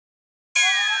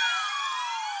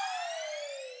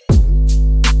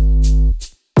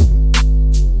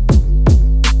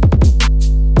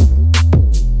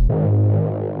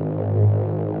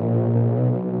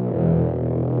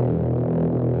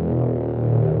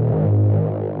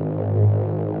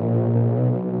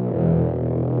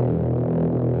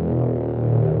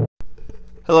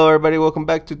Hello, everybody. Welcome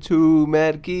back to Two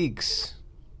Mad Geeks.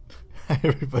 Hi,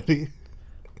 everybody.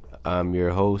 I'm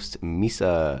your host,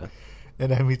 Misa.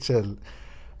 And I'm Michel.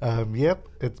 Yep,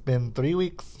 it's been 3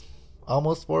 weeks,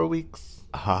 almost 4 weeks.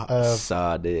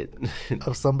 Saw it.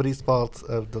 Of somebody's fault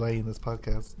of delaying this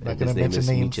podcast. Not And going his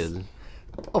to name mention is names.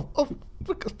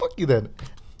 Michel. Fuck you then.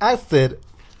 I said,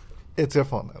 it's your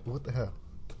fault now. What the hell?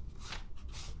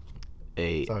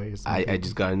 Hey, Sorry, I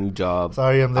just got a new job.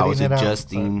 Sorry, I'm letting I was it out.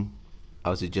 adjusting. I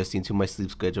was adjusting to my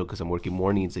sleep schedule because I'm working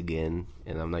mornings again,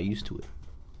 and I'm not used to it.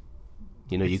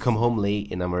 You know, you come home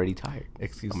late, and I'm already tired.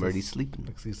 Excuses. I'm already sleeping.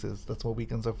 Excuses. That's what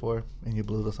weekends are for, and you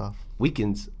blew this off.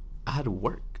 Weekends, I had to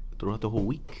work throughout the whole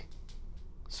week.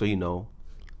 So, you know.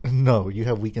 No, you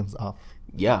have weekends off.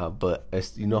 Yeah, but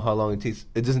you know how long it takes?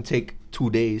 It doesn't take 2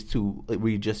 days to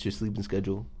readjust your sleeping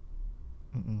schedule.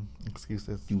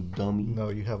 Excuses. You dummy. No,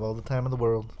 you have all the time in the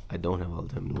world. I don't have all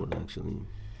the time in the world, actually.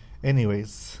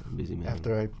 Anyways, I'm busy,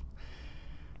 man.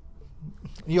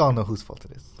 You all know whose fault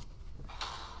it is.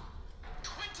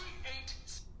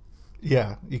 28.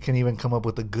 Yeah, you can't even come up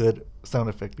with a good sound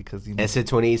effect because you know. I said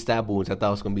 28 stab wounds. I thought it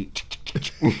was going to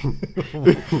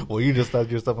be... Well, you just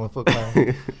stabbed yourself on the foot now.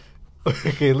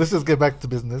 Okay, let's just get back to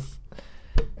business,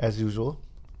 as usual.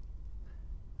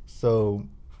 So,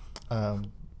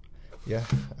 yeah.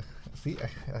 See, I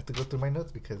have to go through my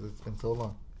notes because it's been so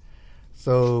long.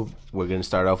 So, We're going to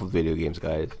start off with video games,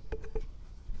 guys.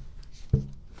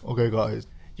 okay, guys.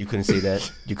 You couldn't say that.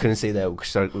 You couldn't say that. We're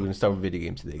going to start with video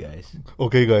games today, guys.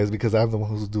 Okay, guys, because I'm the one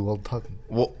who's do all the talking.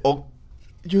 Well,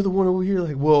 you're the one over here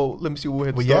like, well, let me see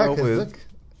what we had to start off with. Look.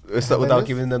 Let's start without list.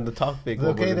 giving them the topic.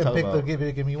 Okay, then pick the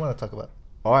video game you want to talk about.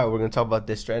 All right, we're going to talk about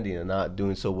Death Stranding and not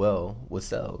doing so well with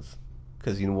sales.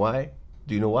 Because you know why?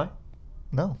 Do you know why?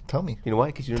 No, tell me. You know why?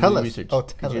 Because you didn't Tell do your us. research. Oh,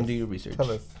 'Cause tell you didn't us. do your research. Tell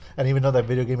us. I didn't even know that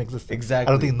video game existed. Exactly.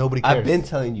 I don't think nobody cares. I've been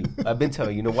telling you.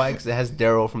 You know why? Because it has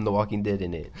Daryl from The Walking Dead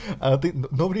in it. I don't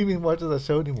think nobody even watches that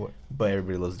show anymore. But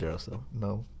everybody loves Daryl still.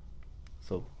 No.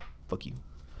 So, fuck you.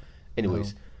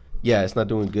 Anyways, yeah, it's not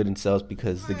doing good in sales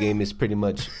because the game is pretty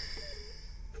much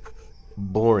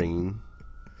boring.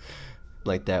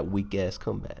 Like that weak ass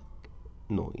comeback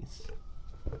noise.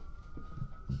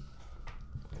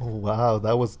 Oh, wow,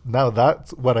 that's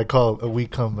what I call a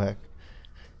weak comeback.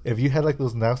 If you had like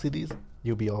those Now CDs,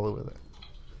 you'll be all over that.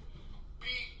 Be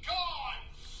gone,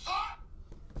 son!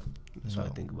 That's what I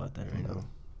think about that right now.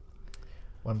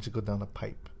 Why don't you go down a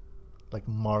pipe, like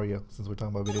Mario? Since we're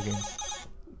talking about video games.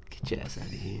 Get your ass out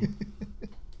of here.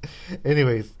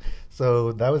 Anyways,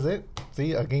 so that was it.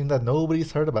 See, a game that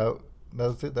nobody's heard about. That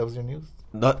was it. That was your news.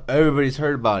 Not everybody's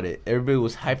heard about it. Everybody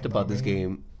was hyped about this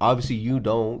game. Obviously, you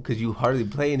don't, because you hardly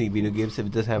play any video games if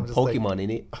it doesn't have Pokemon in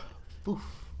it. Oof.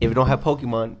 If it don't have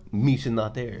Pokemon, Misha's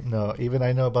not there. No, even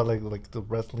I know about like the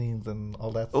wrestlings and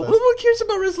all that stuff. No one cares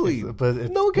about wrestling. But it's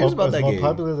No one cares about it's that more game.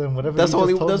 popular than whatever. That's you the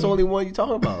only. just told That's the me. only one you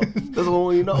talking about. That's the only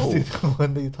one you know. That's the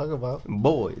one that you talk about.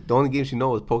 Boy, the only games you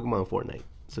know is Pokemon and Fortnite.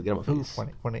 So get on my Ooh, face.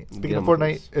 Fortnite. Get Speaking on of my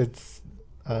Fortnite, face. it's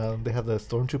they have the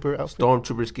Stormtrooper outfit.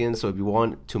 Stormtrooper skin. So if you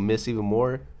want to miss even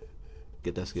more,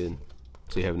 get that skin.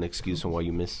 So you have an excuse on why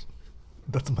you miss.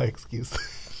 That's my excuse.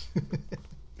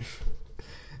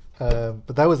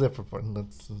 But that was it for Fortnite.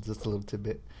 That's just a little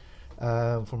tidbit.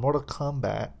 For Mortal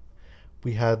Kombat,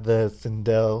 we had the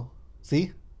Sindel.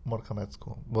 See? Mortal Kombat's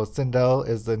cool. Well, Sindel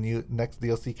is the next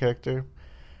DLC character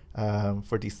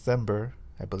for December,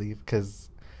 I believe, because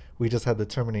we just had the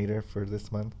Terminator for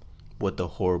this month. What the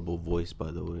horrible voice,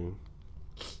 by the way.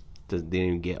 They didn't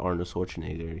even get Arnold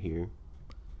Schwarzenegger here.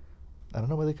 I don't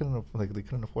know why they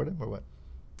couldn't afford him or what.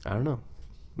 I don't know.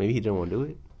 Maybe he didn't want to do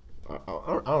it. I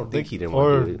don't think he didn't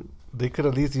Or want to do it. they could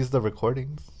at least use the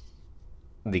recordings.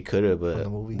 They could have, the but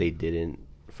movie. they didn't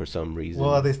for some reason.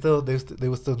 Well, they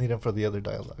would still need him for the other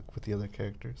dialogue with the other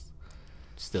characters.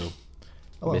 Still,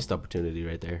 Oh, well. missed opportunity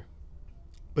right there.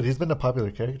 But he's been a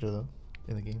popular character though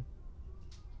in the game.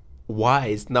 Why?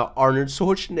 It's not Arnold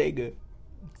Schwarzenegger.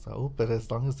 So, but as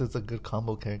long as it's a good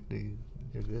combo character,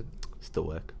 you're good. Still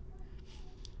whack.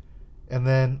 And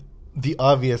then the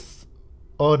obvious.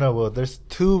 Oh no! Well, there's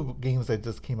 2 games that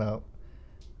just came out.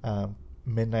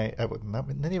 Midnight.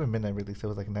 Not even midnight release. It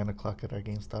was like 9:00 at our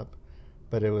GameStop.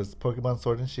 But it was Pokemon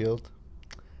Sword and Shield,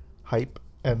 hype,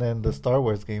 and then the Star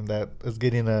Wars game that is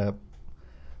getting It's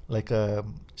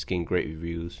getting great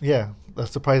reviews.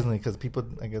 surprisingly, because people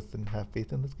I guess didn't have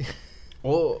faith in this game.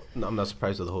 Well, no, I'm not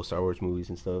surprised with the whole Star Wars movies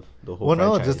and stuff. The whole Well,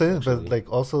 no, franchise, just saying, actually. but like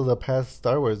also the past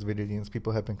Star Wars video games,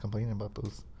 people have been complaining about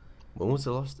those. When was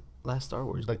the last Star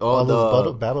Wars? Like all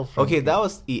those Battlefront. Okay, that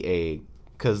was EA.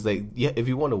 Because like, yeah, if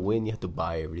you want to win, you have to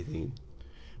buy everything.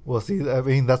 Well, see, I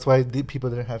mean, that's why people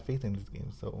didn't have faith in this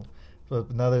game. So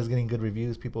now that it's getting good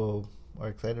reviews, people are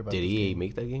excited about. Did this EA game.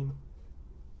 make that game?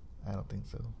 I don't think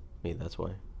so. Maybe that's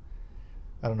why.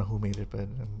 I don't know who made it, but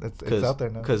it's out there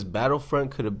now. Because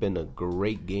Battlefront could have been a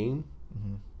great game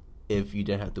Mm-hmm. if you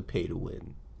didn't have to pay to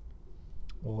win.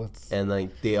 Well, it's And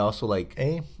like they also like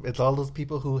it's all those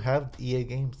people who have EA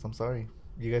games. I'm sorry,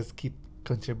 you guys keep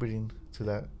contributing to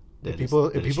that. That If is- people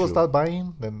that if is people true. stop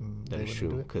buying, then that they is wouldn't true.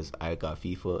 do it. Because I got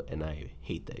FIFA and I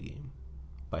hate that game,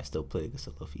 but I still play because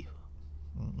I love FIFA.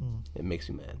 Mm-mm. It makes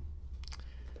me mad.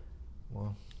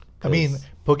 Well, I mean, 'Cause-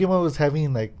 Pokemon was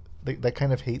having like that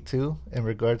kind of hate too in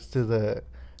regards to the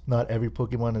not every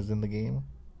Pokemon is in the game.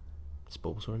 Is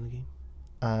Bulbasaur in the game?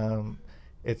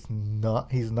 It's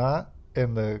not. He's not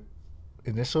in the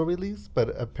initial release, but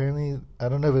apparently, I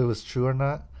don't know if it was true or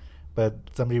not. But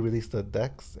somebody released a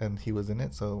Dex and he was in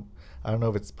it, so I don't know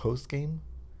if it's post game.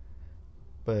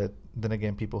 But then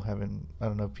again, people haven't. I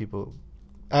don't know if people.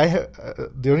 The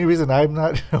only reason I'm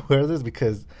not aware of this is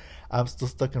because I'm still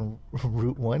stuck in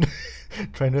Route 1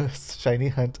 trying to shiny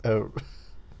hunt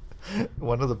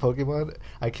one of the Pokemon.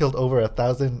 I killed over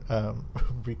 1,000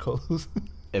 Ricolos.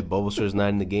 If Bulbasaur's not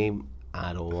in the game,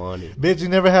 I don't want it. Bitch, you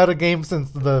never had a game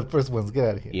since the first ones. Get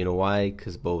out of here. You know why?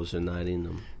 Because Bulbasaur's not in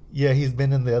them. Yeah, he's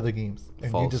been in the other games.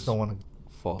 And you just False. don't want to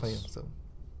False. play him. So.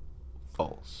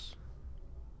 False.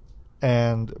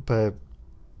 And, but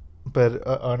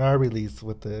on our release,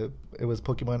 it was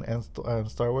Pokemon and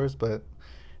Star Wars, but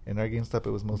in our GameStop,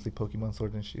 it was mostly Pokemon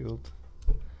Sword and Shield.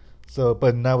 So,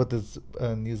 but now with this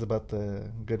news about the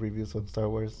good reviews on Star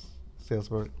Wars, sales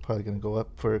were probably going to go up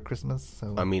for Christmas.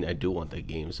 So I mean, I do want that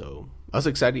game, so I was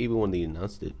excited even when they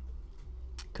announced it.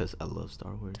 Because I love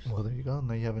Star Wars. well, there you go.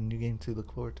 Now you have a new game to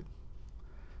look forward to.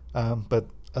 But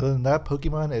other than that,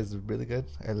 Pokemon is really good.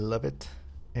 I love it.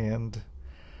 And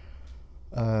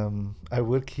I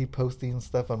would keep posting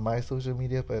stuff on my social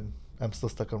media, but I'm still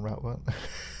stuck on Route 1,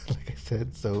 like I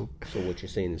said. So what you're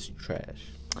saying is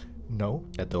trash. no.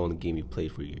 That's the only game you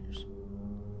played for years.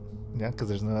 Yeah, because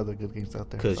there's no other good games out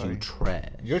there. Because Sorry. you trash.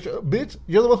 Bitch,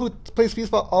 you're the one who plays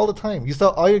FIFA all the time. You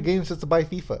sell all your games just to buy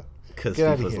FIFA. Because Get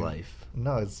outta FIFA's here. life.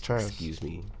 No, it's trash. Excuse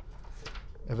me.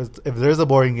 If there's a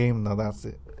boring game, no, that's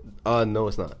it. No,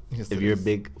 it's not. Yes, if it you're is. a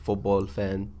big football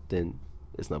fan, then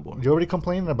it's not boring. You're already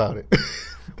complaining about it.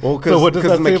 Well, So what does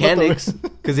because that the say about the mechanics, rest?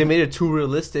 because they made it too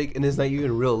realistic, and it's not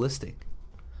even realistic.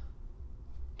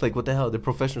 Like, what the hell? They're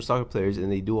professional soccer players, and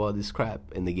they do all this crap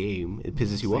in the game. It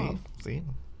pisses you off. See?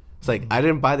 It's like, I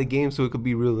didn't buy the game so it could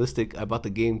be realistic. I bought the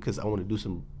game because I want to do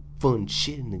some fun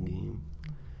shit in the game.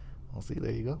 I'll see.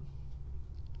 There you go.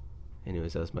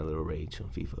 Anyways, that's my little rage on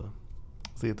FIFA.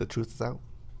 See if the truth is out.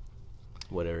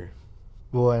 Whatever.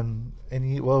 Well,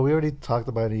 we already talked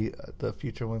about the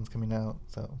future ones coming out,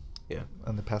 so Yeah.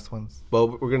 and the past ones.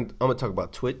 Well, I'm gonna talk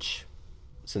about Twitch,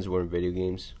 since we're in video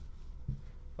games.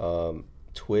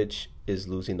 Twitch is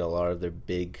losing a lot of their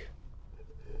big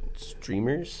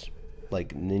streamers, like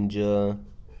Ninja.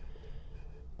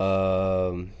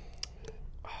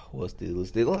 What's they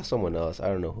lose? They lost someone else. I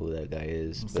don't know who that guy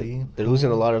is. But See? they're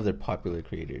losing a lot of their popular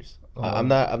creators. Oh. I'm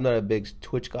not a big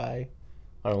Twitch guy.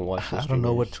 I don't watch. I those don't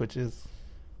know what streamers. Twitch is.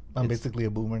 I'm It's- basically a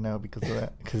boomer now because of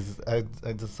that. Because I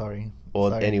just sorry. Well,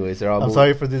 Sorry. anyways, they're all. I'm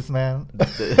sorry for this man. I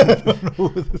don't know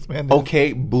who this man is.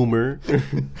 Okay, boomer.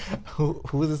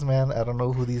 Who is this man? I don't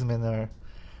know who these men are.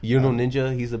 You know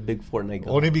Ninja? He's a big Fortnite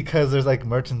guy. Only because there's like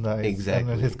merchandise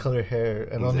Exactly. and his color hair,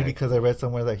 and only Exactly. because I read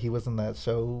somewhere that he was in that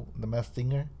show, The Masked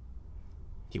Singer.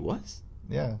 He was.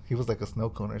 Yeah, he was like a snow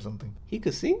cone or something. He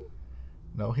could sing.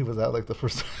 No, he was out like the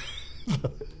first.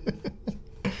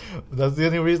 That's the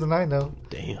only reason I know.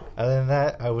 Damn. Other than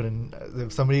that, I wouldn't.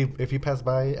 If he passed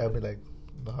by, I'd be like,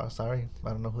 oh, sorry, I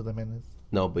don't know who the man is.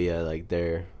 No, but yeah, like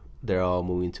they're all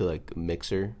moving to like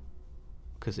Mixer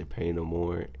because they're paying them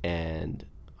more, and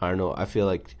I don't know. I feel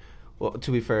like, well,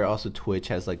 to be fair, also Twitch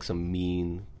has like some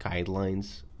mean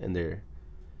guidelines, and they're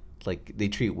like they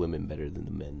treat women better than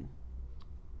the men.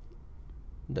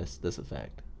 That's a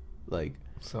fact. Like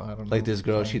So I don't know. like this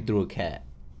girl, she Fine. threw a cat,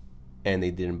 and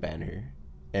they didn't ban her,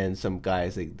 and some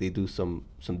guys they do some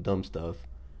dumb stuff,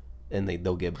 and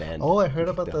they'll get banned. Oh, I heard and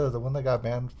about kicked out. the one that got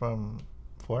banned from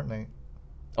Fortnite.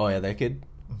 Oh yeah, that kid,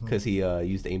 Mhm. because he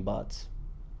used aimbots.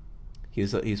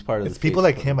 He's part of. It's the people face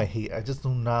like club. him I hate. I just do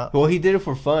not. Well, he did it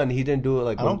for fun. He didn't do it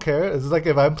like. I don't care. It's like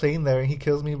if I'm playing there and he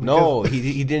kills me. Because... No,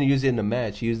 he didn't use it in the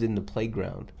match. He used it in the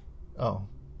playground. Oh,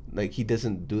 Like he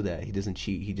doesn't do that. He doesn't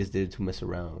cheat. He just did it to mess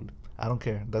around. I don't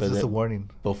care. That's But just that- a warning.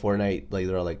 But Fortnite, like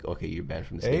they're all like, okay, you're banned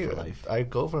from this Hey, game for life. I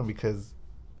go for him because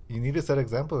you need to set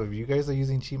example. If you guys are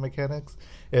using cheat mechanics,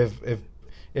 if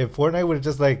Fortnite would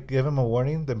just like give him a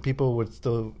warning, then people would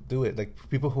still do it. Like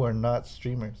people who are not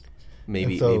streamers.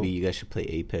 Maybe And so- maybe you guys should play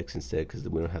Apex instead because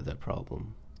we don't have that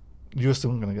problem. You're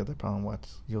soon gonna get that problem. Watch,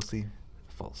 you'll see.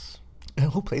 False.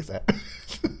 And who plays that?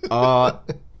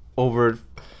 Over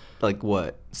like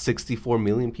what 64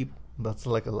 million people. That's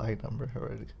like a lie number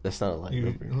already. That's not a lie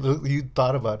You, number. you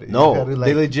thought about it. You No, had to,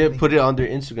 they legit put it on their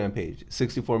Instagram page.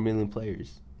 64 million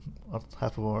players.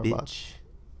 half of them are bots. Bitch.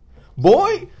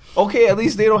 Boy, okay, at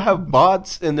least they don't have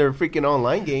bots in their freaking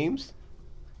online games.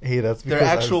 Hey, that's because They're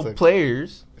I actual suck.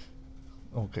 players.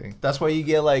 Okay. That's why you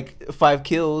get like 5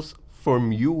 kills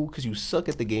from you because you suck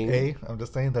at the game. Hey, I'm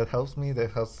just saying that helps me.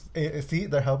 That helps. See,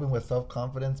 they're helping with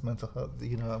self-confidence, mental health.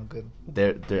 You know, I'm good.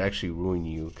 They're actually ruining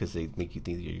you because they make you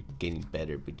think you're getting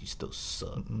better, but you still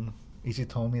suck. Ichi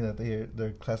told me that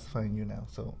they're classifying you now,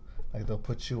 so like they'll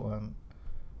put you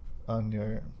on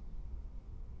your.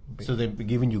 So they're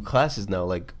giving you classes now,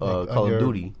 like on Call your- of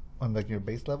Duty. on like your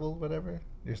base level, whatever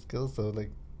your skills. So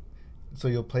like, so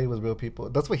you'll play with real people.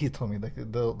 That's what he told me. Like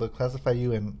they'll classify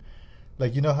you in,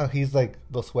 like you know how he's like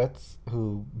those sweats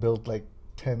who build like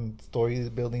 10-story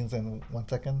buildings in 1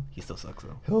 second. He still sucks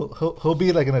though. He'll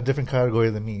be like in a different category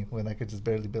than me when I could just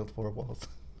barely build 4 walls.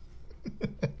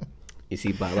 You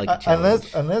see, but I like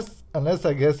the unless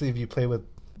I guess if you play with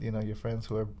your friends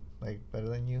who are like better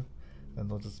than you, then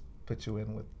they'll just put you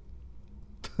in with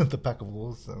the pack of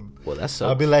wolves, and Well, that sucks.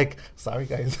 I'll be like, sorry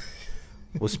guys.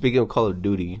 Well, speaking of Call of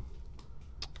Duty,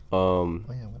 Oh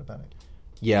yeah, what about it?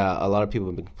 yeah, a lot of people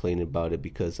have been complaining about it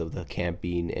because of the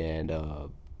camping and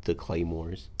the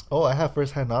claymores. Oh, I have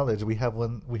first-hand knowledge. We have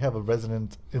a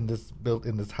resident in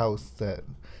this house that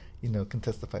can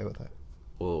testify with that.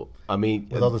 Well, I mean,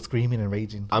 With all the screaming and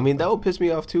raging. I mean that would piss me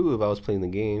off too if I was playing the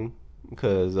game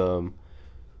because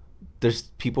there's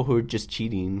people who are just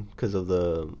cheating because of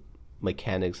the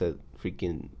mechanics that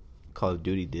freaking Call of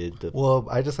Duty did. Well,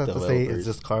 I just have to say developers. it's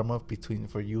just karma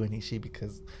for you and Ishii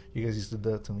because you guys used to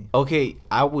do that to me. Okay,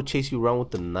 I would chase you around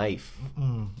with a knife.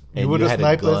 And you would had a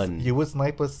snipe gun. us. You would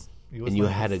snipe us. And you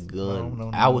had a gun.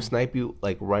 No, I would snipe you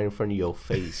like right in front of your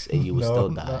face, and you would No, still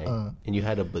die. nuh-uh. And you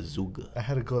had a bazooka. I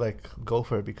had to go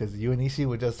for it because you and Ishii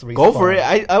would just respawn. Go for it!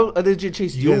 I legit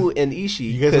chase you guys- and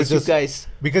Ishii you guys would because you just- guys,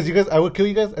 because you guys, I would kill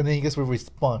you guys and then you guys would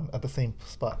respawn at the same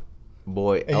spot.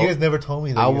 boy. And you guys never told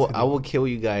me that. I you guys will. could I do will it. kill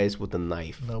you guys with a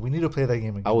knife. No, we need to play that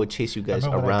game again. I would chase you guys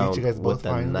Remember when I beat around you guys both with a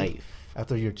finally? knife.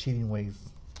 After your cheating ways.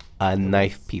 A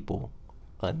knife, people.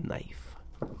 A knife.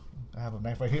 I have a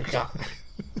knife right here.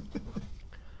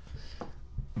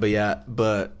 But yeah,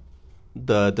 but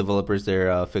the developers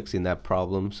they're fixing that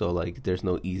problem. So like, there's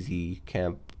no easy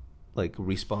camp like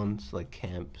respawns, like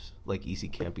camps, like easy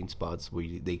camping spots where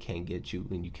they can't get you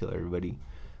and you kill everybody.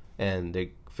 And they're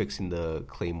fixing the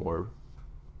claymore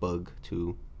bug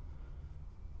too.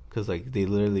 Cause like they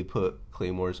literally put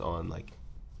claymores on like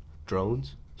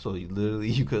drones, so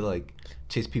you could like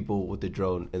chase people with the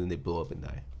drone and then they blow up and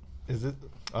die. Is it?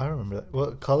 I don't remember that.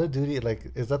 Well, Call of Duty, like,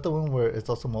 is that the one where it's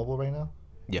also mobile right now?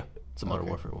 Yeah, it's a Modern Okay.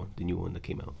 Warfare one, the new one that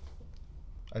came out.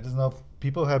 I just know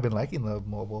people have been liking the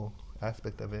mobile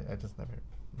aspect of it. I just never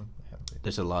have it.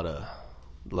 There's a lot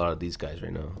of these guys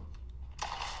right now.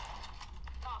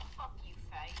 Oh, fuck you,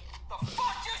 faggot. The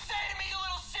fuck you say to me, you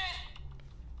little shit?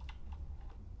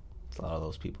 It's a lot of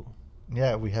those people.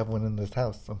 Yeah, we have one in this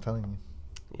house. I'm telling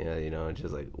you. Yeah, it's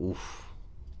just like oof.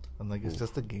 I'm like, it's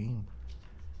just a game.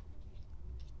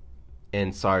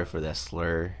 And sorry for that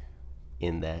slur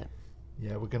in that.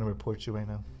 Yeah, we're gonna report you right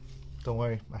now. Don't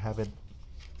worry, I have it.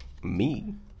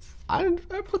 Me? I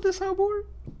put this on board?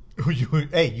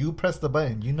 Hey, you press the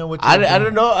button. You know what I you're doing.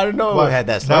 don't know. I don't know. Well, I had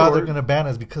that now slur. they're gonna ban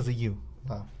us because of you.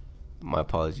 Wow. My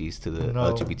apologies to the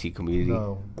No. LGBT community.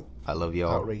 No. I love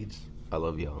y'all. Outrage. I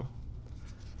love y'all.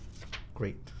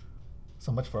 Great.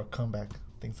 So much for a comeback.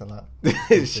 Thanks a lot.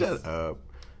 Shut up.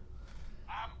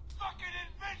 I'm fucking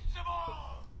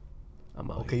invincible!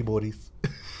 I'm out Okay, here. buddies.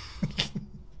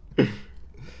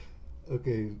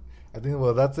 Okay, I think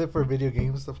that's it for video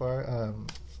games so far.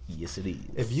 Yes, it is.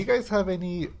 If you guys have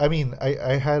any, I mean,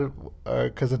 I had our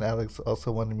cousin Alex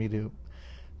also wanted me to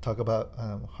talk about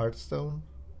Hearthstone.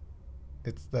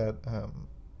 It's that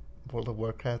World of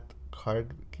Warcraft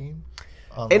card game.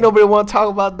 Ain't nobody want to talk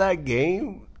about that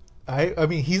game. I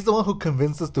mean, he's the one who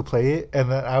convinced us to play it,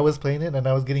 and then I was playing it, and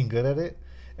I was getting good at it,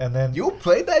 and then You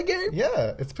played that game?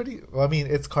 yeah, it's pretty. Well, I mean,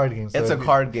 it's card games. It's a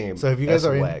card game. So if you guys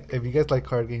That's are whack. if you guys like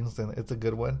card games, then it's a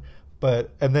good one.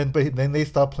 But then they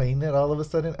stopped playing it all of a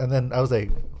sudden, and then I was like,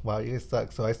 wow, you guys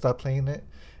suck. So I stopped playing it,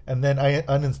 and then I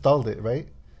uninstalled it, right?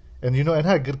 And it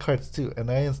had good cards too, and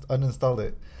I uninstalled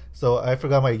it. So I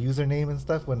forgot my username and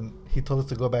stuff when he told us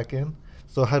to go back in.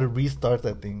 So I had to restart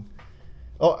that thing.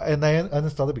 Oh, and I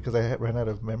uninstalled it because I ran out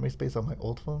of memory space on my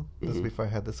old phone. This is Mhm. before I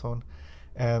had this phone.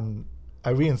 and I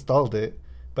reinstalled it,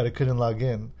 but I couldn't log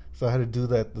in, so I had to do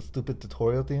the stupid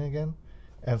tutorial thing again.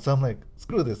 And so I'm like,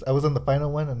 screw this. I was on the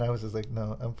final one, and I was just like,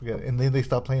 no, I'm forgetting. And then they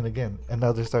stopped playing again, and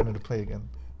now they're starting to play again.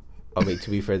 I mean, to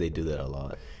be fair, they do that a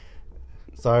lot.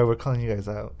 Sorry, we're calling you guys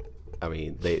out. I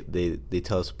mean, they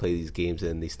tell us to play these games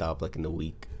and they stop like in a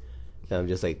week. And I'm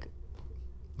just like,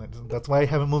 That's why I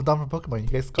haven't moved on from Pokemon. You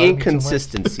guys call me too much.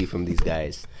 inconsistency from these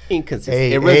guys. Inconsistency.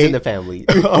 Hey, it runs hey. in the family.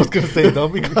 I was gonna say,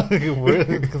 don't be calling we're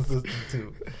inconsistent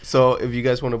too. So if you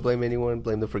guys want to blame anyone,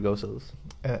 blame the Fregosos.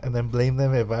 And then blame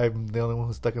them if I'm the only one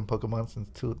who's stuck in Pokemon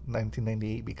since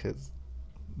 1998, because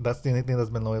that's the only thing that's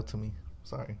been loyal to me.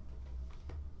 Sorry,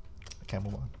 I can't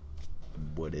move on.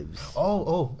 What ifs?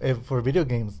 If for video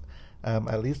games,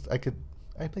 at least I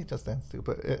play Just Dance too.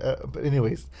 But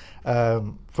anyways,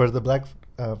 for the Black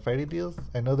Friday deals,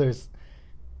 I know there's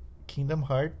Kingdom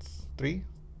Hearts 3,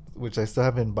 which I still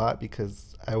haven't bought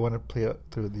because I want to play it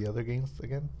through the other games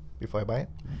again before I buy it.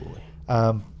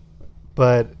 Boy.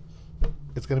 But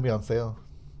it's gonna be on sale.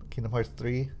 Kingdom Hearts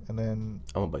 3, and then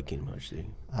I'm gonna buy Kingdom Hearts 3.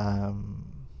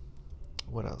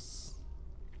 what else?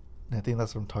 I think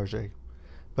that's from Target.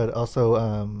 But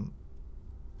also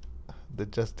the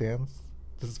Just Dance.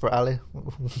 This is for Ale,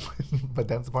 my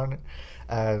dance partner.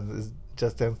 It's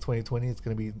Just Dance 2020. It's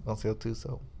gonna be on sale too,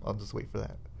 so I'll just wait for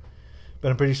that.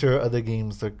 But I'm pretty sure other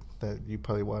games that you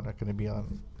probably want are gonna be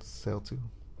on sale too.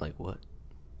 Like what?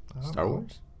 I don't Star know.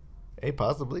 Wars? Hey,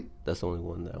 possibly. That's the only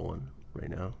one that I want right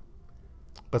now.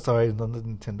 But sorry, none of the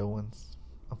Nintendo ones,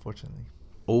 unfortunately.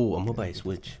 Oh, I'm gonna buy a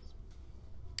Switch.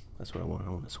 That's what I want. I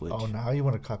want a Switch. Oh, now you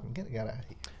want to copy? Get out of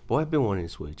here. Boy, I've been wanting a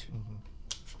Switch. Mm-hmm.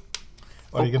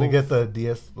 Are you gonna get the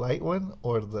DS Lite one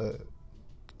or the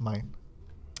mine?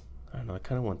 I don't know. I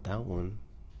kind of want that one.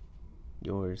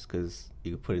 Yours, because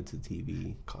you can put it to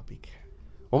TV. Copycat.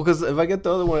 Well, because if I get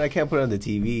the other one, I can't put it on the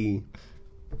TV.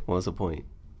 What's the point?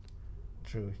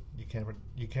 True. You can't.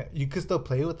 You could still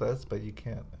play with us, but you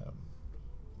can't.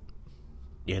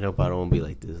 Yeah, no, but I don't want to be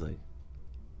like this. Like,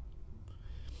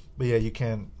 But yeah, you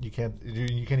can't. You can't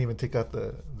even take out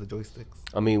the joysticks.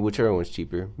 I mean, whichever one's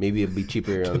cheaper. Maybe it'd be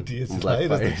cheaper The on DS Black Lite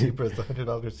Friday. is the cheapest,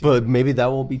 $100 cheaper. But maybe that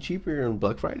won't be cheaper on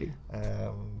Black Friday.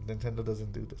 Nintendo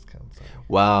doesn't do discounts. Sorry.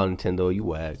 Wow, Nintendo, you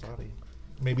whack. Sorry.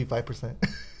 Maybe 5%.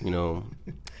 You know,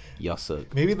 y'all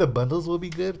suck. Maybe the bundles will be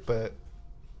good, but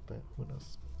who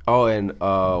knows? Oh, and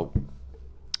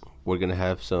we're gonna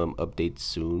have some updates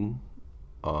soon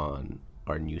on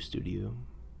our new studio.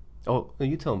 Oh,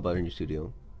 you tell them about our new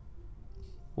studio.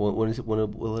 When is it? When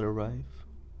will it arrive?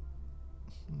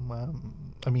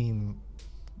 I mean,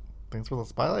 thanks for the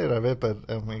spotlight of it, but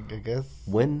I mean, I guess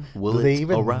When will do it they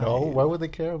even arrive? know? Why would they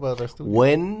care about our studio?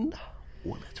 When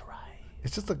will it arrive?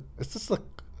 It's just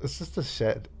a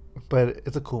shed, but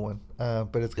it's a cool one.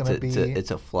 But it's gonna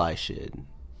It's a fly shed.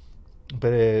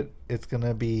 But it's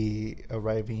gonna be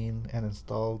arriving and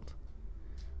installed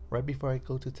right before I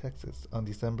go to Texas on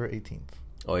December 18th.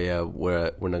 Oh yeah,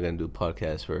 we're not gonna do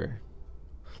podcast for.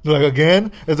 Like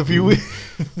again, it's a few weeks.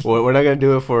 We're not gonna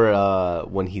do it for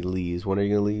when he leaves. When are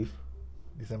you gonna leave?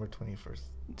 December 21st.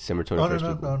 December Oh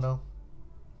 21st. no.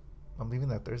 I'm leaving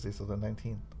that Thursday, so the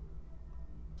 19th.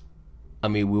 I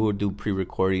mean, we will do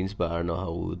pre-recordings, but I don't know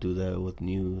how we'll do that with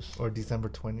news. Or December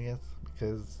 20th,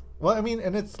 because well, I mean,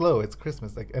 and it's slow. It's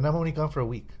Christmas, and I'm only gone for a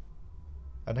week.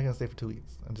 I'm not gonna stay for 2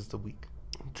 weeks. I'm just a week.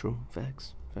 True.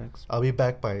 Facts. I'll be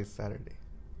back by Saturday.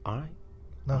 All right.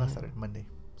 No, not Saturday. Monday.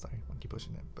 Sorry, I keep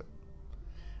pushing it, but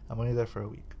I'm only there for a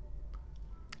week.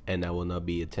 And I will not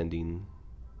be attending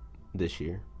this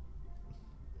year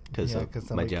because of my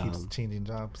somebody job. keeps changing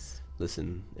jobs.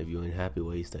 Listen, if you ain't happy,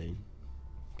 why you staying?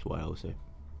 That's what I always say.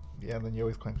 Yeah, and then you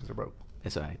always climb because you're broke.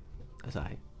 That's alright.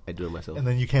 I do it myself. And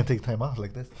then you can't take time off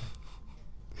like this.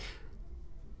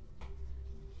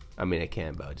 I mean, I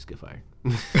can, but I'll just get fired.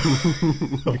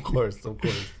 Of course.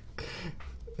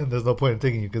 And there's no point in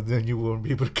taking you because then you won't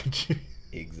be able to contribute.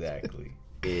 Exactly.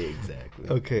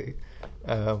 Okay.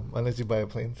 Unless you buy a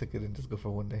plane ticket and just go for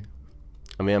one day.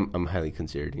 I mean, I'm highly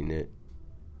considering it.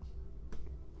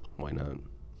 Why not?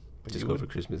 But Just you go would- for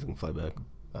Christmas and fly back.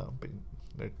 But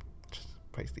they're just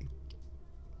pricey.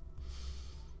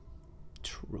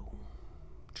 True.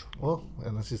 Well,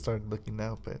 unless you start looking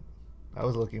now, but I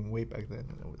was looking way back then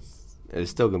and it was It's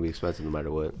still gonna be expensive no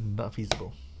matter what. not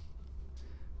feasible.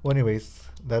 Well, anyways,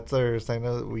 that's our sign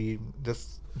up. We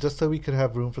just so we could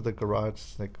have room for the garage,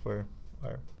 like for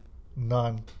our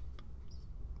non-podcast.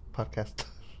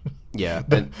 Yeah,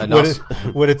 and what, also,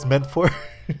 what it's meant for.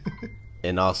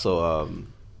 and also,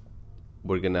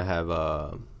 we're gonna have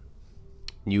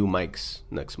new mics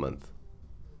next month,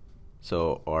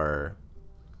 so our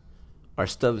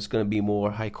stuff is gonna be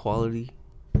more high quality.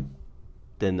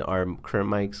 than our current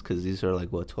mics because these are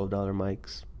like what $12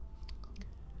 mics.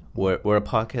 We're a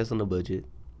podcast on a budget.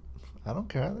 I don't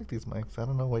care. I like these mics. I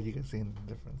don't know why you guys seeing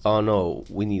the difference. Oh no,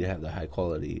 we need to have the high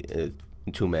quality.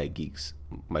 Two Mad Geeks,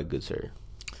 my good sir.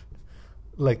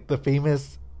 Like the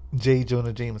famous J.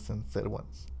 Jonah Jameson said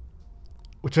once,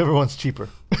 whichever one's cheaper.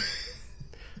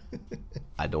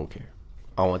 I don't care.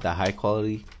 I want that high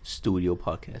quality studio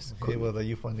podcast. Okay, well, are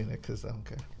you funding it? Because I don't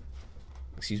care.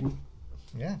 Excuse me?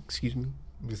 Yeah. Excuse me?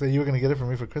 You said you were going to get it for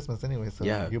me for Christmas anyway, so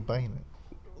Yeah. you're buying it.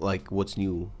 Like, what's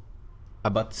new? I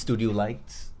bought the studio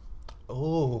lights.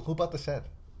 Oh, who bought the shed?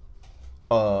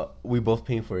 We both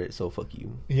paying for it, so fuck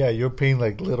you. Yeah, you're paying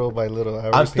like little by little.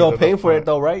 I'm still paying for it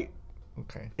though, right?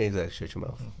 Okay. Exactly. Shut your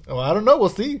mouth. Oh, I don't know. We'll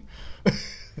see.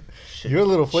 You're a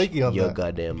little flaky on your that.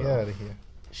 Goddamn mouth. Get out of here.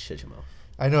 Shut your mouth.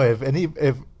 I know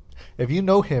if you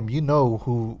know him, you know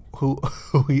who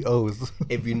he owes.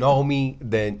 If you know me,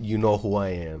 then you know who I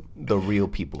am. The real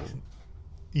people.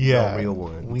 Yeah, The real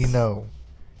ones. We know.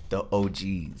 The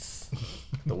OGs.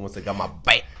 The ones that got my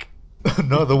back.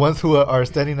 No, the ones who are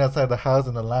standing outside the house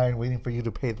in the line waiting for you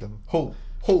to pay them. Who?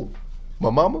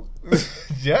 My mama?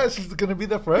 Yeah, she's gonna be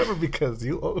there forever because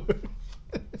you owe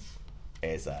her.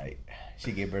 It's alright.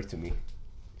 She gave birth to me.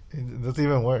 That's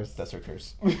even worse. That's her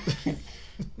curse.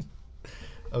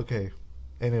 Okay.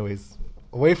 Anyways,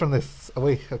 away from this.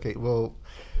 Okay. Well,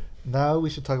 now we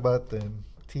should talk about the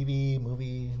TV,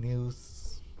 movie,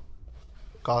 news,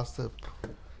 gossip.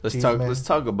 Let's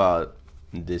talk about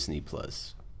Disney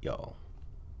Plus, y'all.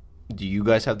 Do you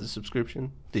guys have the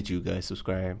subscription? Did you guys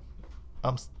subscribe?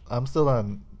 I'm still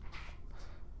on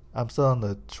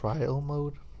the trial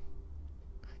mode.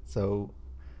 So,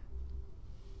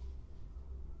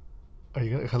 are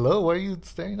you gonna? Hello? Why are you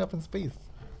staring up in space?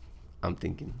 I'm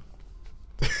thinking.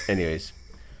 Anyways.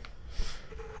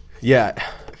 Yeah.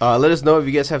 Let us know if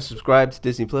you guys have subscribed to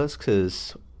Disney Plus,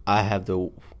 because I have the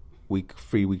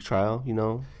free week trial, you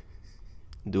know.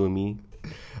 Doing me.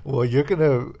 Well, you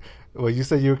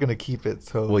said you were gonna keep it,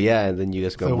 so. Well, yeah, and then you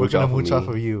guys So we're gonna mooch off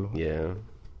of you. Yeah.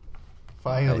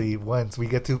 Finally, for once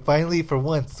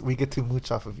we get to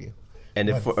mooch off of you.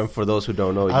 And for those who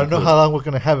don't know, I don't know how long we're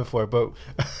gonna have it for, but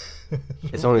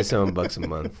it's only $7 a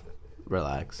month.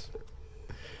 Relax.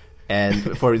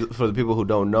 And for the people who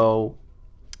don't know,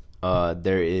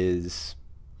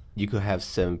 you could have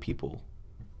 7 people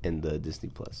in the Disney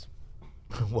Plus.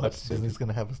 What? Disney's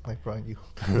gonna have a sniper on you.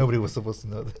 Nobody was supposed to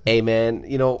know that. Hey man,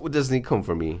 Disney, come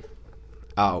for me.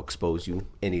 I'll expose you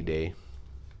any day.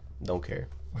 Don't care.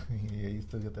 Yeah, you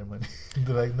still get their money.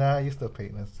 They're like, nah, you still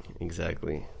paying us.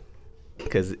 Exactly.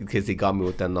 Because they got me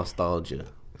with that nostalgia.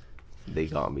 They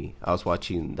got me. I was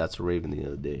watching That's a Raven the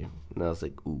other day, and I was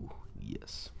like, ooh,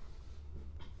 yes.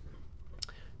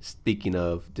 Speaking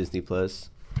of Disney Plus,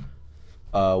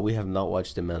 we have not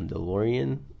watched The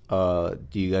Mandalorian.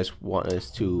 Do you guys want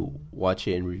us to watch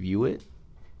it and review it?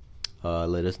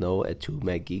 Let us know at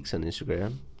 2MadGeeks on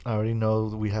Instagram. I already know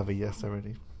we have a yes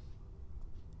already.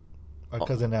 Our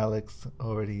cousin Alex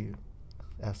already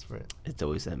asked for it. It's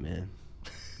always that man.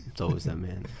 It's always that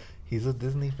man. He's a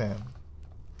Disney fan.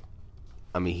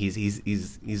 I mean,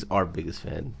 he's our biggest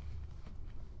fan.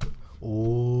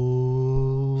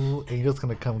 Ooh, Angel's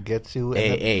gonna come get you.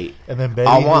 Hey. And then Betty,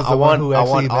 I want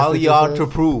all y'all us. to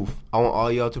prove. I want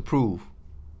all y'all to prove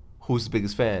who's the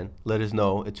biggest fan. Let us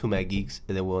know at 2MadGeeks,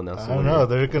 and then we'll announce. I don't know.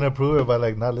 They're gonna prove it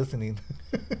by not listening.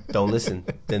 Don't listen.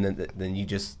 Then you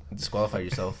just disqualify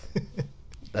yourself.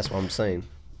 That's what I'm saying.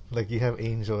 Like you have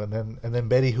Angel, and then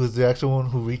Betty, who's the actual one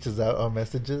who reaches out on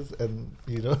messages, and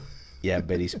Yeah,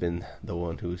 Betty's been the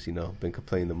one who's been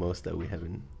complaining the most that we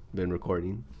haven't been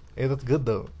recording. Hey, that's good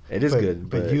though. It is good,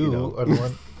 but you are the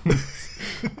one.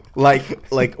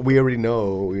 like we already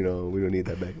know, we don't need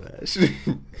that backlash.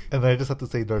 And I just have to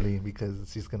say Darlene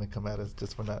because she's gonna come at us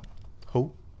just for not.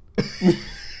 Who?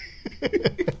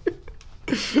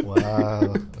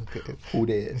 Wow. Okay. Who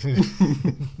did?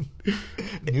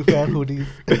 New fan hoodies.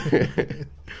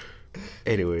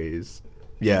 Anyways,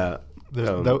 yeah.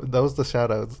 That was the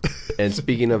shout outs. And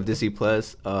speaking of Disney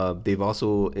Plus, they've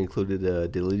also included a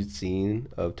deleted scene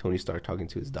of Tony Stark talking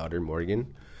to his daughter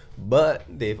Morgan, but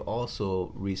they've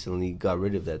also recently got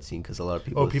rid of that scene because a lot of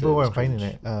people. People weren't finding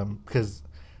it because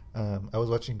I was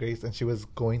watching Grace and she was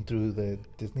going through the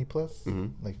Disney Plus,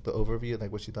 like the overview,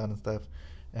 like what she thought and stuff,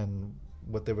 and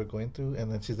what they were going through, and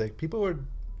then she's like, people were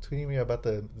tweeting me about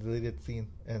the deleted scene,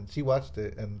 and she watched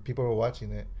it, and people were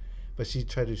watching it. But she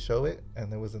tried to show it,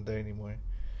 and it wasn't there anymore.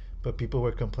 But people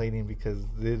were complaining because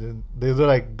they were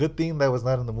like, good thing that was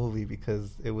not in the movie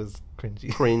because it was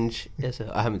cringy. Cringe. Yes,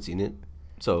 I haven't seen it,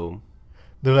 so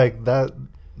they're like that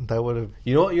would have.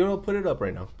 You know what? Put it up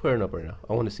right now. Put it up right now.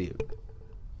 I want to see it.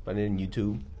 Find it on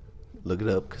YouTube. Look it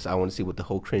up because I want to see what the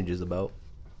whole cringe is about.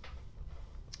 Do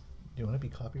you want to be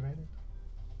copyrighted?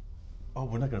 Oh,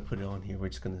 we're not gonna put it on here. We're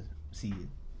just gonna see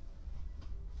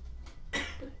it.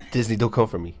 Disney, don't come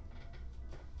for me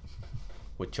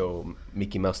with your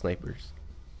Mickey Mouse snipers.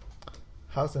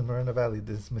 House in Moreno Valley.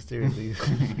 This mysteriously.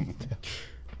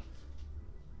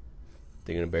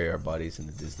 They're gonna bury our bodies in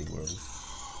the Disney World.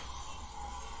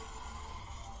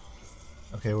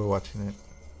 Okay, we're watching it.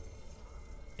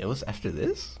 It was after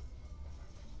this?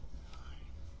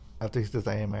 After he says,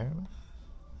 "I am Iron Man."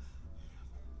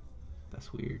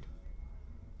 That's weird.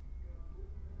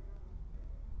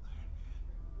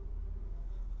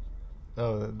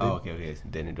 Oh, Oh, okay. They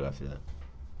didn't do after that.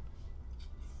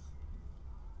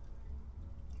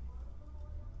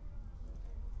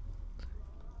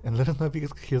 And let us know if you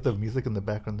guys can hear the music in the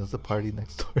background. There's a party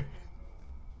next door.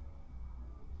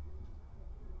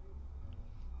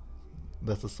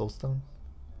 That's a soul stone.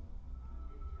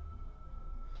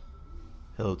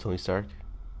 Hello, Tony Stark.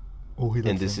 Oh, he And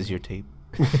looks this young. is your tape.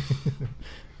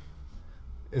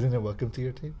 Isn't it Welcome to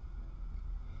Your Tape?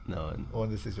 No, Oh,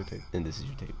 and this is your tape. and this is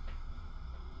your tape.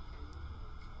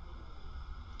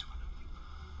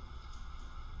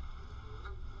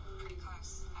 Pretty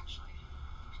close, actually.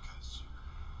 Because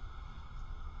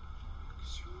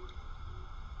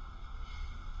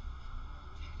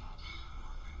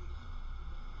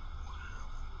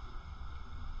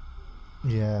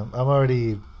you're Yeah, I'm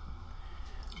already.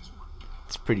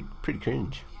 It's pretty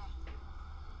cringe.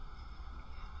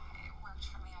 It worked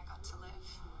for me. I got to live,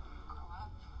 grow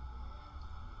up.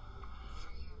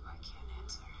 For you, I can't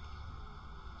answer.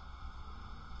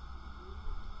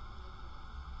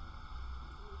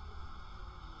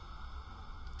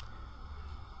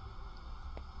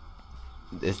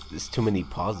 It's too many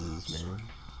pauses, man.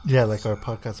 Yeah, like our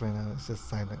podcast right now, it's just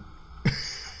silent.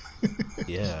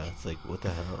 Yeah, it's like, what the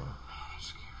hell?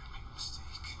 scared to make a mistake.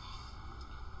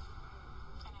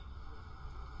 I know.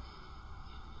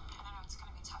 And I know it's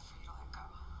gonna be tough for you to let go.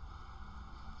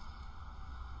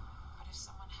 But if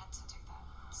someone had to do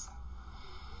that, so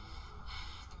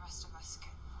the rest of us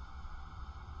could.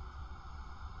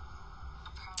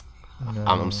 I'm proud of you.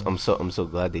 No. I'm so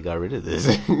glad they got rid of this.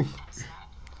 I'm sad.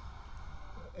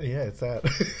 Yeah, it's sad.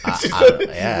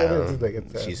 Yeah,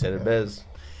 she said it best.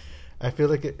 I feel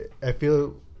like I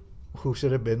feel who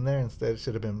should have been there instead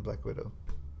should have been Black Widow,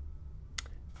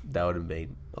 That would have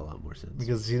made a lot more sense.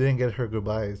 because she didn't get her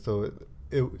goodbye. So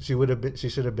she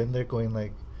should have been there going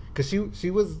like, because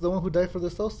she was the one who died for the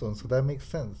Soul Stone, so that makes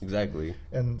sense. Exactly.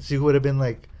 And she would have been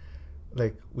like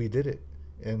we did it,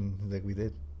 and like we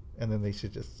did, and then they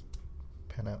should just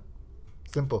pan out.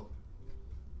 Simple.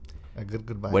 A good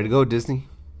goodbye. Way to go, Disney.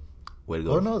 Way to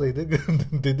go. Oh no, they did good.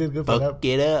 They did good. for Fuck that,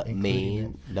 it up, including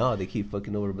man. No, they keep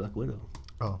fucking over Black Widow. it.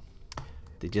 Oh,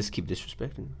 They just keep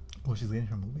disrespecting. well, she's getting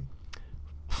her movie.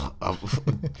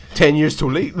 10 years too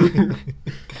late.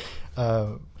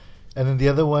 And then the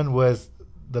other one was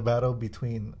the battle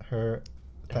between her,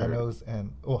 Her. Thanos,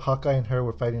 and Hawkeye and her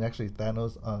were fighting actually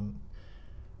Thanos on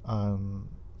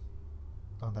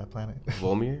that planet.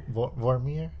 Volmir?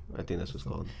 Vormir. I think that's what's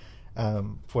called.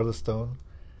 For the stone.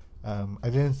 I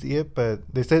didn't see it, but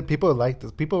they said people liked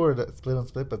it. People were split on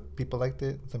split, but people liked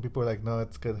it. Some people were like, "No,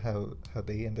 it's good how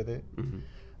they ended it." Hmm.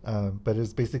 But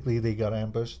it's basically they got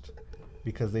ambushed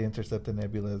because they intercepted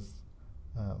Nebula's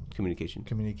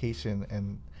Communication.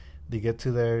 and they get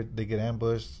to there, they get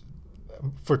ambushed.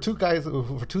 For two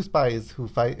spies who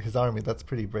fight his army, that's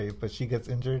pretty brave. But she gets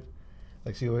injured,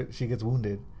 like she gets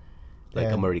wounded. Like,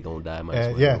 And- I'm already gonna die. Might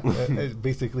as well. yeah,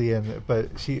 basically,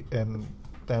 but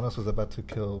Thanos was about to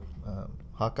kill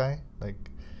Hawkeye,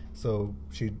 so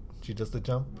she does the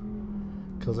jump,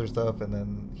 kills herself, and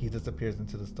then he disappears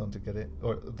into the stone to get it,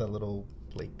 or that little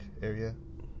lake area.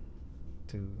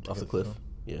 To Off get the cliff. stone.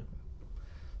 Yeah.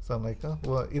 So I'm like, oh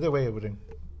well, either way it would have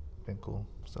been cool.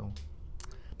 So,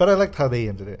 but I liked how they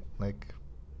ended it, like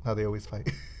how they always fight.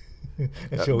 And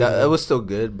she always That wins. was still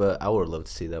good, but I would love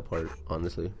to see that part.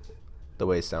 Honestly, the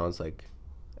way it sounds, like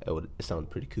it sounds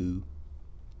pretty cool.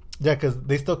 Yeah, because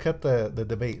they still kept the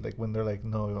debate, like when they're like,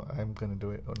 "No, I'm gonna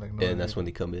do it," or like, "No," And that's when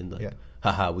they come in, like, Yeah.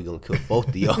 haha, we gonna kill both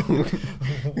of y'all.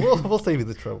 we'll save you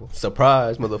the trouble.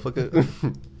 Surprise, motherfucker.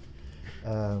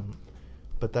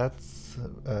 But that's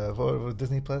for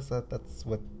Disney Plus. That's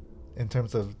what, in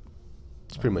terms of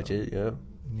That's pretty much it, yeah.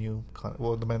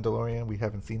 The Mandalorian. We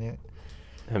haven't seen it,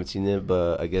 I haven't seen it,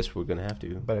 but I guess we're gonna have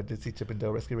to. but I did see Chip and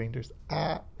Dale Rescue Rangers.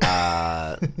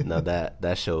 No,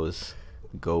 that shows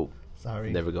GOAT.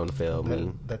 Sorry, Never gonna fail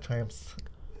me. That triumphs.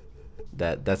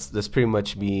 That's pretty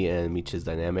much me and Meech's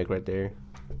dynamic right there.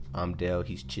 I'm Dale,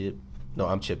 he's Chip. No,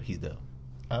 I'm Chip, he's Dale.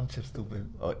 I'm Chip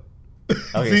Stupid. Oh,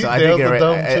 okay, See, so I Dale's did get the it right.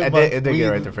 dumb I did chipmunk. get it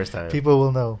right the first time. People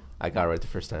will know. I got it right the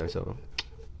first time, so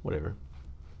whatever.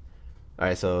 All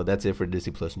right, so that's it for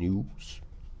Disney Plus news.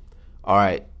 All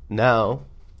right, now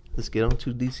let's get on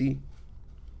to DC.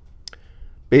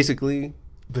 Basically,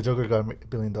 The Joker got $1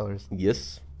 billion.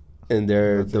 yes, and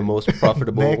they're That's the it. most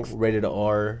profitable Next. rated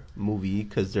R movie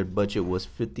because their budget was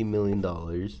 $50 million,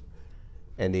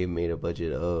 and they made a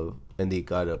budget of, and they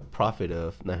got a profit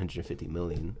of $950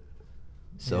 million.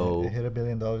 So Yeah, it hit $1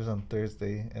 billion on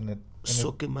Thursday, and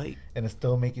suck it, Mike. and it's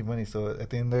still making money. So at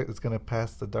the end, it's gonna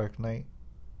pass The Dark Knight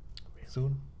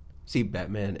soon. See,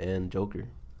 Batman and Joker.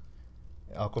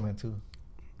 Aquaman too.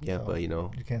 Yeah, So, but you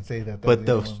can't say that. but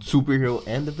the other one. superhero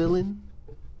and the villain,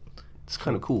 it's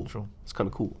kind of cool. True. It's kind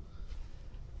of cool.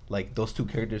 Like those two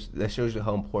characters, that shows you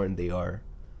how important they are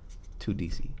to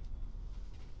DC.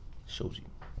 Shows you.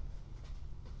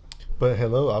 But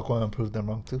hello, Aquaman proved them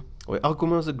wrong too. Wait,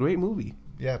 Aquaman was a great movie.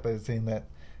 Yeah, but it's saying that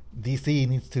DC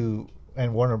needs to,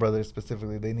 and Warner Brothers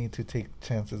specifically, they need to take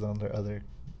chances on their other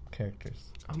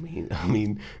characters. I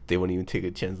mean, they won't even take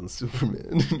a chance on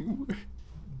Superman anymore.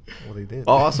 Well, they did.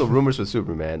 Oh, also rumors with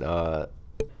Superman.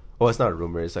 Well, it's not a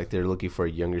rumor. It's like they're looking for a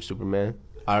younger Superman.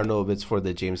 I don't know if it's for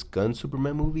the James Gunn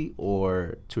Superman movie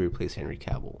or to replace Henry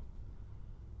Cavill.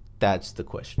 That's the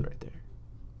question right there.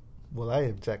 Well, I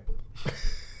object.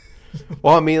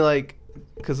 Well, I mean, like,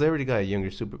 because they already got a younger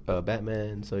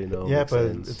Batman, so you know. Yeah, makes but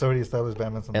sense. it's already established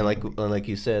Batman's on and the movie. like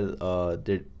you said,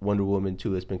 Wonder Woman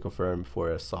 2 has been confirmed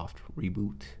for a soft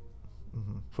reboot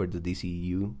Mhm. for the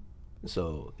DCU,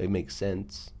 so it makes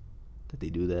sense that they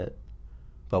do that.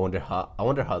 But I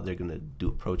wonder how they're gonna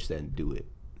approach that and do it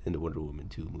in the Wonder Woman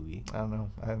 2 movie. I don't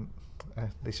know.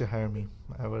 They should hire me.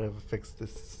 I would have fixed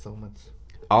this so much.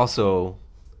 Also,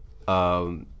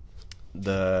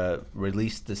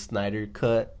 the Snyder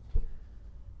cut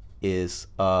is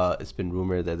it's been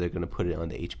rumored that they're gonna put it on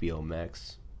the HBO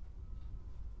Max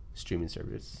streaming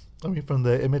service. I mean, from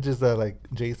the images that like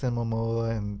Jason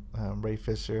Momoa and Ray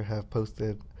Fisher have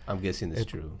posted. I'm guessing it's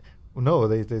true. No,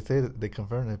 they say that they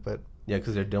confirmed it, but Yeah,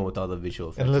 because they're done with all the visual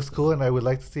effects. and it looks cool, and I would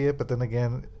like to see it. But then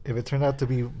again, if it turned out to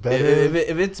be better,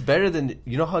 If it's better than,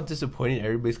 you know how disappointing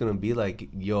everybody's gonna be. Like,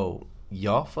 yo,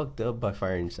 y'all fucked up by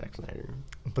firing Zack Snyder,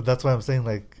 but that's why I'm saying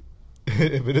like,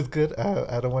 if it is good,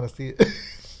 I don't want to see it.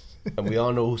 and we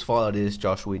all know whose fault it is.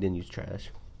 Josh Whedon used trash.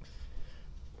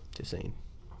 Just saying.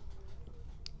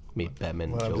 Made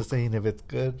Batman Well, a I'm joke. just saying if it's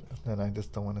good, then I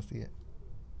just don't want to see it.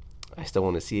 I still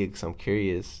want to see it because I'm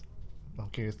curious. I'm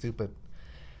curious too, but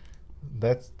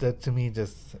that to me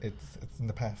just it's in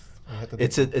the past. We have to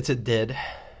It's a dead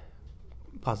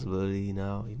possibility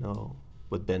now. You know,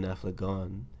 with Ben Affleck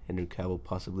gone, Henry Cavill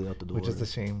possibly out the door, which is a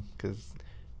shame because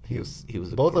he was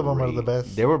both of them are the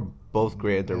best. They were both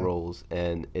great at their Yeah. roles,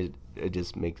 and it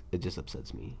just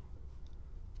upsets me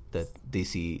that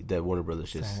that Warner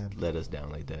Brothers just Sad. let us down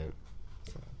like that.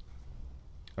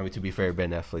 I mean, to be fair,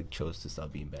 Ben Affleck chose to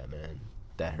stop being Batman.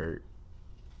 That hurt.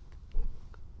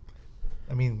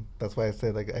 I mean, that's why I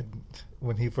said like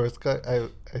when he first got, I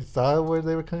saw where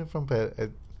they were coming from, but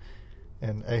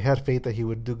and I had faith that he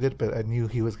would do good, but I knew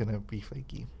he was gonna be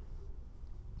flaky,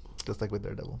 just like with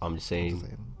Daredevil. I'm just saying,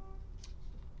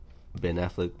 Ben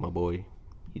Affleck, my boy,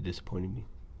 he disappointed me.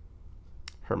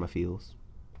 Hurt my feels.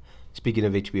 Speaking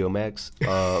of HBO Max,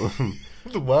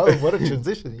 Wow, what a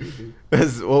transition you do.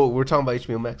 well, we're talking about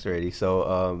HBO Max already.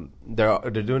 So they're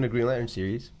doing a Green Lantern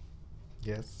series.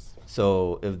 Yes.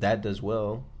 So if that does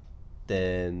well,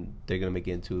 then they're gonna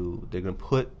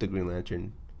put the Green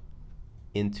Lantern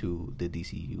into the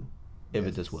DCU if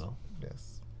it does well.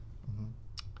 Yes. hmm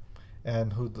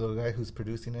And the guy who's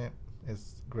producing it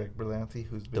is Greg Berlanti,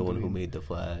 who's been The one who doing made the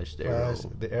Flash, the Flash,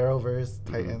 Arrow. the Arrowverse,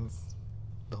 Titans,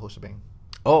 the whole shebang.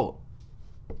 Oh,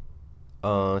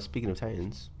 speaking of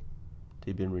Titans,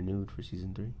 they've been renewed for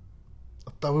season 3.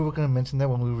 I thought we were gonna mention that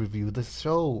when we reviewed the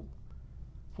show.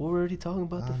 Well, we're already talking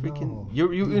about the I freaking. know.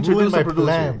 You You introduced ruined the my producer.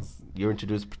 plans. You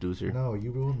introduced the producer. No,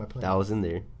 you ruined my plan. That was in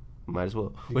there. Might as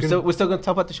well. You We're couldn't- still gonna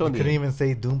talk about the show. You in the couldn't end. even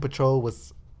say Doom Patrol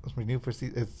was renewed for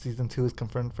season 2 is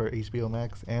confirmed for HBO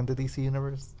Max and the DC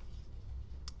universe.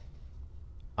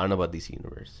 I don't know about DC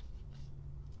Universe.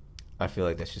 I feel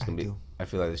like that's just gonna I be. do. I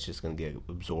feel like it's just gonna get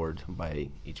absorbed by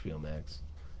HBO Max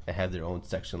and have their own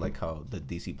section like how the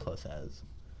DC Plus has.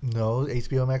 No,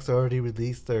 HBO Max already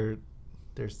released their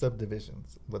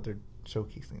subdivisions, what they're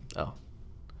showcasing. Oh,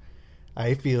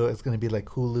 I feel it's going to be like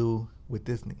Hulu with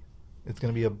Disney. It's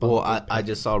going to be a well, bundled I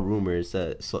just saw rumors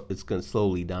that it's gonna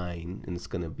slowly dying and it's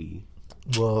gonna be.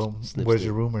 Well, Snip, where's snip.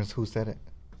 your rumors? Who said it?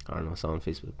 I don't know. It's on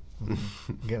Facebook.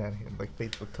 Get out of here. Like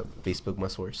Facebook. Facebook, my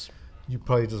source. You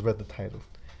probably just read the title.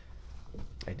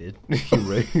 I did. You're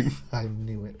right. I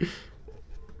knew it.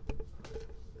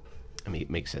 I mean, it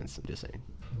makes sense. I'm just saying.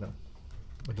 No,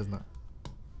 it does not.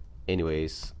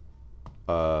 Anyways,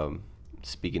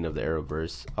 speaking of the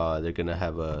Arrowverse, they're gonna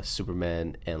have a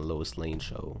Superman and Lois Lane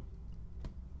show.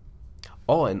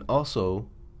 Oh, and also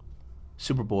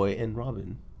Superboy and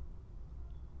Robin.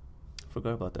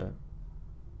 Forgot about that.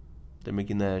 They're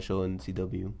making that show in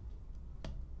CW.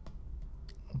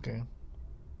 Okay.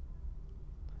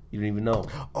 You don't even know.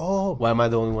 Oh, Why am I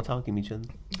the only one talking, Michan?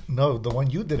 no, the one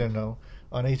you didn't know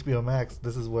on HBO Max.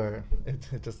 This is where it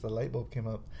just the light bulb came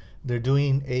up. They're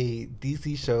doing a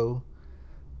DC show,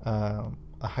 a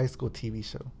high school TV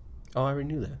show. Oh, I already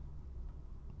knew that.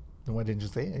 Then why didn't you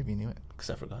say it if you knew it?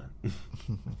 Because I forgot.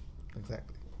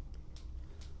 Exactly.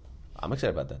 I'm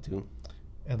excited about that too.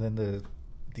 And then the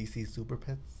DC Super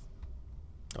Pets.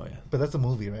 Oh, yeah. But that's a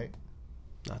movie, right?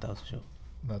 Not that was a show.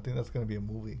 No, I think that's gonna be a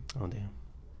movie. Oh, damn.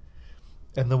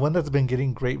 And the one that's been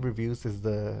getting great reviews is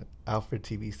the Alfred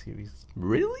TV series.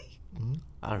 Really? Hmm.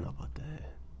 I don't know about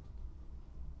that.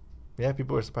 Yeah,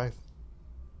 people were surprised.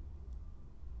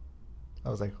 I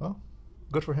was like, oh,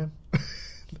 good for him.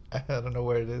 I don't know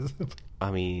where it is.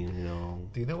 I mean, you know.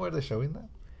 Do you know where they're showing that?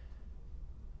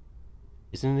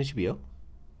 Isn't it HBO?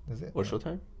 Is it? Or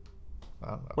Showtime? I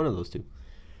don't know. One of those two.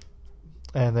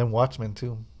 And then Watchmen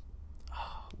too.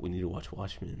 We need to watch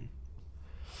Watchmen.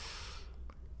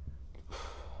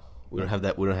 We don't have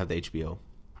that. We don't have the HBO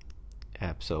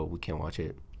app, so we can't watch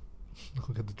it.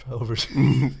 Look at the trial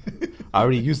version. I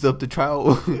already used up the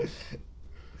trial.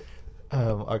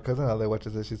 Our cousin Ale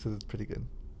watches it. She says it's pretty good.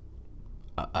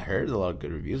 I heard a lot of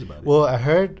good reviews about it. Well, I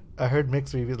heard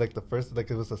mixed reviews. Like the first,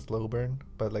 like it was a slow burn,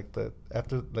 but like the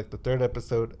third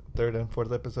and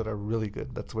fourth episode are really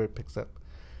good. That's where it picks up.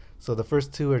 So the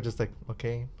first two are just like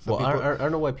okay. Well, I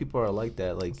don't know why people are like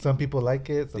that. Like Some people like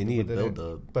it. Some they people need a didn't.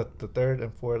 build up. But the third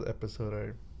and fourth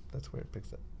episode that's where it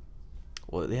picks up.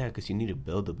 Well, yeah, because you need a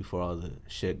build up before all the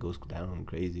shit goes down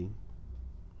crazy.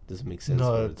 Doesn't make sense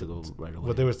for it to go right away.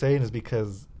 What they were saying is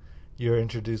because you're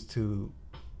introduced to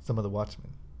some of the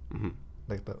Watchmen, Mm-hmm.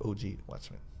 like the OG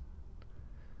Watchmen,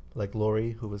 like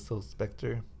Laurie, who was still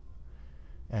Spectre,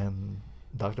 and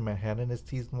Dr. Manhattan is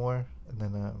teased more, and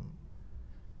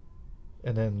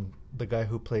then the guy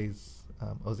who plays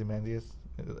Ozymandias.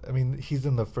 I mean, he's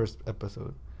in the first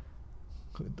episode.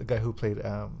 The guy who played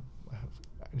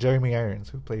Jeremy Irons,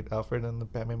 who played Alfred in the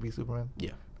Batman v Superman.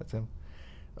 Yeah. That's him.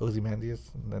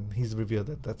 Ozymandias, and then he's revealed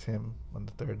that that's him on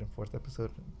the third and fourth episode.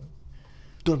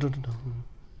 Dun, dun, dun, dun.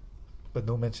 But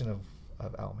no mention of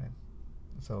Owlman.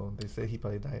 So they say he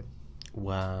probably died.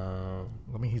 Wow.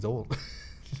 I mean, he's old.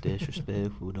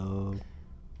 Disrespectful, dog.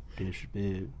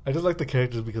 Disrespect. I just like the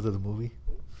characters because of the movie.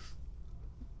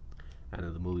 I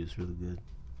know the movie is really good.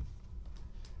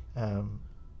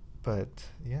 But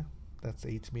yeah, that's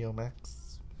HBO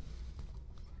Max.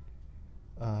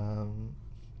 And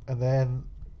then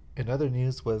in other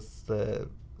news was the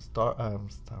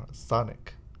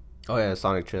Sonic. Oh yeah,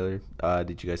 Sonic trailer.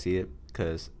 Did you guys see it?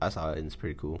 Because I saw it and it's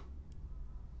pretty cool.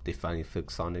 They finally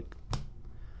fixed Sonic.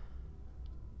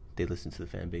 They listened to the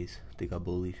fan base. They got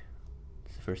bullied.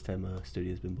 It's the first time a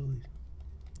studio's been bullied.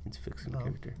 It's fixing the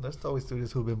character. There's always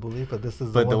studios who've been bullied, but this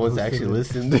is But the one ones who that actually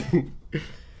sued it. listened.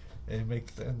 It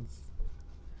makes sense.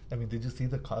 I mean, did you see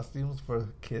the costumes for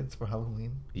kids for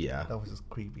Halloween? Yeah. That was just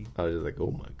creepy. I was just like,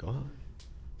 oh my god.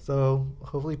 So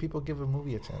hopefully people give a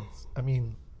movie a chance. I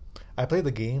mean, I play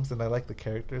the games and I like the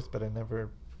characters, but I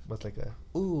never was like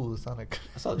ooh, Sonic.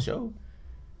 I saw the show.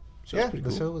 Yeah,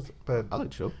 the show was, but I like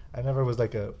the show. I never was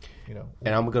like And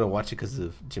I'm gonna watch it because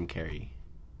of Jim Carrey.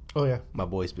 Oh yeah, My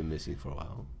boy's been missing for a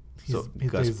while. he So you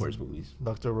guys plays support his movies.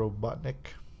 Dr. Robotnik.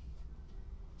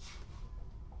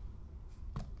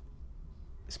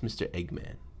 It's Mr.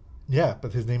 Eggman. Yeah,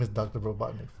 but his name is Dr.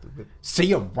 Robotnik. Stupid. Say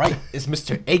you're right. It's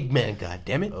Mr. Eggman. God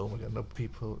damn it. Oh my god, no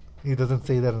people. He doesn't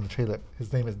say that in the trailer.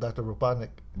 His name is Dr. Robotnik.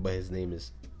 But his name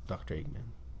is Dr. Eggman.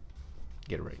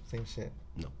 Get it right. Same shit.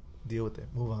 No. Deal with it.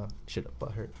 Move on. Shut up.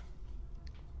 Butt hurt.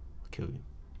 I'll kill you.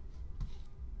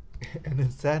 And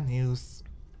in sad news,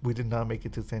 we did not make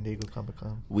it to San Diego Comic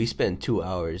Con. We spent 2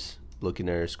 hours looking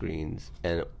at our screens,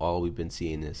 and all we've been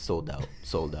seeing is sold out,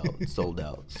 sold out, sold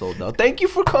out, sold out. Thank you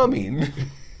for coming.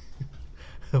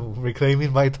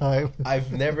 Reclaiming my time.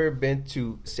 I've never been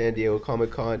to San Diego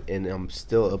Comic Con, and I'm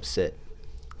still upset.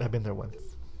 I've been there once.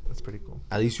 That's pretty cool.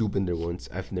 At least you've been there once.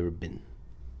 I've never been,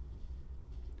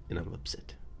 and I'm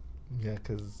upset. Yeah,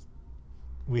 because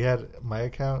we had my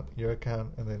account, your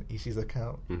account, and then Ishi's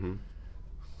account Mm-hmm.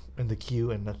 in the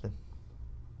queue and nothing.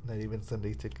 Not even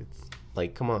Sunday tickets.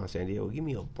 Like, come on, San Diego, give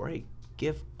me a break.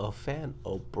 Give a fan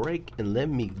a break and let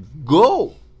me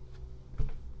go.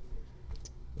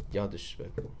 Y'all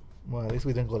disrespectful. Well, at least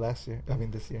we didn't go last year. I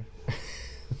mean, this year.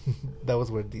 That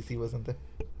was where DC wasn't there.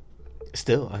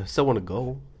 Still, I still want to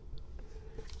go.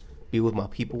 Be with my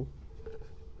people.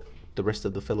 The rest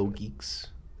of the fellow geeks.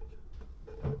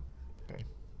 Okay.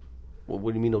 Well,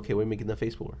 what do you mean, okay? What are you making that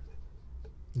face for?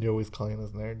 You're always calling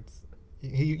us nerds.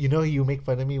 You know you make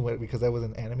fun of me because I was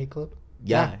in anime club?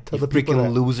 Yeah, tell you the people freaking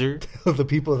that. loser. Tell the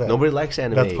people that. Nobody likes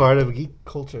anime. That's part of geek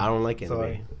culture. I don't like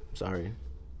anime. Sorry.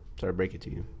 Sorry to break it to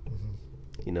you.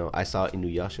 Mhm. You know, I saw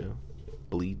Inuyasha,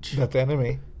 Bleach. That's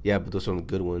anime. Yeah, but those are the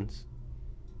good ones.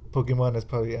 Pokemon is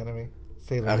probably anime.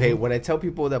 Sailor Okay, Moon. when I tell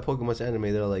people that Pokemon's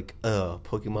anime, they're like,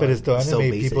 Pokemon. But it's still anime. so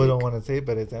People basic." don't want to say it,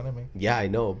 but it's anime. Yeah, I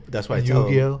know. That's why I And tell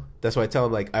them. Yu-Gi-Oh! That's why I tell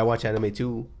them, like, I watch anime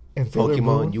too. And Sailor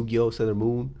Pokemon, Moon. Yu-Gi-Oh, Sailor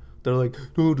Moon. They're like,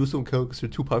 no, those don't count because they're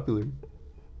too popular.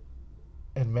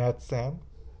 And Mad Sam.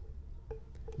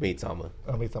 Maid-sama.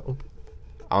 I mean, oop.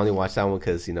 I only watch that one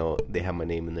because, you know, they have my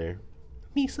name in there.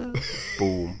 Misa.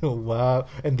 Boom. Oh, wow.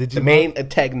 And Digimon. The main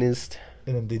antagonist.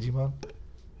 And then Digimon.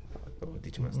 Oh,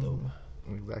 Digimon's dope.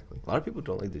 Exactly. A lot of people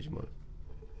don't like Digimon.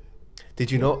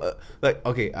 Did you know?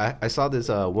 Okay, I saw this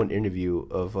one interview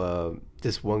of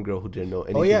this one girl who didn't know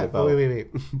anything Oh, yeah. about. Oh, wait.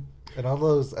 And all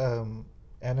those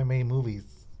anime movies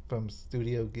from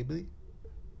Studio Ghibli.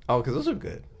 Oh, because those are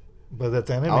good. But that's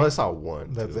anime. I only saw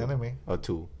one. That's too. anime. Oh,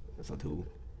 two. I saw two.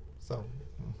 So.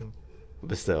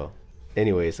 But still.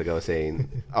 Anyways, like I was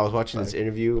saying, I was watching this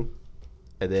interview,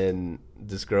 and then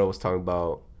this girl was talking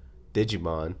about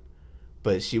Digimon,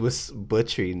 but she was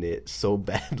butchering it so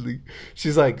badly. She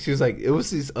was like, it was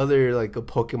these other like a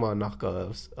Pokemon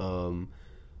knockoffs.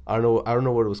 I don't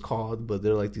know what it was called, but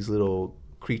they're like these little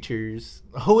creatures.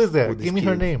 Who is that? with this Give me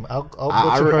her kid. name. I'll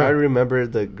I butcher her. remember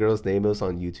the girl's name. It was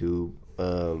on YouTube.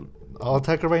 I'll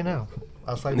attack her right now.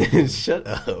 Outside. Shut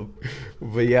up.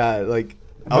 But yeah, like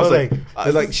I No, was like,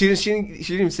 like, this she didn't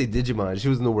even say Digimon. She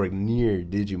was nowhere near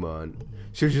Digimon.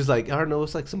 She was just like, I don't know,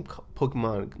 it's like some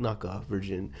Pokemon knockoff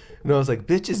version. And I was like,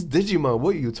 bitch, it's Digimon.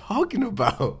 What are you talking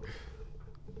about?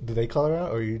 Did they call her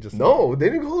out, or you just? No, they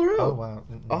didn't call her out. Oh wow.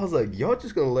 I was like, y'all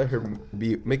just gonna let her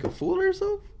make a fool of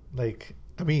herself? Like,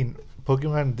 I mean,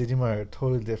 Pokemon and Digimon are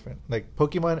totally different. Like,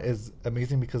 Pokemon is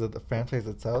amazing because of the franchise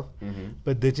itself,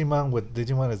 but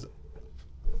Digimon is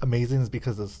amazing is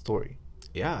because of the story.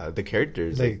 Yeah, the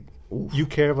characters. Like, oof. you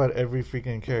care about every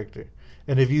freaking character.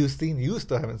 And if you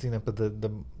still haven't seen it, but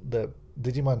the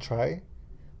Digimon Try,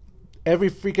 every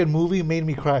freaking movie made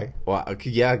me cry. Well,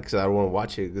 yeah, because I don't want to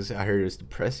watch it because I heard it's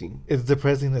depressing. It's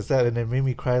depressing, it's sad, and it made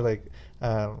me cry.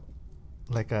 I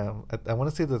want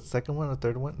to say the second one or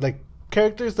third one, like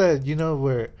characters that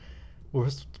were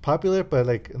popular, but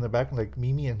like in the background, like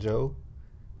Mimi and Joe.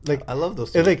 Like, I love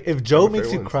those. It's like if Joe They're my makes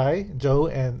you favorite ones. cry, Joe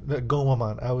and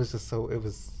Gomamon, I was just so I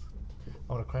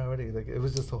want to cry already. Like, it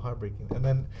was just so heartbreaking. And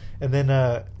then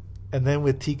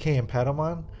with TK and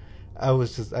Patamon,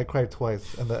 I cried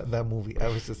twice in that movie. I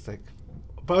was just like,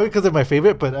 probably because they're my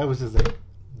favorite, but I was just like,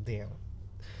 damn,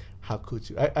 how could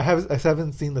you? I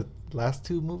haven't seen the last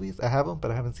two movies. I have them, but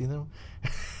I haven't seen them.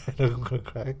 I know I'm gonna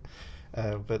cry.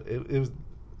 But it's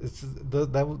just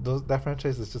that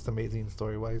franchise is just amazing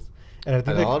story wise. And I think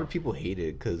And a lot of people hate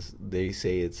it because they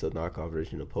say it's a knockoff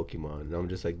version of Pokemon. And I'm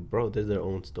just like, bro, they're their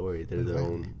own story. They're their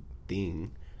Exactly. own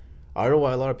thing. I don't know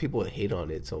why a lot of people hate on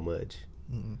it so much.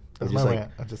 that's just my like-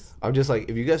 rant. I'm just like,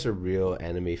 if you guys are real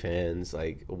anime fans,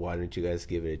 like, why don't you guys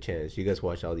give it a chance? You guys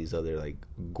watch all these other, like,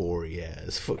 gory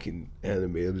ass fucking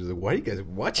anime. I'm just like, why are you guys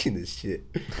watching this shit?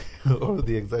 or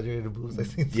the exaggerated boobs I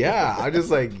seen. Yeah, I'm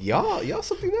just like, y'all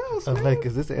something else, I'm man. like,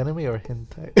 is this anime or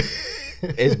hentai?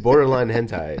 It's borderline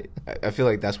hentai. I feel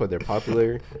like that's why they're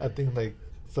popular. I think like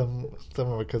some of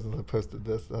my cousins have posted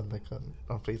this on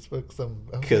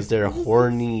Facebook. Because they're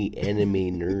horny anime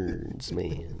nerds,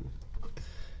 man.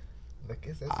 Like,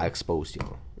 is I exposed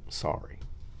y'all. Sorry.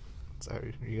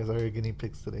 sorry, you guys are your guinea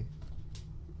pigs today.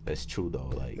 That's true,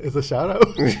 though. Like, It's a shout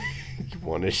out. you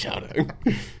want a shout out.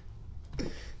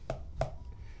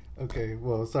 Okay,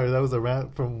 well, sorry, that was a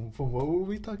rant from what were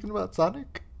we talking about?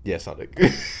 Sonic. Yeah, Sonic.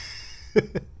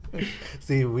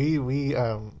 See, we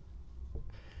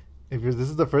if this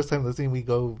is the first time listening, we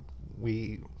go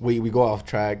we go off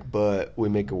track, but we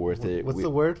make it worth it. What's the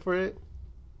word for it?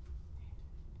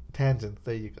 Tangents.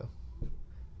 There you go.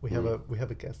 We have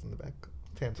a guest in the back.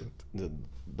 Tangent.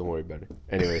 Don't worry about it.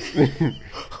 Anyways.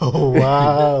 Oh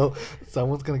wow!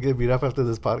 Someone's gonna get beat up after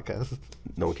this podcast.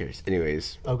 No one cares.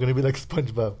 Anyways. I'm gonna be like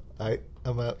SpongeBob.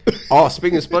 I'm out. Oh,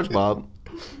 speaking of SpongeBob,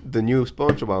 the new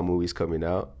SpongeBob movie's coming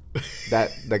out.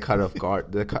 That caught off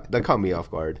guard. That caught me off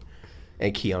guard.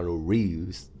 And Keanu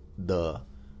Reeves, the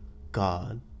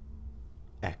God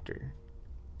actor,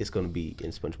 is gonna be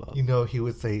in SpongeBob. You know he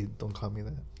would say, "Don't call me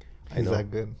that." He's know.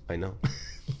 that good. I know.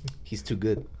 He's too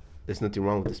good. There's nothing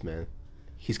wrong with this man.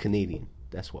 He's Canadian.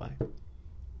 That's why.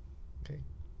 Okay.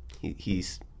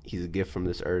 He's a gift from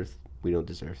this earth. We don't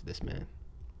deserve this man.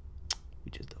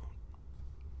 We just don't.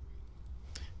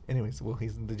 Anyways, well,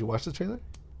 did you watch the trailer?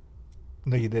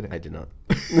 No, you didn't. I did not.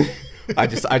 I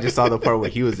just saw the part where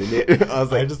he was in it. I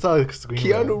was like, I just saw a screen.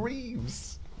 Keanu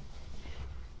Reeves.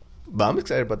 But I'm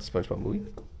excited about the SpongeBob movie.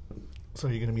 So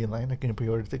you're gonna be in line? Are you gonna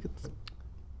pre-order tickets?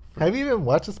 Have you even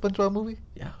watched the SpongeBob movie?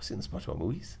 Yeah, I've seen the SpongeBob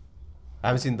movies. I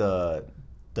haven't seen the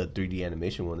 3D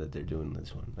animation one that they're doing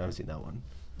this one. I haven't seen that one.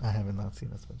 I haven't not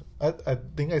seen the SpongeBob. I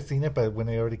think I've seen it, but when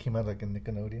it already came out, like in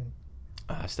Nickelodeon.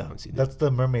 I still haven't seen That's it. the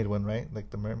mermaid one, right?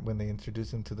 Like when they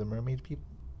introduce him to the mermaid people.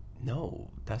 No,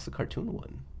 that's the cartoon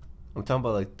one. I'm talking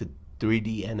about like the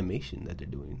 3D animation that they're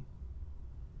doing.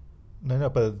 No,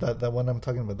 but that one I'm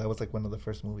talking about, that was like one of the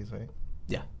first movies, right?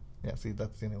 Yeah. Yeah, see,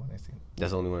 that's the only one I've seen.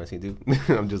 That's the only one I seen too.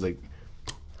 I'm just like,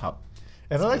 hop.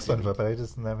 And I like SpongeBob, but I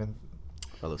just haven't,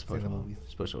 I love seen the SpongeBob. movies.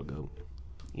 SpongeBob go.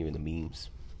 Even the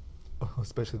memes.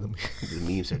 especially the The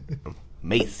memes are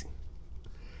amazing.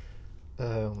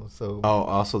 So Oh,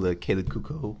 also the Caleb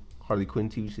Kuko Harley Quinn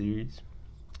TV series.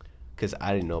 Because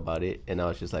I didn't know about it, and I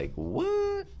was just like,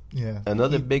 what? yeah,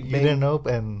 Another Big You Bang? didn't know,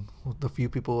 and the few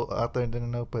people out there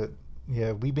didn't know, but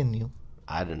yeah, we've been new.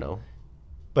 I don't know.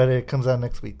 But it comes out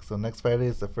next week, so next Friday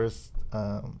is the first.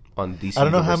 On DC. I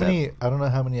don't know how Universe many. app. I don't know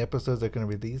how many episodes they're gonna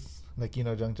release. Like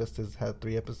Young Justice had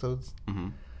 3 episodes.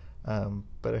 Mhm.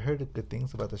 But I heard good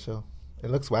things about the show. It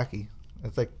looks wacky.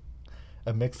 It's like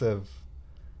a mix of,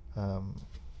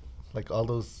 like all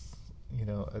those,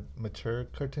 mature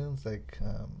cartoons, like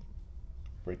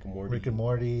Rick and Morty. Rick and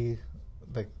Morty.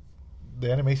 Like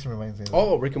the animation reminds me of.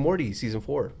 Oh, Rick and Morty season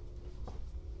 4.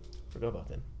 Forgot about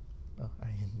that. Oh, I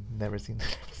never seen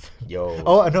that episode. Yo.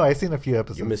 Oh no, I've seen a few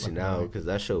episodes. You're missing Like, out because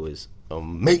that show is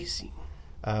amazing.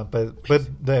 But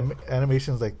the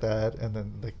animations like that, and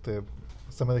then like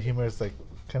some of the humor is like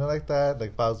kind of like that,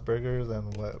 like Bob's Burgers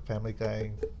and what Family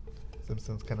Guy,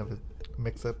 Simpsons, kind of a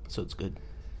mix up. So it's good.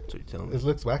 That's what you're telling me. It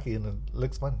looks wacky and it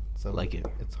looks fun. So Like it.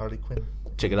 It's Harley Quinn.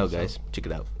 Check it out, guys. Check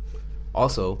it out.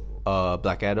 Also,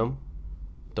 Black Adam,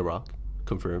 The Rock,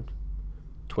 confirmed,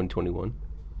 2021,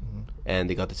 and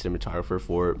they got the cinematographer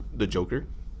for the Joker.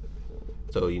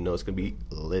 So it's gonna be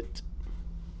lit.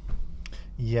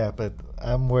 Yeah, but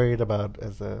I'm worried about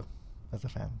as a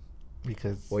fan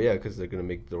because Well, yeah, because they're gonna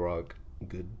make The Rock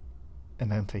good.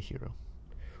 an anti-hero.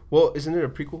 Well, isn't it a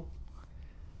prequel?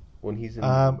 When he's in.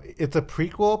 It's a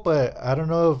prequel, but I don't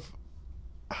know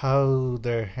how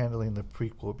they're handling the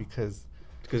prequel because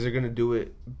Because they're gonna do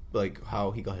it like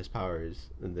how he got his powers,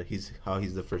 and how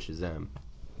he's the first Shazam.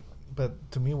 But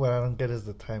to me, what I don't get is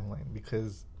the timeline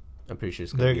because I'm pretty sure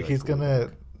it's gonna be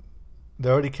like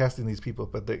they're already casting these people,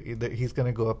 but he's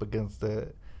gonna go up against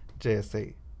the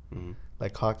JSA,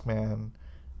 like Hawkman.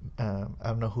 I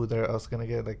don't know who they're else gonna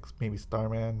get, like maybe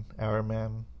Starman,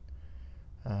 Arrowman.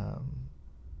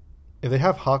 If they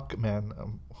have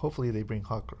Hawkman, hopefully they bring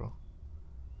Hawkgirl.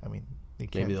 I mean, they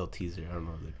can't. Maybe they'll tease her. I don't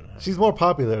know if they're gonna have She's her. more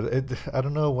popular. I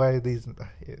don't know why they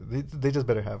just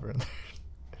better have her in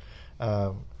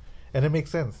there. And it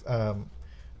makes sense.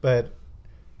 But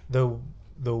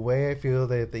the way I feel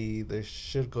that they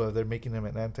should go, they're making him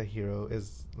an anti-hero,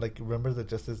 is like, remember the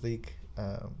Justice League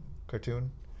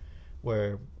cartoon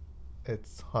where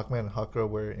it's Hawkman and Hawkgirl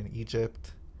were in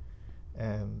Egypt,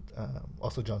 and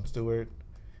also Jon Stewart,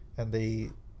 and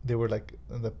they were like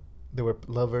they were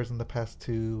lovers in the past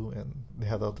too, and they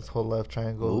had all this whole love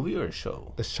triangle. Movie or a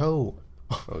show? The show.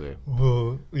 Okay.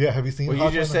 Whoa. Yeah, have you seen? Well, Hawkman you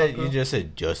and just Hawkgirl?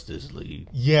 said Justice League.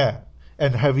 Yeah,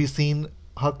 and have you seen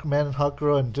Hawkman and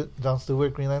Hawkgirl and Jon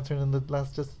Stewart, Green Lantern, in the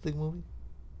last Justice League movie?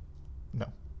 No.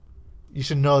 You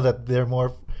should know that they're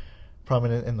more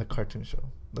prominent in the cartoon show.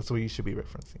 That's what you should be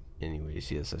referencing.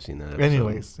 Anyways, yes, I've seen that episode.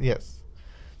 Anyways, yes.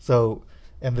 So,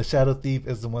 and the Shadow Thief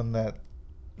is the one that,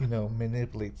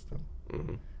 manipulates them.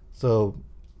 Mm-hmm. So,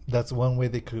 that's one way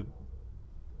they could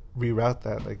reroute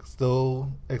that. Like,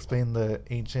 still explain the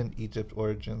ancient Egypt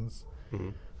origins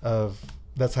of...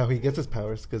 That's how he gets his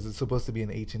powers, because it's supposed to be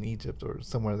in ancient Egypt or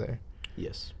somewhere there.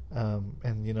 Yes. And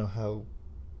how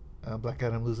Black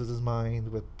Adam loses his mind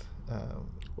with...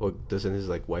 Well, doesn't his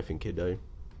wife and kid die?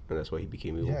 And that's why he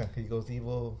became evil? Yeah, he goes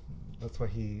evil. That's why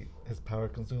his power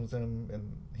consumes him,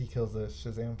 and he kills the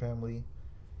Shazam family.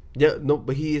 Yeah, no,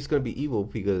 but he is going to be evil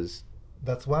because...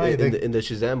 That's why... In the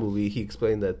Shazam movie, he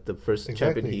explained that the first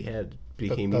champion he had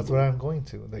became That's evil. what I'm going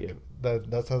to. Yeah.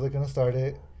 That's how they're going to start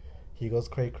it. He goes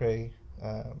cray-cray.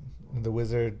 The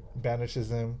wizard banishes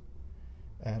him,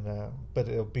 and but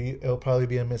it'll probably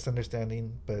be a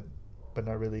misunderstanding, but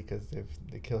not really, because if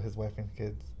they kill his wife and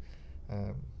kids,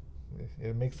 Um,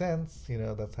 it makes sense,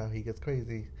 that's how he gets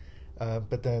crazy.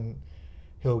 But then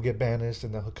he'll get banished,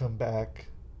 and then he'll come back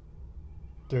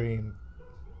during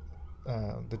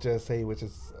the JSA, which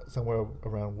is somewhere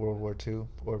around World War II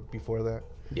or before that.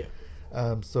 Yeah.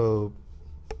 And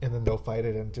then they'll fight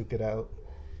it and duke it out,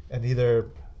 and either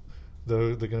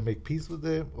they're gonna make peace with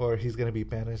it, or he's gonna be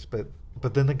banished.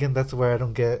 But then again, that's where I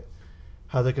don't get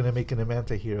how they're gonna make him an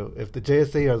anti-hero. If the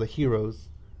JSA are the heroes,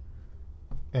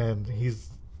 and he's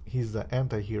the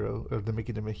anti-hero, or they're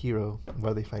making him a hero,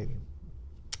 why are they fighting?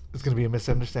 It's gonna be a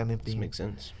misunderstanding thing. This makes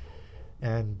sense.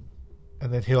 And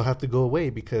then he'll have to go away,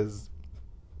 because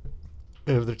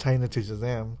if they're tying it to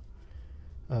Shazam,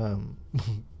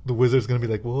 the wizard's gonna be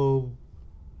like, whoa,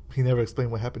 he never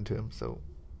explained what happened to him. So,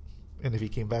 and if he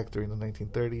came back during the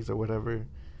 1930s or whatever,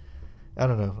 I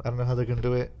don't know how they're gonna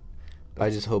do it. I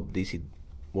just hope DC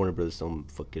Warner Brothers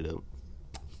don't fuck it up.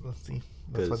 Let's see.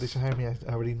 That's why they should hire me. I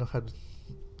already know how to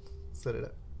set it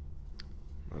up.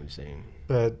 I'm just saying.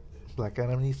 But Black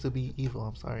Adam needs to be evil.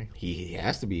 I'm sorry. He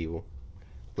has to be evil.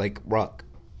 Like Rock.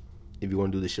 If you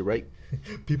want to do this shit right.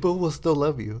 People will still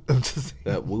love you. I'm just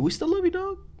saying. We still love you,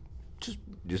 dog.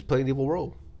 Just play an evil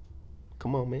role.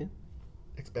 Come on, man.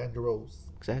 Expand your roles.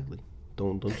 Exactly.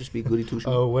 Don't just be goody two shoes.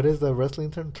 Oh, what is the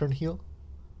wrestling term? Turn heel?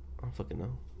 I don't fucking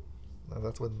know. No,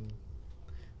 that's when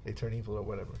they turn evil or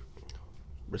whatever.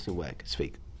 Wrestling whack. It's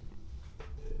fake.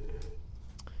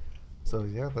 So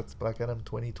yeah, that's Black Adam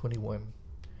 2021.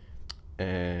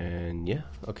 And yeah,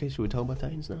 okay. Should we talk about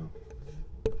Titans now?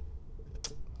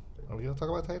 Are we gonna talk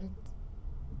about Titans?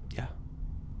 Yeah.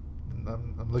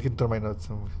 I'm looking through my notes.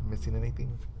 Am I missing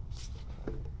anything?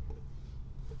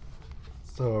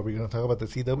 So are we gonna talk about the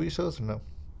CW shows or no?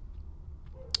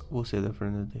 We'll save that for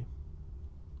another day.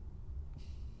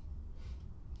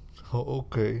 Oh,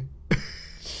 okay.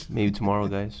 Maybe tomorrow,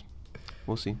 guys.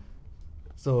 We'll see.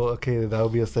 So okay, that'll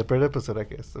be a separate episode, I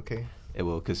guess. Okay. It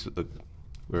will, because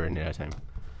we're running out of time.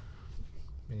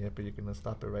 Yeah, but you're gonna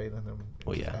stop it, right? And then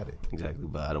Well, just yeah, add it. exactly.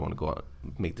 But I don't want to go out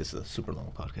make this a super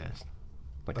long podcast.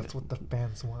 That's what the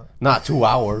fans want. Not 2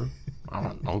 hour. I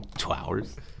don't know, 2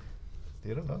 hours.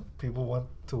 You don't know. People want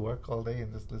to work all day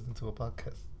and just listen to a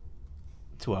podcast.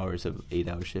 2 hours of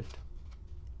 8-hour shift.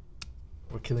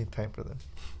 We're killing time for them.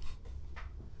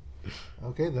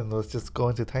 Okay, then let's just go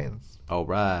into Titans. All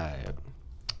right.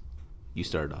 You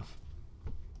started off.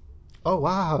 Oh,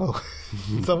 wow.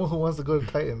 Someone who wants to go to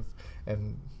Titans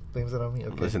and blames it on me.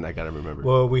 Okay. Listen, I gotta remember.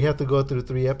 Well, we have to go through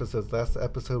 3 episodes. Last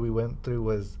episode we went through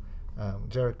was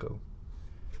Jericho,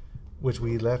 which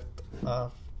we left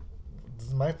off. This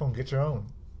is my phone. Get your own.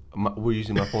 We're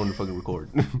using my phone to fucking record.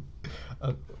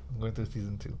 I'm going through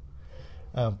season 2.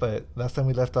 But last time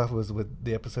we left off was with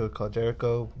the episode called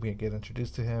Jericho. We get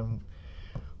introduced to him.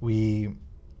 We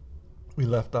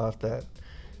left off that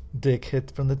Dick hid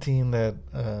from the team that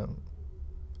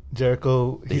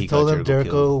Jericho. He told them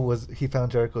he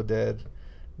found Jericho dead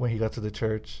when he got to the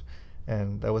church,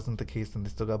 and that wasn't the case, and they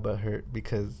still got butthurt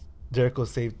because Jericho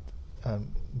saved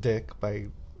Dick by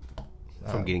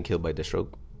from getting killed by Deathstroke.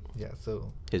 Yeah,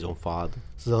 so his own father.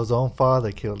 So his own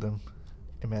father killed him.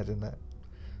 Imagine that.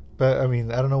 But I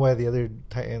mean, I don't know why the other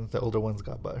Titans, the older ones,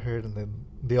 got butthurt, and then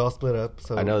they all split up.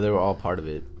 So I know they were all part of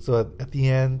it. So at the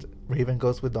end, Raven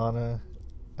goes with Donna,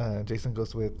 Jason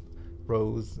goes with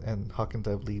Rose, and Hawk and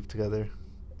Dove leave together,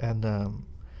 and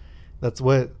that's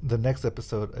what the next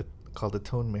episode called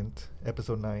Atonement,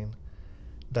 episode 9.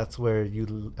 That's where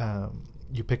you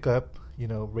pick up,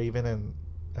 Raven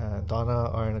and Donna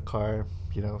are in a car,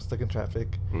 stuck in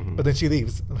traffic, but then she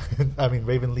leaves. I mean,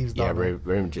 Raven leaves Donna. Yeah,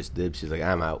 Raven just dips. She's like,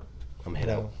 I'm out. I'm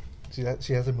heading out. She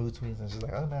has her mood swings, and she's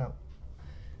like, I'm out.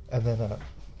 And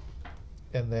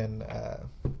then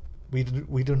we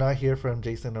do not hear from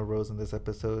Jason or Rose in this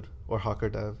episode, or Hawk or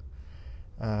Dove.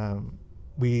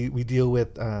 We deal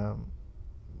with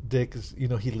Dick.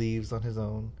 He leaves on his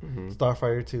own.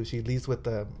 Starfire too. She leaves with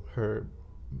her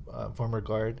former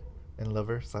guard and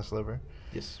lover.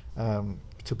 Yes.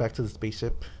 Back to the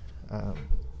spaceship,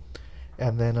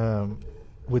 and then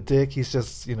with Dick, he's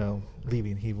just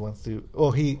leaving. He wants to.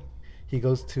 Oh, he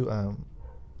goes to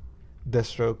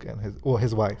Deathstroke and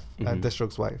his wife,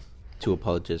 Deathstroke's wife, to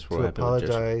apologize for what happened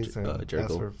and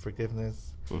Jericho. ask for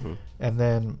forgiveness.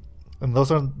 And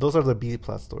those are the B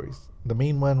plot stories. The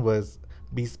main one was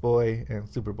Beast Boy and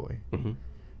Superboy.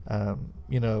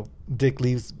 Dick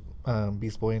leaves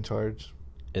Beast Boy in charge,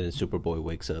 and then Superboy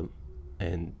wakes up,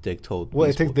 and Dick told. Well,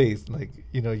 it takes days.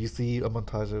 You see a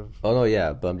montage of. Oh no,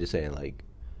 yeah, but I'm just saying,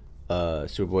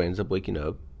 Superboy ends up waking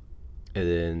up, and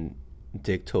then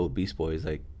Dick told Beast Boy, he's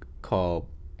like, call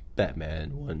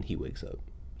Batman when he wakes up.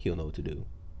 He'll know what to do.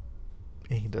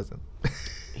 And he doesn't.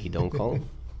 he don't call him.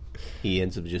 He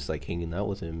ends up just like hanging out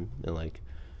with him and like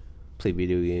play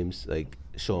video games, like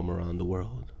show him around the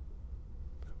world.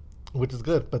 Which is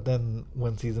good, but then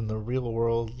once he's in the real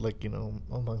world, like, you know,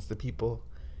 amongst the people,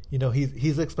 you know,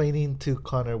 he's explaining to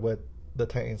Connor what the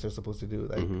Titans are supposed to do.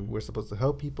 Like, we're supposed to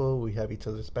help people, we have each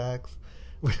other's backs,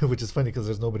 which is funny because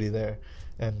there's nobody there.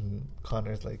 And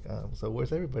Connor's like, so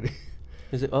where's everybody?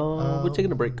 Is it? Oh, we're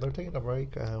taking a break. They're taking a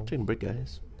break. Taking a break,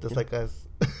 guys. Just like us.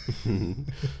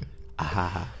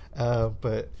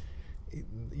 But,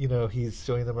 you know, he's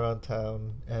showing them around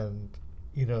town, and,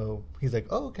 you know, he's like,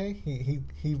 oh, okay.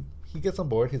 He gets on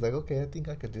board. He's like, okay, I think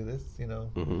I could do this, you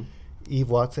know. Eve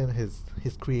Watson, his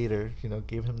creator, you know,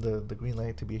 gave him the green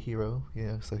light to be a hero, you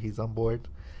know, so he's on board.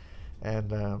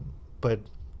 And but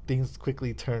things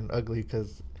quickly turn ugly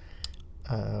because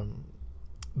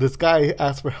this guy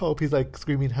asked for help. He's like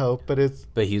screaming help, but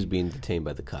he was being detained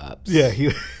by the cops. Yeah,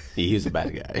 he was a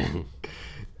bad guy.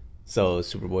 So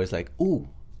Superboy's like, ooh,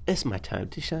 it's my time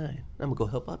to shine. I'm gonna go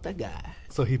help out that guy.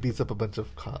 So he beats up a bunch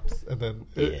of cops, and then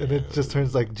it just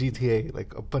turns like GTA,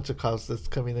 like a bunch of cops that's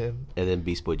coming in. And then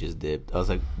Beast Boy just dipped. I was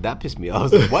like, that pissed me off. I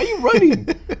was like, why are you running?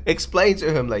 Explain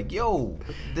to him, like, yo,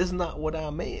 this is not what I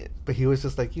meant. But he was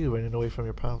just like you, running away from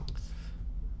your problems.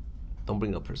 Don't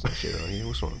bring up personal shit on here.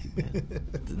 What's wrong with you, man?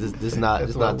 This is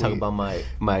not talking about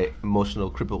my emotional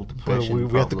crippled depression.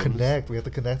 We have to connect. We have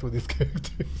to connect with these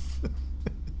characters.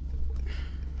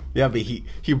 Yeah, but he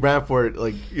ran for it,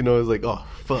 like, you know, it was like, oh,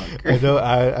 fuck. I know,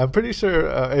 I'm pretty sure,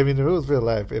 I mean, if it was real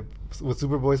life, with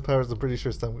Superboy's powers, I'm pretty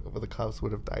sure some of the cops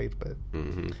would have died, but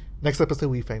next episode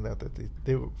we find out that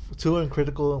they were, 2 were in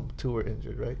critical and 2 were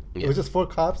injured, right? Yeah. It was just 4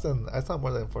 cops, and I saw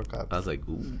more than 4 cops. I was like,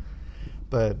 ooh.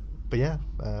 But yeah,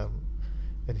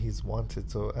 and he's wanted,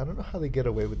 so I don't know how they get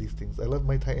away with these things. I love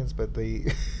my Titans, but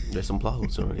There's some plot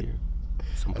holes around here.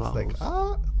 Some plot like,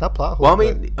 holes. not plot holes.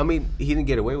 Well, I mean, he didn't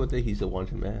get away with it. He's a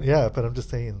wanted man. Yeah, but I'm just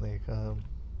saying,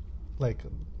 like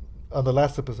on the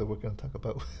last episode we're going to talk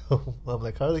about. I'm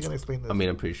like, how are they going to explain this? I mean,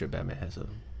 I'm pretty sure Batman has a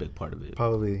big part of it.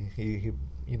 Probably he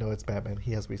you know, it's Batman.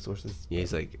 He has resources. Yeah,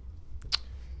 he's like,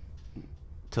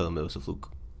 tell him it was a fluke.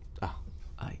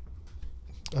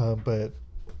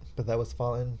 But that was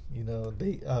Fallen. You know,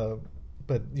 they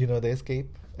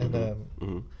escape, and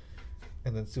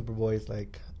and then Superboy is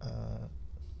like,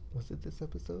 was it this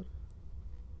episode?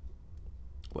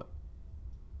 What?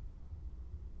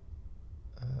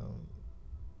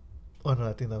 Oh no,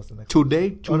 I think that was the next.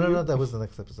 Today? Oh no, that was the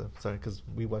next episode. Sorry, because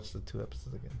we watched the 2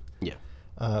 episodes again. Yeah.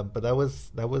 But that was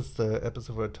the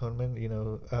episode for Atonement. You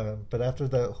know, but after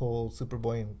that whole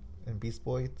Superboy and Beast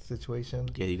Boy situation.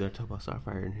 Yeah, you gotta talk about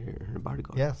Starfire and her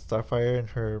bodyguard. Yeah, Starfire and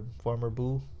her former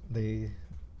boo. They're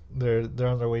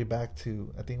on their way back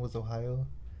to, I think it was Ohio,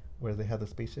 where they had the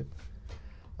spaceship.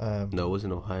 No, it was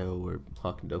in Ohio where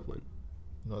Hawk and Dove went.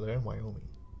 No, they're in Wyoming.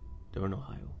 They were in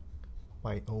Ohio.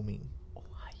 Wyoming.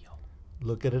 Ohio.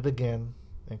 Look at it again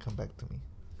and come back to me.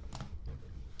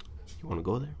 You want to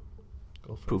go there?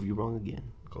 Go for Prove it. you wrong again.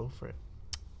 Go for it.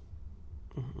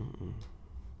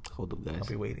 Hold up, guys. I'll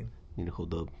be waiting. Need to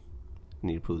hold up.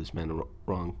 Need to prove this man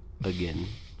wrong again.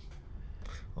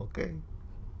 Okay.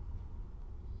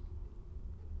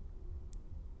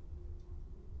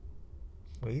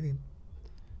 Waiting.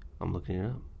 I'm looking it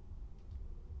up.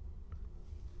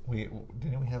 Wait,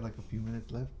 didn't we have like a few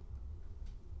minutes left?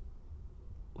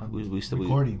 We still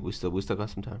recording. We still got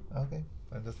some time. Okay,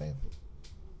 I'm just saying.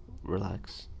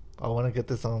 Relax. I want to get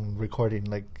this on recording,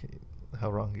 like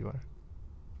how wrong you are.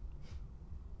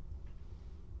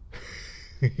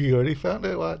 You already found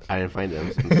it? Watch. I didn't find it.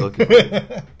 I'm still looking for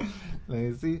it. Let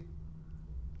me see.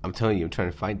 I'm telling you, I'm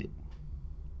trying to find it.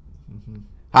 Mm-hmm.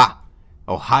 Ha!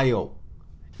 Ohio.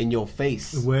 In your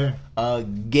face. Where?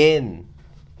 Again.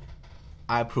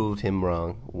 I proved him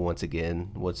wrong once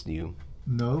again. What's new?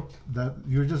 Nope. That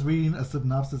you're just reading a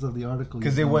synopsis of the article.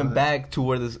 Because they went back to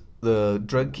where the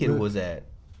drug kid was at.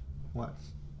 What?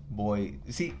 Boy.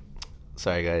 See?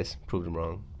 Sorry, guys. Proved him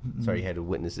wrong. Mm-mm. Sorry you had to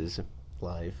witness this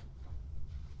live.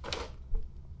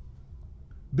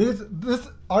 This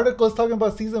article is talking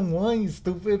about season 1, you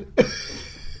stupid.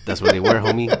 That's where they were,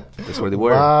 homie. That's where they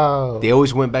were. Wow. They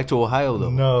always went back to Ohio, though.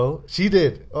 No, she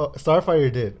did. Oh, Starfire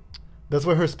did. That's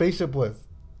where her spaceship was.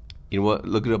 You know what?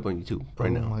 Look it up on YouTube right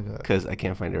now. Oh, my God. Because I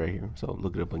can't find it right here. So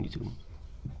look it up on YouTube.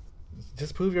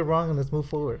 Just prove you're wrong and let's move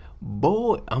forward.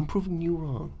 Boy, I'm proving you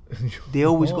wrong. They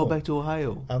always go back to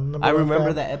Ohio. I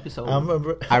remember that episode. I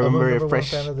remember it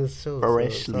fresh. fan of this show,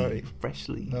 freshly. so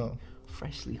Freshly. No.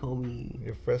 Freshly, homie.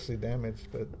 You're freshly damaged,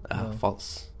 but no.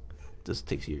 False. This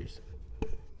takes years.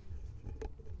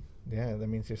 Yeah, that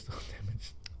means you're still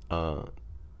damaged.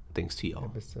 Thanks to y'all.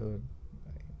 Episode.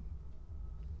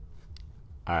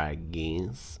 I All right,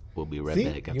 guys. We'll be right See?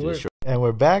 back after You were- the show. And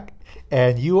we're back,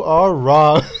 and you are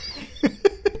wrong.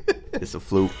 It's a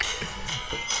fluke.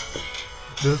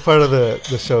 This is part of the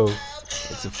show.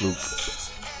 It's a fluke.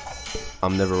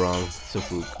 I'm never wrong. It's a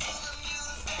fluke.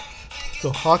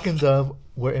 So Hawk and Dove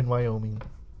were in Wyoming.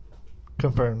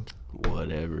 Confirmed.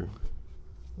 Whatever.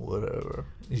 Whatever.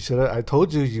 You should have. I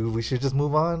told you we should just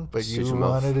move on, but Shut you your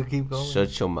mouth. wanted to keep going.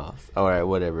 Shut your mouth. All right,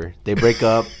 whatever. They break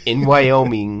up in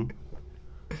Wyoming.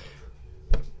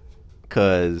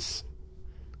 Because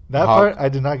That Hawk- part I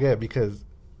did not get because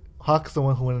Hawk's the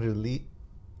one who wanted to leave.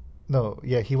 No,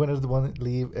 yeah, he wanted to want to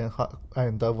leave, and Hawk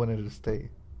and Dove wanted to stay.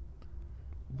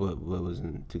 what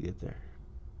wasn't to get there?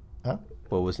 Huh?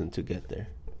 What wasn't to get there?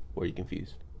 Were you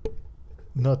confused?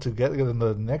 No, to get in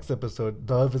the next episode,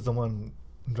 Dove is the one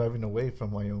driving away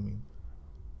from Wyoming.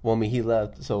 Well, I mean, he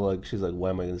left, so like she's like, "Why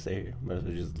am I gonna stay here? Might as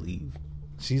well just leave."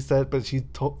 She said, but she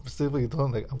specifically told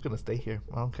him, like, I'm gonna stay here.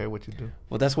 I don't care what you do.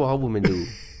 Well, that's what all women do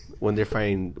when they're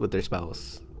fighting with their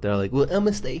spouse. They're like, "Well, I'm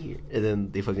gonna stay here," and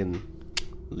then they fucking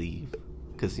leave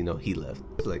because he left.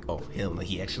 It's like, oh, him, like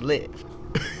he actually left.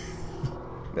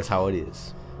 That's how it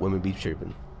is. Women be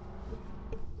chirping.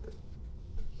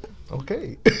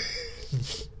 Okay.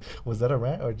 Was that a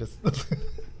rant or just?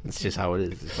 It's just how it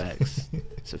is. It's facts.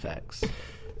 It's a facts.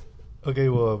 Okay,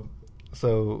 well,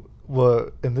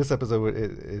 in this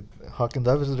episode, Hawk and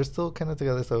Dove they're still kind of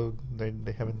together, so they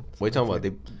haven't. What are you talking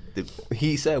about?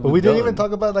 He said, But we're we didn't done. even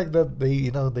talk about like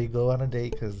they go on a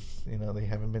date because they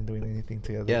haven't been doing anything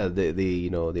together. Yeah,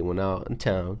 they went out in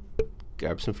town,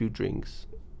 grabbed some few drinks.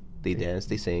 They danced.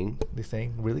 They sang. They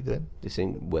sang really good. They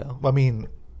sang well. I mean,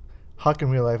 Hawk in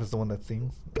real life is the one that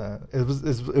sings.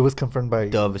 It was confirmed by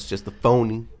Dove is just the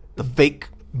phony, the fake.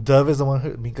 Dove is the one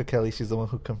who Minka Kelly. She's the one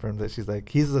who confirmed that. She's like,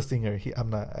 he's the singer. I'm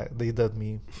not. They dubbed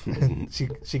me.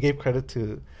 she gave credit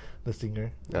to the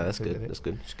singer. No, that's who good. did it. That's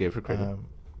good. She gave her credit.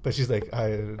 But she's like,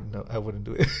 I wouldn't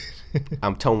do it.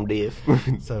 I'm tone deaf.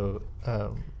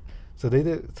 So they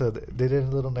did a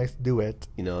little nice duet,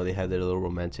 They had their little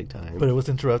romantic time. but it was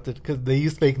interrupted because they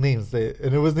used fake names.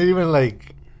 And it wasn't even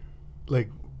like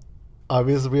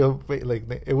obvious real fake.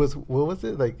 Like it was, what was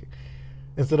it like?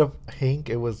 Instead of Hank,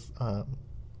 it was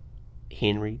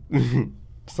Henry.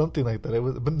 something like that. It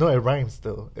was, but no, it rhymes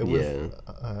still. It was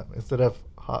Yeah. instead of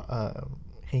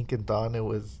Hank and Don, it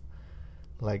was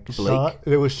like Blake? Sean.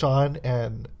 It was Sean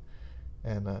and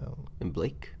And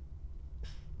Blake.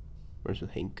 Where's with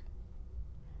Hank?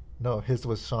 no, his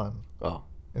was Sean. Oh,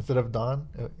 Instead of Don,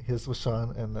 his was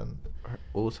Sean, and then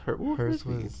what was her? What hers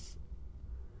was was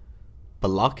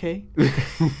Balake.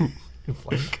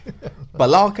 blank.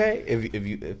 Balake.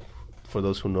 If for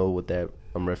those who know what that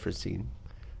I'm referencing,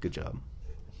 good job.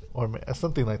 Or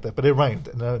something like that, but it rhymed.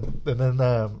 And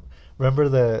then remember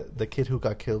the kid who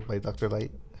got killed by Dr.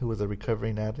 Light, who was a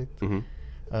recovering addict.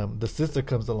 Mm-hmm. The sister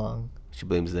comes along. She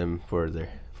blames them for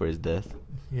his death.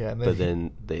 Yeah, and But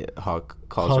then then Hawk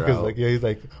calls Hawk her is out. like, yeah, he's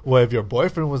like, well, if your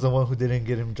boyfriend was the one who didn't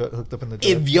get him hooked up in the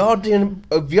drugs,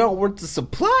 if y'all weren't the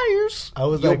suppliers, I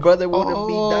was your like, brother wouldn't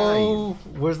be oh,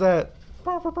 dying. where's that?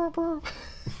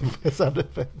 Sound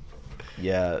effect.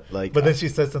 Yeah, like. But then she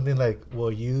said something like,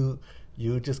 well, you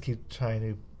just keep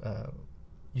trying to,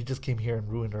 you just came here and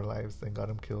ruined our lives and got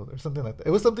him killed or something like that.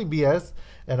 It was something BS,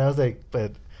 and I was like,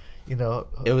 but It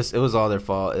was all their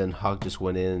fault, and Hawk just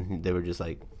went in. And they were just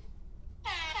like,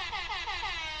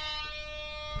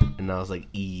 and I was like,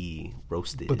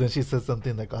 roasted. But then she said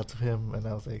something that got to him, and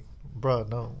I was like, bro,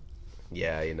 no.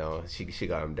 yeah, she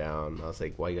got him down. I was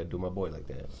like, why you gotta do my boy like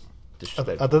that? I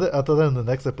Disrespectful. thought that in the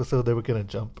next episode they were gonna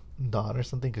jump Dawn or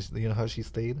something because you know how she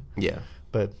stayed, Yeah,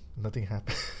 but nothing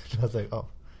happened. I was like, oh,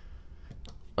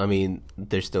 I mean,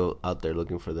 they're still out there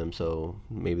looking for them, so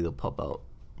maybe they'll pop out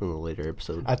in a later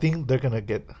episode. I think they're gonna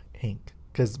get Hank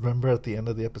because remember at the end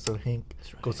of the episode, Hank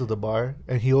That's right. goes to the bar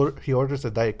and he orders a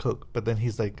Diet Coke, but then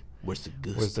he's like, Where's the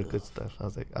good "Where's stuff? the good stuff?" I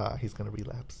was like, he's gonna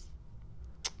relapse.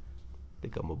 They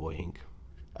got my boy Hank.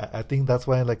 I think that's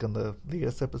why, like on the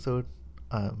latest episode,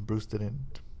 Bruce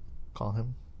didn't call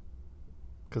him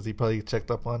because he probably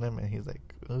checked up on him and he's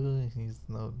like, he's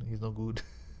no good.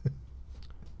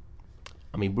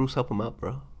 I mean, Bruce, help him out,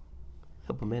 bro.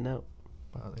 Help a man out.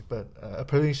 Probably. But I'm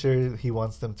pretty sure he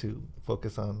wants them to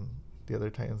focus on the other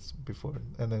Titans before,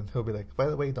 and then he'll be like, "By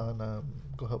the way, Don,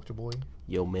 go help your boy."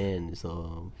 Yo, man is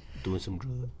doing some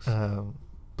drugs.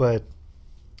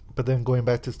 But then going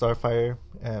back to Starfire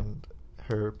and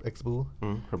her ex-boo,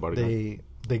 Her bodyguard.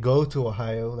 they go to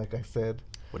Ohio, like I said,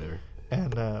 Whatever.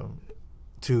 and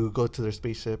to go to their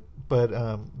spaceship. But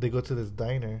they go to this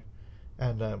diner,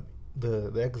 and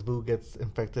the ex-boo gets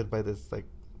infected by this like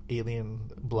alien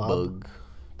blob Bug that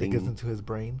thing. gets into his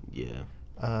brain. Yeah.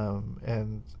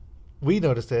 And we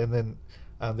noticed it, and then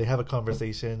they have a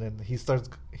conversation, and he starts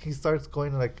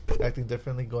going like acting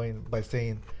differently, going by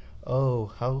saying,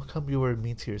 "Oh, how come you were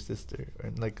mean to your sister?"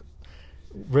 and like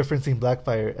referencing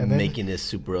Blackfire, and then making it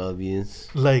super obvious.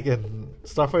 like, and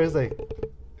Starfire is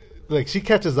like she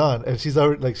catches on, and she's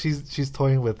already like she's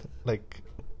toying with like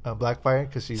Blackfire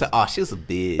because she's So, oh, she's a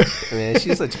bitch, man.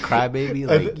 She's such a crybaby.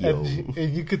 Like, yo,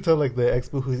 and you could tell like the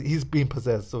expo he's being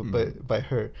possessed so by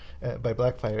her by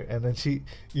Blackfire, and then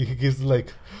you gives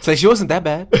like so she wasn't that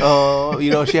bad.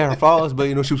 You know, she had her flaws, but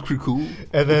you know, she was pretty cool.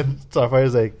 and then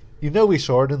Starfire's like, you know, we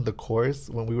shortened the course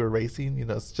when we were racing, you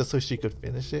know, just so she could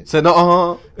finish it. So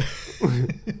no,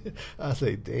 I was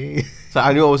like, dang. So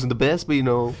I knew I wasn't the best, but you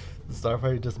know,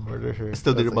 Starfire just murdered her. I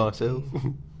still did I it was by like,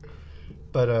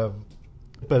 myself.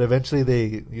 But eventually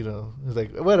they, you know, it's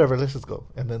like, whatever, let's just go.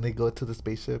 And then they go to the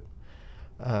spaceship,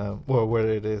 or where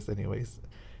it is anyways.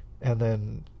 And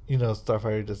then, you know,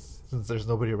 Starfire just, since there's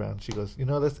nobody around, she goes, you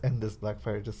know, let's end this,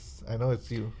 Blackfire. Just, I know it's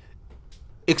you.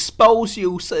 Expose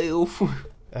yourself.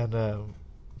 And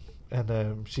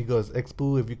she goes,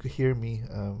 Expo, if you could hear me,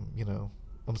 you know,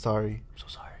 I'm sorry. I'm so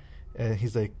sorry. And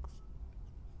he's like,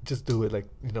 just do it, like,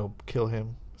 you know, kill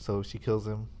him. So she kills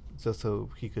him just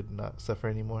so he could not suffer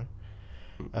anymore.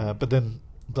 But then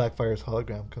Blackfire's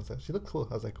hologram comes out. She looked cool.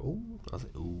 I was like, oh. I was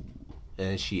like, ooh.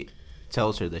 And she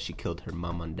tells her that she killed her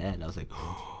mom and dad. I was like,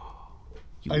 oh,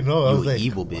 you, I know. I you was like,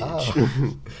 evil bitch.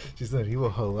 wow. She's an evil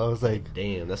hoe. I was like,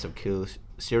 damn, that's some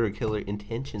serial killer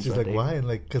intentions. she's right like, there. why? And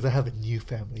like, because I have a new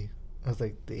family. I was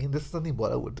like, dang, this is something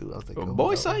what I would do. I was like, oh, Boy,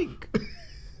 no. psych.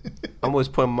 I'm always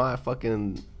putting my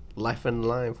fucking life in the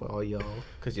line for all y'all,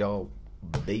 because y'all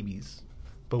babies.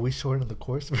 But we shortened the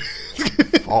course.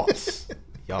 False.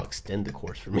 Y'all extend the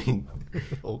course for me.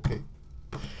 Okay.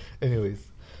 Anyways,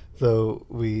 so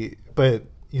but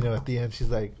you know, at the end, she's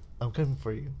like, I'm coming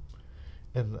for you.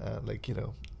 And like, you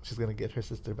know, she's going to get her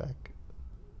sister back.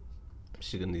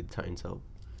 She's gonna need the Titans' help.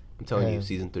 I'm telling you, Yeah.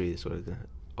 season 3 is sort of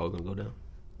all gonna go down.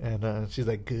 And she's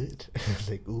like, good. I was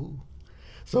like, ooh.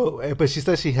 So, but she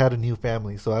said she had a new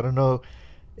family. So I don't know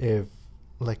if,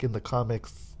 like in the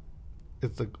comics,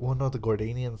 it's the one of the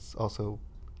Gordanians also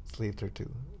slaved her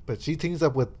too. But she teams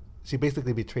up with, she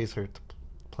basically betrays her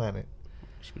planet.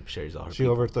 She shares all her. She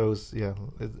people. overthrows. Yeah,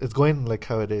 it's going like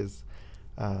how it is.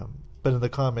 But in the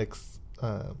comics,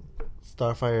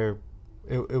 Starfire,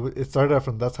 it started out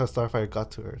from, that's how Starfire got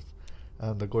to Earth.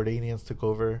 The Gordanians took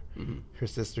over. Mm-hmm. Her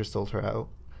sister sold her out,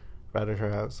 ratted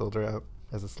her out, sold her out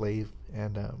as a slave,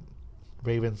 and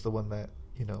Raven's the one that,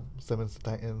 you know, summons the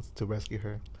Titans to rescue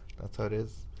her. That's how it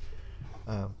is.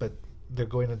 But they're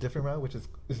going a different route,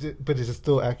 but it's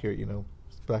still accurate. You know,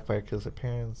 Blackfire kills her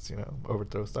parents. You know,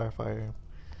 overthrows Starfire.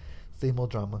 Same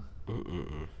old drama.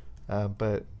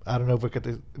 But I don't know if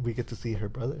we get to see her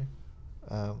brother.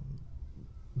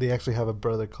 They actually have a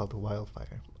brother called the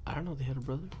Wildfire. I don't know. They had a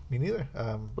brother. Me neither.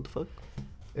 What the fuck?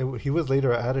 He was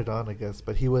later added on, I guess,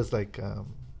 but he was like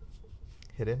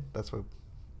hidden. That's what,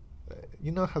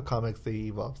 you know how comics they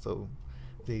evolve, so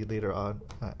they later on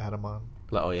add him on.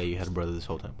 Like, oh yeah, you had a brother this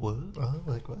whole time. What?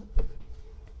 Like what?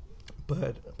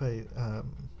 But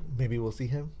maybe we'll see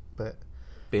him. But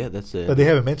yeah, that's it. But they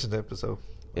haven't mentioned the episode.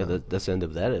 Yeah, that's the end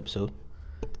of that episode.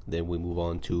 Then we move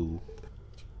on to.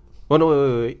 Oh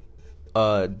no! Wait.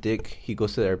 Dick, he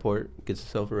goes to the airport, gets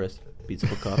himself arrested, beats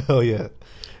up a cop. Oh yeah.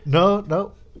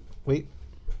 No. Wait.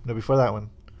 No, before that one.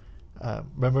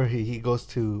 Remember he goes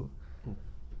to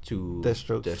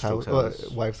Deathstroke's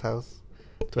house. Wife's house.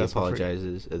 He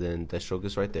apologizes, and then Deathstroke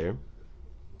is right there.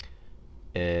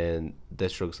 And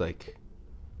Deathstroke's like,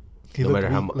 he no looked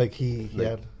matter how weak, much, like he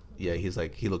had. Yeah, he's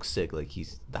like, he looks sick, like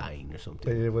he's dying or But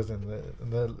something. it was in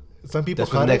the some people That's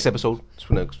for caught the next it. episode. That's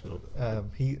for the next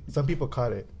episode. Some people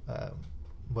caught it.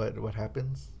 What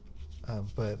happens?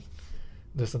 But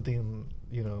there's something,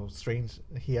 you know, strange.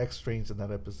 He acts strange in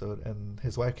that episode, and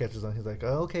his wife catches on. He's like,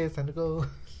 "Oh, okay, it's time to go."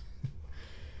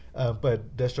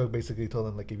 But Deathstroke basically told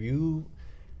him, like, if you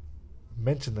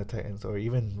mention the Titans or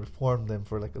even reform them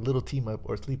for like a little team up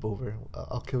or sleepover,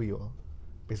 I'll kill you all.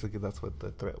 Basically, that's what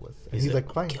the threat was. And he's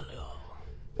like, fine. Kill you all.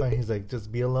 Fine. He's like,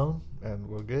 just be alone and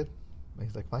we're good. And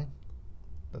he's like, fine.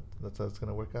 That's how it's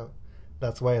gonna work out.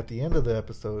 That's why at the end of the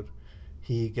episode,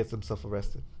 he gets himself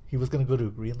arrested. He was gonna go to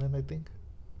Greenland, I think.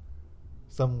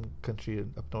 Some country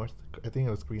up north. I think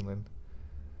it was Greenland.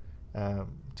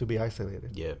 To be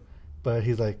isolated. Yeah. But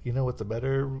he's like, you know what's a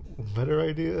better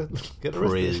idea? Get arrested.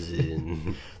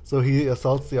 Prison. So he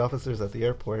assaults the officers at the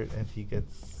airport and he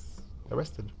gets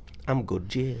arrested. I'm going to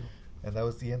jail. And that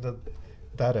was the end of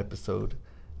that episode.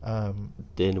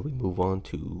 Then we move on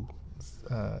to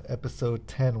Episode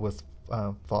 10 was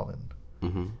Fallen.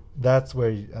 Mm-hmm. That's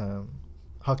where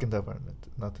Hawk and Dove are,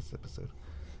 not this episode.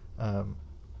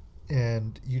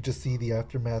 And you just see the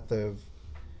aftermath of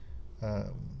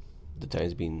The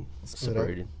times being Split up.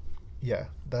 separated. yeah,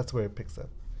 that's where it picks up.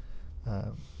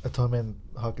 Atonement,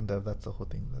 Hawk and Dove, that's the whole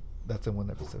thing. That's in one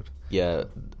episode. Yeah,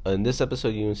 in this episode,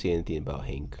 you don't see anything about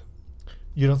Hank.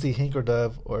 You don't see Hank or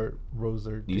Dove or Rose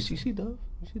or... Do you see Dove?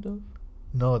 You see Dove?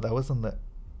 No, that was in the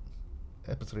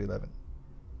episode 11.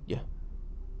 Yeah.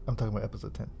 I'm talking about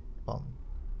episode 10, Fallen.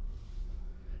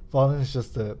 Fallen is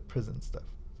just the prison stuff.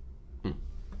 Hmm.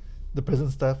 The prison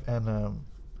stuff and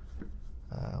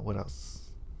what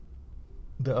else?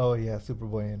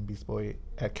 Superboy and Beast Boy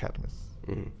at Cadmus,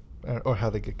 Mm-hmm. or how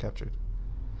they get captured.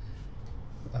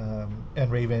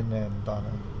 And Raven and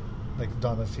Donna, like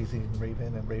Donna's chasing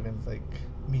Raven, and Raven's like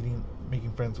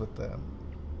making friends with the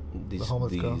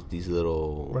homeless girl. These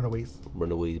little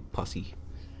Runaways. posse.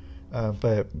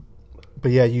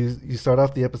 But yeah, you start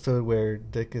off the episode where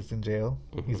Dick is in jail.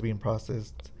 Mm-hmm. He's being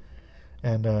processed,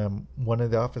 and one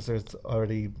of the officers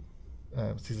already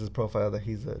sees his profile that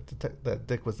he's that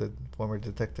Dick was a former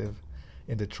detective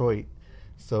in Detroit.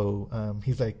 So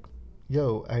he's like,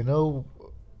 "Yo, I know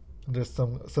there's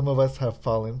some of us have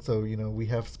fallen, so we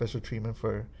have special treatment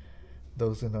for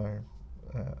those in our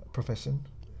profession."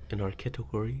 In our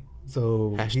category.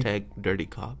 So Hashtag dirty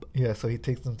cop. yeah, so he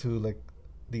takes them to like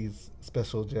these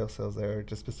special jail cells that are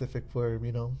just specific for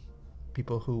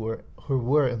people who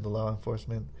were in the law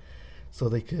enforcement, so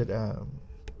they could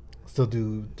still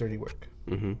do dirty work.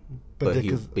 Mm-hmm. But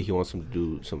But he wants them to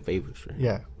do some favors for him.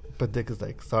 Yeah, but Dick is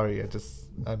like, sorry,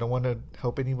 I don't want to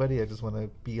help anybody. I just want to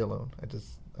be alone.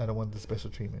 I don't want the special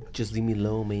treatment. Just leave me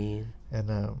alone, man.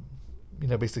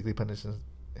 And basically punishes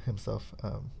himself.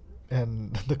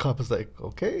 And the cop is like,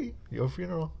 okay, your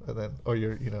funeral, and then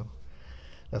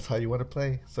that's how you want to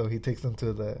play. So he takes them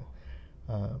to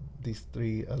these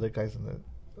three other guys in the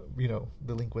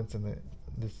delinquents in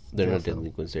this. They're jail not cell.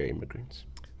 delinquents, they're immigrants.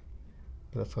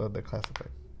 That's how they're classified.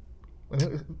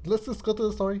 Let's just go to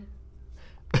the story.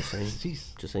 Just saying.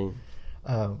 Jeez. Just saying.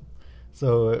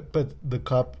 But the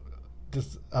cop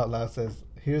just out loud says,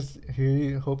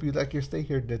 "Here, hope you like your stay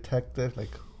here, detective."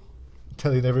 Like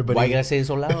telling everybody. Why you gotta say it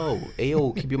so loud?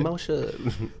 Ayo, keep your mouth shut.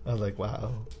 I was like,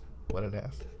 wow, what an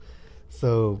ass.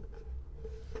 So,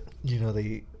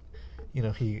 he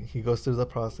goes through the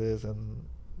process, and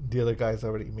the other guy's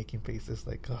already making faces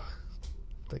like,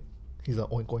 like he's an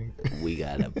oink oink. We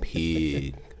got a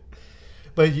pig.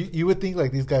 But you would think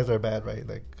like these guys are bad, right?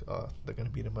 Like, they're gonna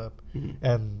beat him up. Mm-hmm.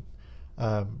 And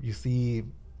you see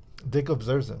Dick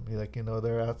observes them.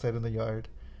 They're outside in the yard,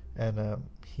 and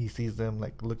he sees them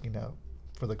like looking out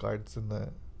for the guards in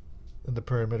the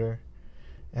perimeter,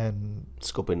 and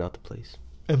Scoping out the place.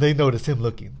 and they notice him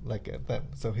looking like at them.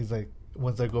 So he's like,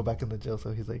 once they go back in the jail,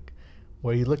 so he's like,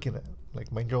 "What are you looking at?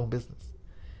 Like, mind your own business."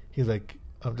 He's like,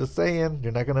 "I'm just saying,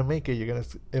 you're not gonna make it.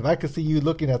 If I could see you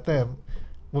looking at them,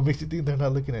 what makes you think they're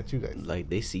not looking at you guys?" Like,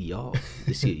 they see y'all.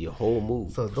 They see your whole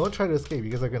move. So don't try to escape.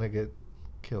 You guys are gonna get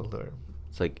killed, or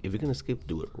It's like, if you're gonna skip,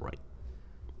 do it right.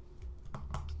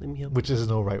 Let me help. which is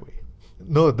no right way.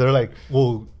 No, they're like,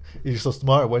 "Well, you're so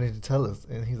smart. Why didn't you tell us?"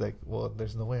 And he's like, "Well,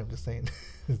 there's no way. I'm just saying,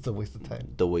 it's a waste of time."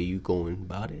 The way you going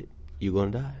about it, you're gonna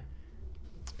die.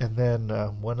 And then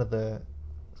one of the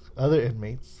other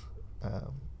inmates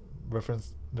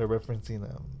they're referencing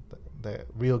the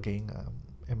real gang,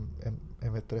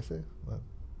 M13.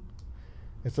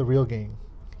 It's a real gang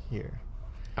here.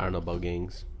 I don't know about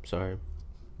gangs. Sorry.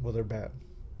 Well, they're bad.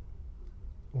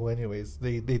 Well, anyways,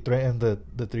 they threaten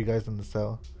the three guys in the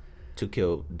cell. To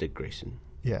kill Dick Grayson.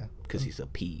 Yeah, Because he's a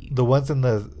pig. the ones in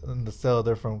the cell,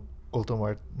 they're from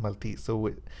Colto Maltese.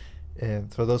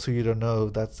 And for those who you don't know,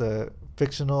 that's a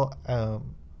fictional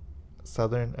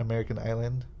Southern American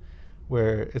island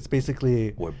where it's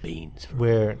basically Where Bane's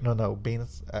from.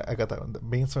 Baines. I got that one.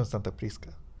 Baines from Santa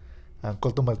Prisca.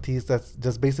 Colto Maltese, that's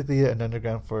just basically an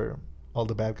underground for all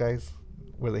the bad guys,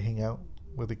 where they hang out,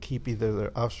 where they keep either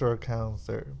their offshore accounts,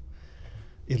 their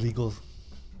illegal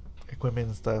equipment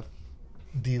and stuff,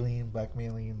 dealing,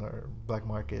 blackmailing, or black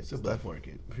market. It's a black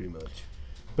market, pretty much.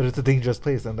 But it's a dangerous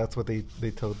place, and that's what they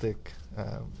told Dick.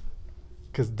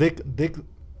 Because Dick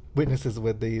witnesses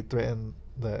what they threaten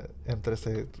the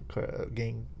M13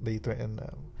 gang. They threaten...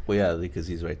 Well, yeah, because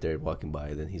he's right there walking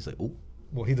by, then he's like, "Ooh."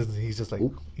 well, he doesn't. He's just like,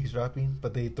 Oop. he's dropping.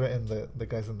 But they threaten the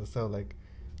guys in the cell, like,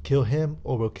 kill him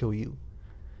or we'll kill you.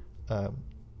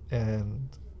 And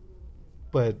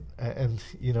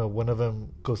one of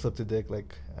them goes up to Dick,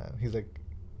 like, he's like,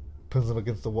 puts him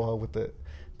against the wall with the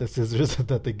scissors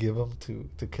that they give him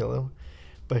to kill him.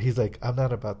 But he's like, "I'm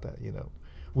not about that,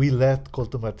 we left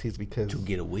Corto Maltese because To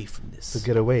get away from this. to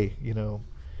get away, you know,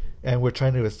 and we're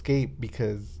trying to escape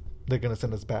because they're gonna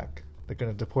send us back. They're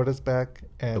gonna deport us back,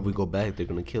 and If we go back, they're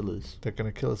gonna kill us. they're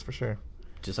gonna kill us for sure.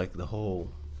 Just like the whole,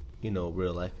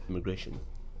 real life immigration.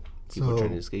 People So-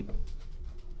 trying to escape.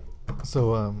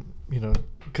 So,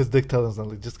 because Dick tells them,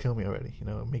 like, just kill me already,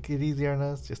 make it easier on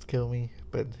us, just kill me.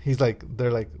 But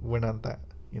they're like, we're not that,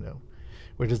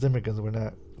 we're just immigrants, we're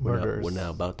not murderers. We're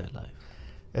not about that life.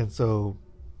 And so,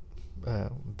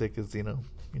 Dick is,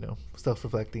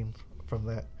 self-reflecting from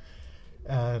that,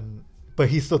 but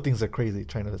he still thinks they're crazy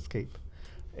trying to escape.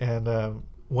 And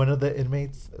one of the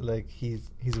inmates, like, he's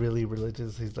really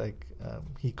religious. He's like,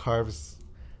 he carves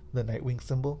the Nightwing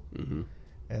symbol, Mm-hmm.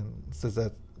 and says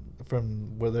that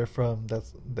from where they're from,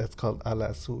 that's called Ala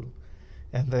Azul,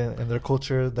 and then in their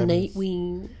culture, that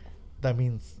Nightwing.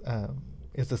 means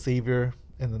it's a savior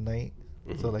in the night.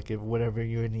 Mm-hmm. So like, if whatever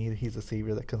you need, he's a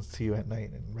savior that comes to you at night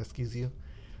and rescues you.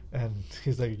 And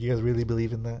he's like, you guys really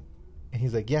believe in that? And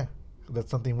he's like, yeah,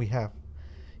 that's something we have.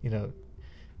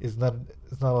 It's not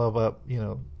all about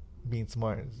being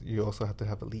smart. You also have to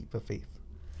have a leap of faith.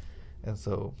 And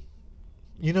so,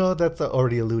 that's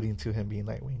already alluding to him being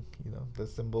Nightwing, the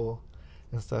symbol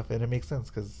and stuff. And it makes sense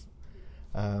because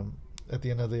at the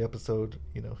end of the episode,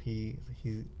 he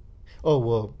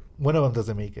one of them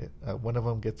doesn't make it. One of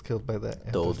them gets killed by the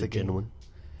older gentleman.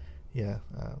 Yeah.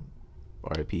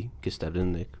 R.I.P. Gets stabbed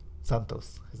in the neck.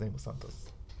 Santos. His name was Santos.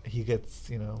 He gets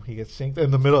shanked in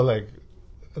the middle, like,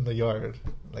 in the yard.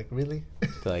 Like, really?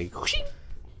 Like,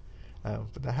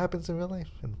 but that happens in real life,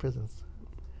 in prisons.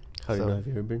 how do you So- know? Have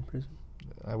you ever been in prison?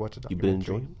 I watch a You been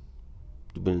documentary. enjoying?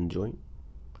 You been enjoying?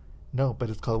 No, but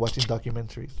it's called watching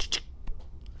documentaries.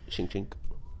 Shink shink.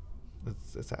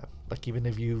 It's sad. Like, even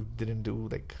if you didn't do,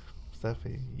 like, stuff,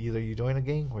 either you join a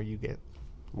gang or you get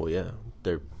Well, yeah,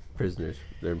 they're prisoners.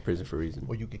 They're in prison for a reason.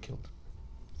 or you get killed.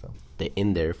 So, They're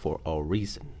in there for a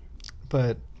reason.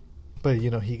 but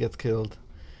he gets killed,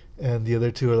 and the other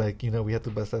two are like, we have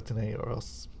to bust out tonight or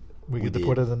else we We get did.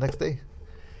 deported the next day.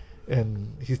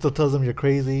 And he still tells them, you're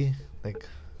crazy, like,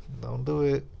 don't do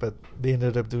it. But they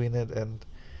ended up doing it, and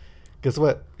guess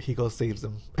what? He goes saves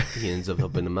them. He ends up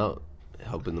helping them out,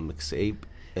 helping them escape,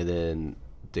 and then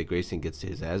Dick Grayson gets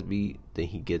his ass beat. Then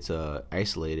he gets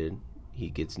isolated. He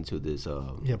gets into this Yeah,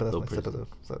 but that's little next prison. episode.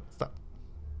 So stop.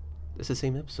 It's the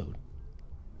same episode.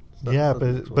 Yeah, It's not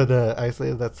the next one. but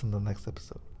isolated. That's in the next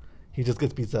episode. He just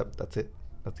gets beat up. That's it.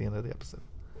 That's the end of the episode.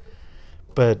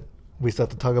 But we still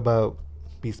have to talk about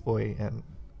Beast Boy and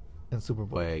Superboy.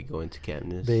 Why I go into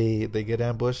Katniss? They get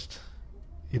ambushed.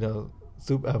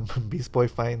 Beast Boy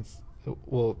finds.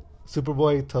 Well,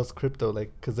 Superboy tells Crypto,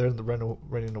 like, because they're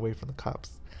running away from the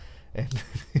cops, and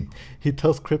he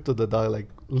tells Crypto, the dog, like,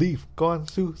 leave, go on,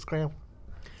 Sue, scram,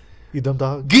 you dumb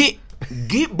dog.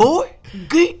 Get boy,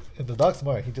 get. And the dog's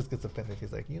smart. He just gets offended.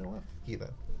 He's like, you know what? He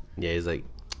then. Yeah, he's like,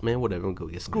 man, whatever. Go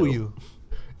get some Screw help." you.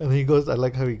 And then he goes. I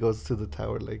like how he goes to the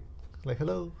tower, like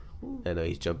hello. And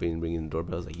he's jumping, ringing the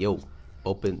doorbell. He's like, yo,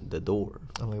 open the door.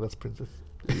 I'm like, that's Princess.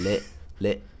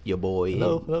 Let your boy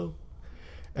Hello, in. hello.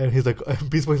 And he's like,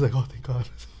 Beast Boy's like, oh, thank God.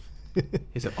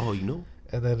 He's like, oh, you know?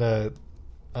 And then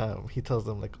he tells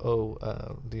them, like, oh,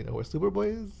 do you know where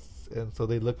Superboy is? And so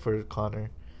they look for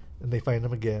Connor, and they find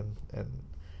him again. And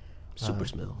Super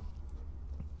smell.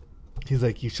 he's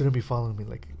like, you shouldn't be following me.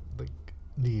 Like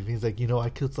leave. He's like, I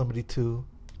killed somebody too.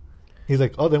 He's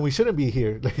like, oh, then we shouldn't be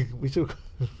here. Like, we should.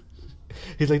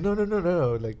 He's like, no.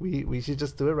 Like, we should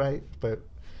just do it right. But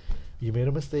you made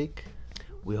a mistake.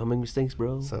 We all make mistakes,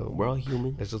 bro. So We're all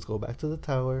human. Let's just go back to the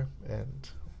tower and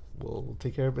we'll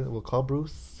take care of it. We'll call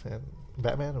Bruce and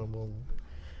Batman, and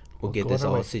We'll get go this on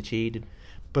our all way. situated.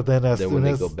 But then as Then soon when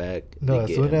they as go back, no, they as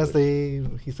get soon as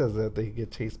ambushed. he says that they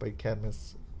get chased by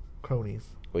Cadmus cronies.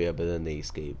 Oh yeah, but then they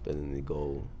escape and then they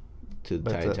go to the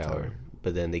Back to Titan the Tower. tower.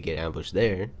 But then they get ambushed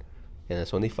there, and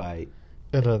that's when they fight.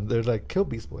 And they're like, kill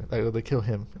Beast Boy. Like, they kill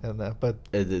him, and but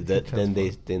And he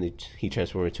then he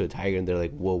transforms into a tiger, and they're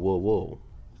like, whoa,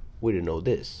 we didn't know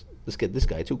this. Let's get this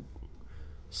guy too.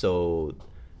 So,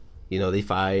 they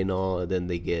fight and all, and then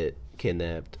they get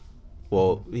kidnapped.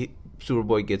 Well,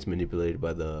 Superboy gets manipulated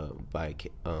by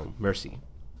Mercy.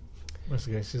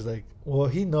 Mercy guy, she's like, well,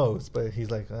 he knows, but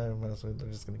he's like, I don't know, so they're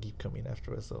just gonna keep coming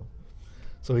after us.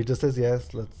 So he just says yes.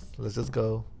 Let's just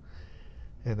go,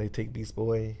 and they take Beast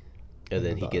Boy. And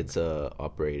then the he dog. gets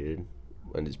operated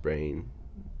on his brain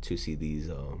to see these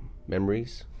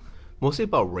memories, mostly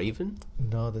about Raven.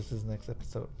 No, this is next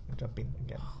episode. I'm jumping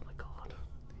again. Oh my god!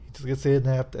 He just gets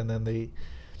kidnapped, and then they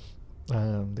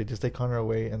just take Connor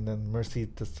away, and then Mercy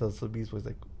just tells the Beast Boy,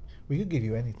 like, we could give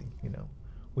you anything,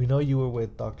 we know you were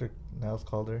with Dr. Niles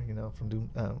Calder, from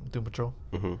Doom Patrol.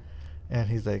 Mm-hmm. And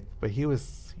he's like, but he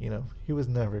was, he was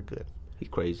never good. He's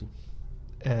crazy.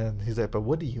 And he's like, but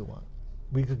what do you want?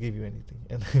 We could give you anything.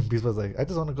 And then Beast was like, I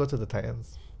just want to go to the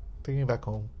Titans. Take me back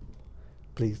home.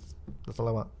 Please. That's all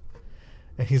I want.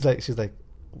 And she's like,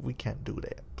 we can't do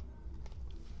that.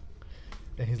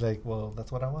 And he's like, well,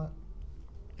 that's what I want.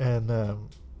 And,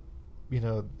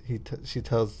 she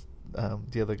tells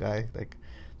the other guy, like,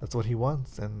 that's what he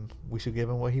wants, and we should give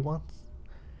him what he wants.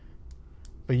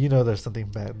 But there's something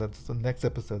bad. That's the next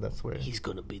episode. That's where he's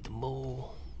gonna be the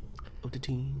mole of the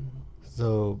team.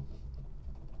 So,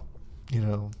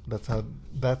 that's how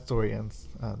that story ends.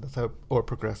 That's how or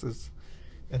progresses.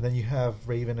 And then you have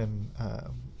Raven and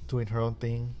doing her own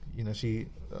thing. She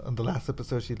on the last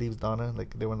episode she leaves Donna,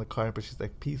 like they were in the car, but she's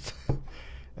like peace.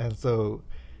 And so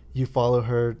you follow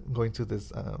her going to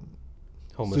this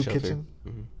Homeless soup shelter. kitchen,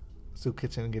 Mm-hmm. soup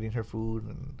kitchen, getting her food,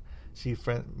 and she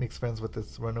makes friends with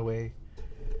this runaway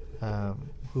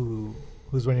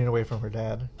who's running away from her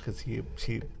dad because he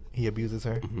abuses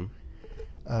her.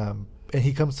 Mm-hmm. And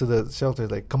he comes to the shelter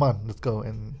like, come on, let's go.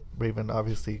 And Raven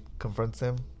obviously confronts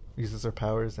him, uses her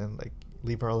powers, and like,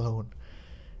 leave her alone.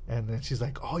 And then she's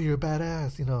like, oh, you're a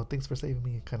badass, thanks for saving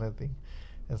me, kind of thing.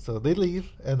 And so they leave,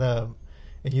 and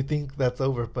you think that's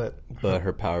over, but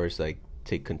her powers like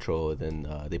take control, and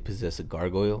then they possess a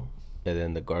gargoyle, and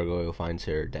then the gargoyle finds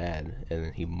her dad, and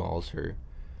then he mauls her.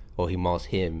 Well, he mauls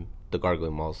him. The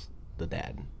gargoyle mauls the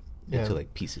dad into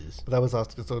like pieces. But that was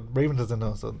awesome. So Raven doesn't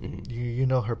know. So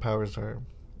Mm-hmm. her powers are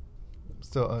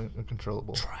still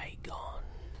uncontrollable.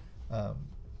 Trigon.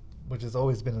 Which has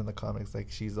always been in the comics.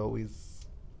 Like she's always,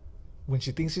 when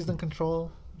she thinks she's in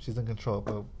control, she's in control.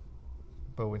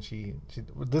 But when she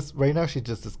this right now she's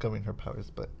just discovering her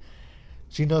powers. But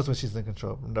she knows when she's in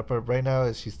control. But right now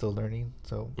she's still learning.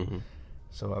 So Mm-hmm.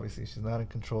 so obviously she's not in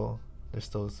control. There's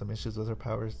still some issues with her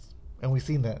powers, and we've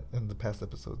seen that in the past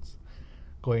episodes,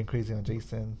 going crazy on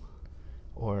Jason,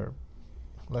 or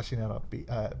lashing out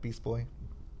on Beast Boy.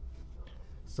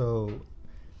 So,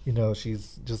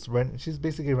 she's just she's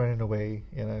basically running away.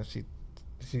 She.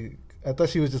 I thought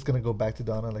she was just gonna go back to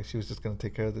Donna, like she was just gonna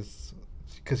take care of this,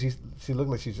 because she looked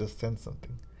like she just sensed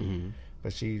something, Mm-hmm.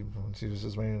 but she was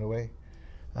just running away,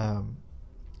 and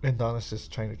Donna's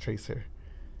just trying to trace her,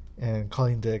 and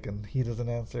calling Dick, and he doesn't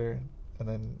answer. And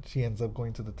then she ends up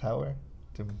going to the tower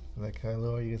to like,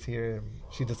 hello, are you guys here? And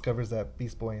she discovers that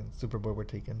Beast Boy and Superboy were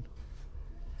taken.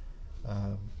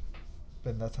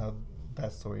 But that's how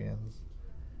that story ends.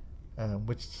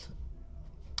 Which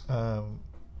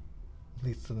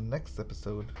leads to the next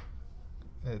episode.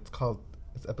 It's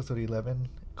episode 11,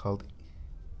 called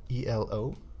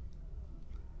ELO.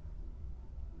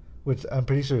 Which I'm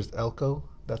pretty sure is Elko.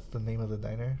 That's the name of the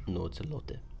diner. No, it's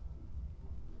elote.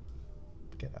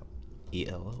 Get out.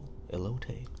 ELO.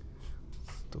 Elote.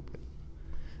 Stupid.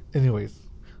 Anyways,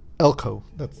 Elko,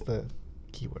 that's the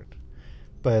keyword.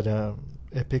 But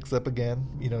it picks up again.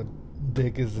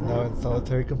 Dick is now in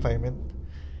solitary confinement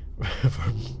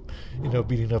for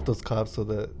beating up those cops so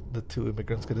the two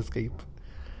immigrants could escape.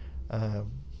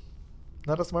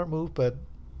 Not a smart move, but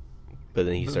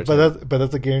then he starts. But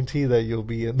that's a guarantee that you'll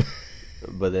be in.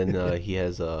 But then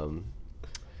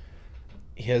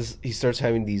he starts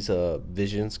having these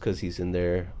visions because he's in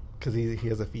there. Because he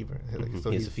has a fever. Mm-hmm.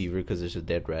 So he has a fever because there's a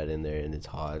dead rat in there and it's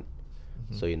hot.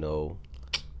 Mm-hmm. So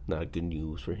not good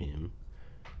news for him.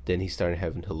 Then he started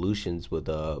having hallucinations with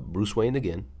Bruce Wayne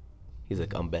again. He's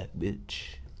like, I'm back,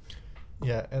 bitch.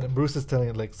 Yeah, and Bruce is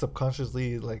telling, like,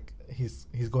 subconsciously, like, he's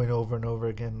going over and over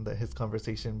again his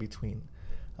conversation between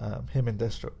him and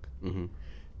Deathstroke. Mm-hmm.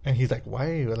 And he's like,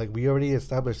 why? Like, we already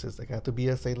established this. Like, I have to be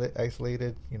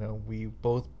isolated. We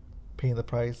both paying the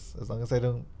price. As long as I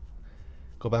don't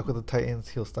go back with the Titans,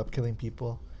 he'll stop killing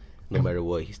people. No matter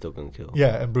what, he's still gonna kill.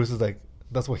 Yeah, and Bruce is like,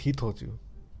 that's what he told you,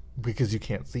 because you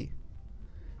can't see.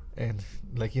 And,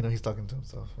 like, he's talking to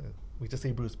himself. We just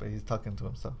say Bruce, but he's talking to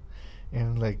himself.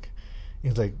 And, like,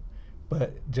 he's like,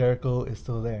 but Jericho is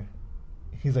still there.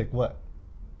 He's like, what?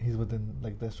 He's within,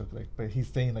 like, Deathstroke. Like, but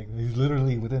he's saying, like, he's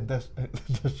literally within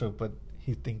Deathstroke, but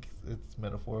he thinks it's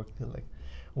metaphorical. Like,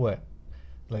 what?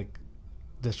 Like,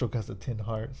 Deathstroke has a tin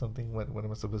heart, something. What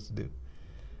am I supposed to do?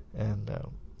 And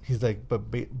he's like,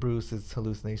 but Bruce's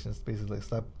hallucinations basically like,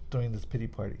 stop throwing this pity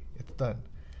party. It's done.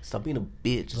 Stop being a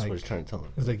bitch. Is Like, what he's trying to tell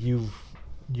him. It's like you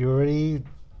already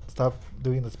stopped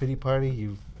doing this pity party.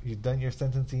 You've done your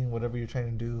sentencing. Whatever you're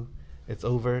trying to do, it's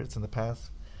over. It's in the past.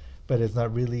 But it's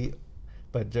not really.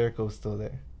 But Jericho's still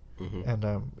there, Mm-hmm.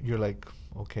 and you're like,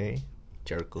 okay.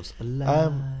 Jericho's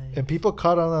alive. And people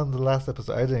caught on the last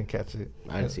episode. I didn't catch it.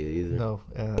 I didn't see it either. No,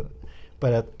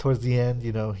 But towards the end,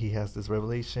 he has this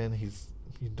revelation. He's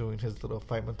doing his little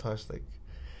fight montage,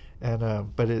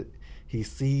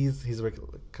 he's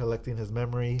collecting his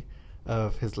memory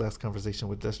of his last conversation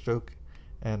with Deathstroke,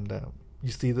 and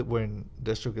you see that when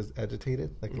Deathstroke is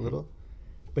agitated, like a little,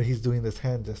 but he's doing this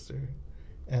hand gesture,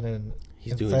 and then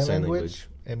He's in doing sign language.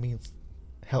 It means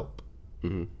help,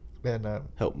 Mm-hmm. and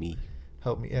Help me.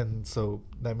 and so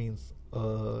that means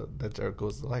that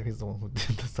Jericho's alive. He's the one who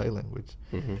did the sign language.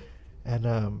 Mm-hmm.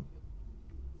 And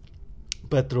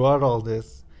but throughout all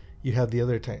this, you have the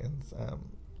other Titans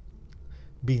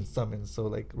being summoned. So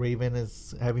like Raven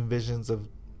is having visions of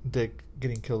Dick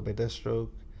getting killed by Deathstroke.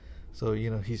 So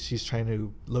she's trying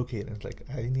to locate him. It's like,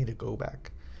 I need to go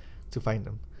back to find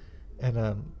him,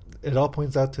 and it all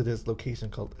points out to this location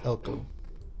called Elko,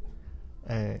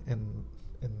 in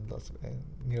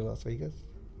near Las Vegas.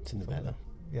 It's in Nevada.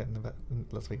 Yeah, Nevada,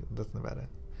 Las Vegas. That's Nevada,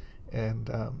 and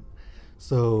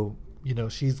so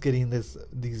she's getting these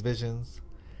visions,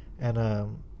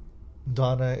 and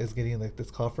Donna is getting like this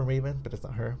call from Raven, but it's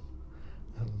not her.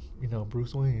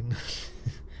 Bruce Wayne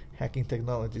hacking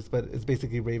technologies, but it's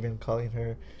basically Raven calling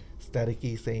her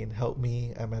staticky, saying, "Help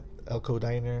me! I'm at Elko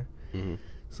Diner." Mm-hmm.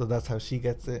 So that's how she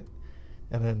gets it.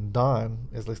 And then Dawn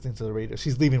is listening to the radio.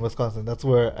 She's leaving Wisconsin. That's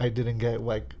where I didn't get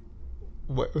weren't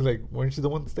you the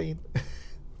one staying?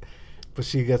 But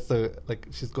she gets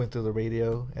she's going through the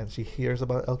radio and she hears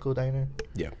about Elko Diner.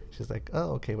 Yeah. She's like,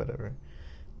 oh, okay, whatever.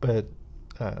 But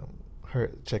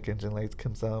her check engine lights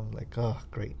comes on. Like, oh,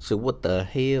 great. So what the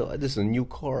hell? This is a new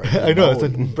car. I know, it's a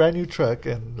brand new truck,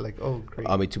 and like, oh, great.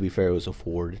 I mean, to be fair, it was a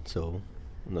Ford, so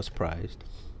I'm not surprised.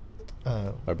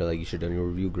 I'd be like, you should have done your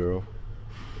review, girl.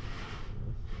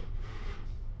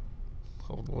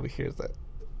 Nobody hears that.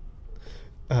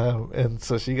 And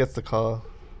so she gets the call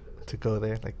to go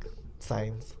there, like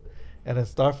signs. And then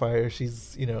Starfire,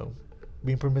 she's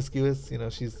being promiscuous.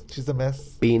 She's a mess.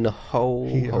 Being a hoe.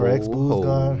 Her ex-boo's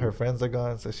gone. Her friends are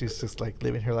gone. So she's just like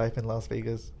living her life in Las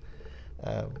Vegas,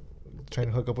 trying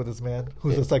to hook up with this man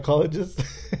who's a psychologist.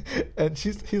 And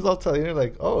he's all telling her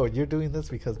like, "Oh, you're doing this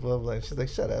because blah blah." And she's like,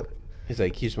 "Shut up." He's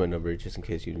like, "Here's my number, just in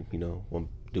case you want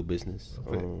to do business."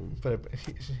 But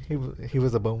he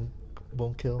was a bone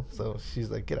kill. So she's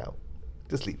like, "Get out,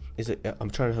 just leave." He's like, "I'm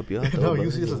trying to help you out." No, you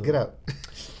just get out.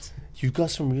 You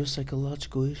got some real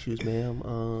psychological issues,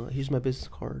 ma'am. Here's my business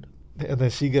card. And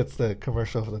then she gets the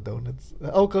commercial for the donuts.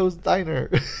 Elko's Diner.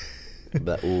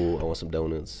 But ooh, I want some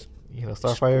donuts.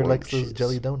 Starfire likes those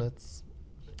jelly donuts.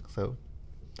 So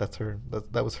that's her.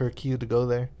 That was her cue to go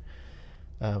there.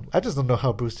 I just don't know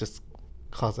how Bruce just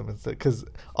calls him instead, because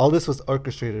all this was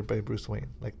orchestrated by Bruce Wayne,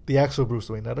 like the actual Bruce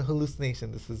Wayne, not a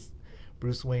hallucination. This is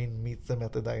Bruce Wayne meets them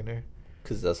at the diner.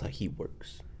 Because that's how he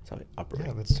works. That's how he operates.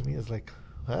 Yeah, but to me, it's like,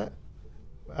 what?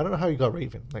 I don't know how he got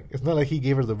Raven. Like, it's not like he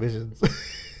gave her the visions.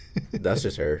 That's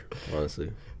just her,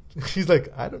 honestly. She's like,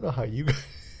 I don't know how you got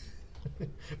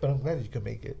but I'm glad you can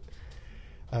make it.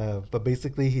 But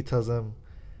basically, he tells him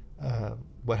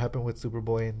what happened with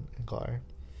Superboy and Gar.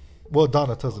 Well,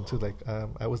 Donna tells him too, like,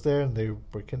 I was there and they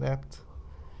were kidnapped.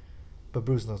 But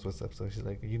Bruce knows what's up, so she's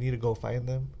like, you need to go find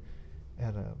them.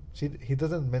 And he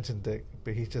doesn't mention Dick,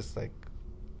 but he's just like,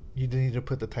 you need to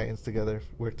put the Titans together,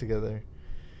 work together.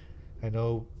 I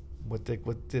know what Dick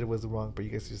did was wrong, but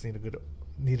you guys just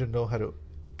need to know how to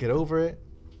get over it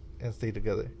and stay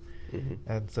together. Mm-hmm.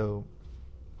 And so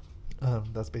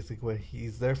that's basically what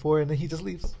he's there for. And then he just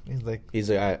leaves. He's like,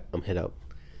 all right, I'm head out.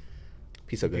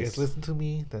 Peace out, guys. If you guys listen to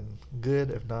me, then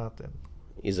good. If not, then...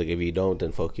 He's like, if you don't,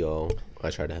 then fuck y'all. I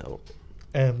try to help.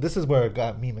 And this is where it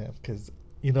got me, man, because,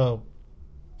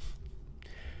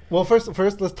 well,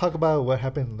 first let's talk about what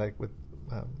happened, like, with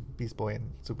Beast Boy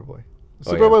and Superboy.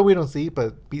 Superboy we don't see,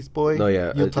 but Beast Boy, no,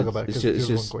 yeah, you'll talk about it.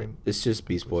 It's just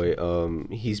Beast Boy.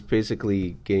 He's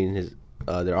basically getting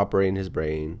they're operating his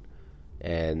brain,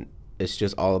 and it's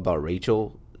just all about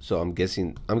Rachel. So I'm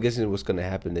guessing what's gonna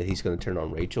happen, that he's gonna turn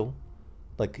on Rachel,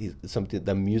 like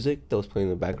the music that was playing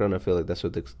in the background. I feel like that's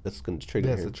gonna trigger.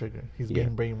 Yeah, it's a trigger. He's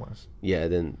being brainwashed. Yeah,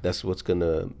 then that's what's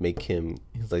gonna make him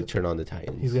turn on the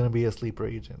Titans. He's gonna be a sleeper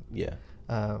agent. Yeah.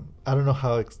 I don't know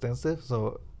how extensive,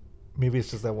 so maybe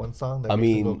it's just that one song that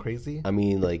makes him go crazy. I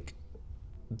mean, like,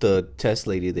 the test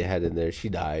lady they had in there, she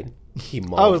died. He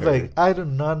mauled I was her. like, I do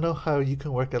not know how you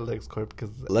can work at LexCorp, because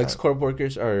LexCorp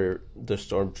workers are the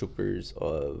stormtroopers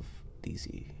of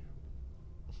DC.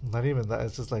 Not even that.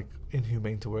 It's just like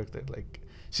inhumane to work there. Like,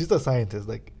 she's a scientist.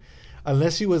 Like,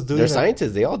 unless she was doing, they're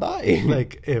scientists. They all die.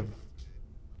 Like,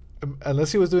 unless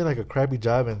she was doing like a crappy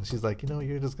job, and she's like,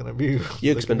 you're just gonna be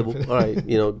you're expendable. All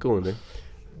right, go in there.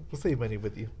 We'll save money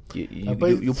with you. You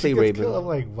play Raven. I'm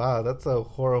like, wow, that's a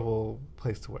horrible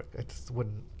place to work. I just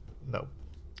wouldn't No.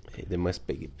 Hey, they must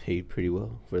be get paid pretty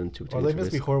well for them to. Or they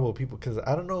must be horrible people because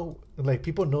I don't know. Like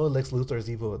people know Lex Luthor is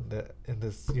evil in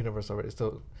this universe already.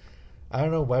 So I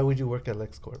don't know why would you work at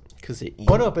LexCorp? Because they eat.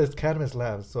 Oh no, but it's Cadmus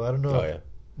Labs, so I don't know. Oh, if- yeah.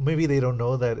 Maybe they don't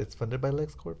know that it's funded by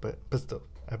LexCorp, but still,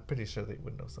 I'm pretty sure they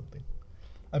would know something.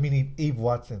 I mean, Eve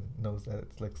Watson knows that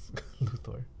it's Lex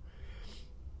Luthor.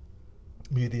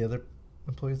 Maybe the other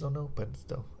employees don't know, but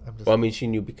still, I'm just. Well, I mean, she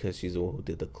knew because she's the one who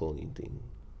did the cloning thing.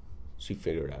 She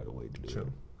figured out a way to do True. it.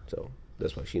 So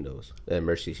that's why she knows. And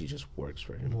Mercy, she just works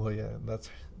for him. Well, yeah,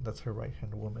 that's her right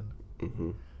hand woman.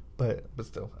 Mm-hmm. But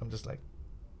still, I'm just like,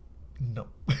 no.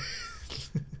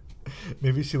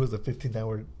 Maybe she was a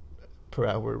 15 per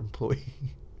hour employee.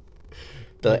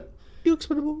 You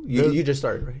expendable? You just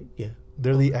started, right? Yeah.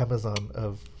 They're the Amazon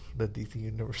of the DC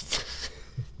universe.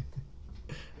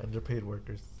 Underpaid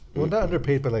workers. Well, not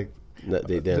underpaid, but like No,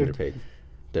 they're underpaid.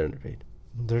 They're underpaid.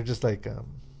 they're just like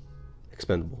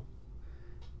Expendable.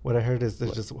 what I heard is there's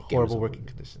What? just Gamers horrible are working working.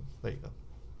 conditions. There you go.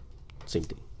 Same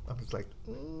thing. I'm just like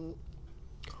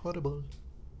horrible.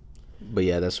 But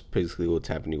yeah, that's basically what's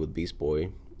happening with Beast Boy.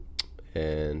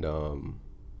 And,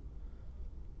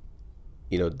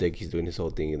 Dick, he's doing his whole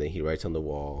thing, and then he writes on the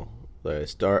wall.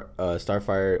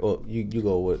 Starfire. Oh, you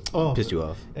go. What pissed you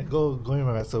off? And going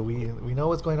right. So we know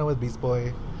what's going on with Beast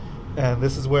Boy, and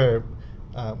this is where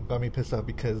got me pissed off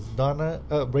because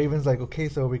Raven's like, okay,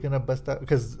 so we're gonna bust out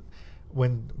because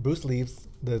when Bruce leaves,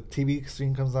 the TV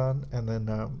screen comes on, and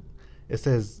then it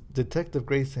says Detective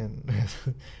Grayson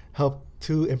helped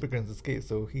 2 immigrants escape.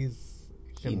 So he's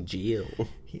In jail.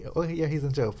 he's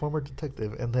in jail, former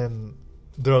detective, and then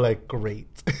they're like, great.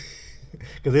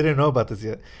 Because they didn't know about this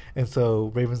yet. And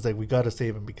so Raven's like, we got to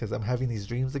save him because I'm having these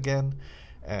dreams again.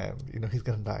 And, he's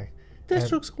going to die.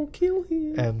 Deathstroke's going to kill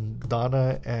him. And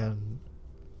Donna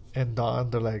and Dawn,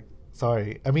 they're like,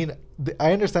 sorry. I mean,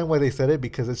 I understand why they said it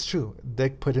because it's true.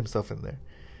 Dick put himself in there.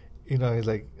 He's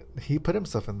like, he put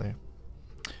himself in there.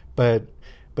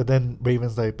 But then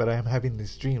Raven's like, but I'm having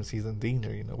these dreams. He's in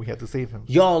danger. We have to save him.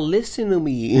 Y'all listen to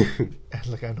me. And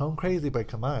like, I know I'm crazy, but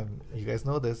come on. You guys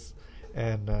know this.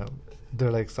 And they're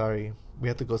like, sorry, we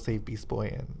have to go save Beast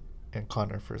Boy and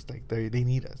Connor first. Like, they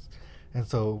need us. And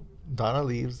so Donna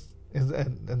leaves, and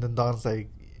then Dawn's like,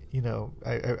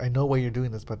 I know why you're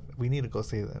doing this, but we need to go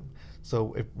save them.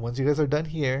 So once you guys are done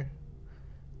here,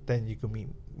 then you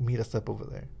can meet us up over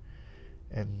there.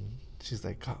 And she's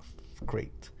like, oh,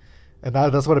 great. And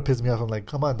that's what it pissed me off. I'm like,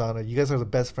 come on, Donna, you guys are the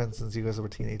best friends since you guys were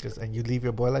teenagers, and you leave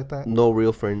your boy like that? No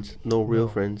real friends. No real No.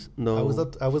 friends. No.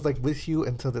 I was like with you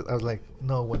until I was like,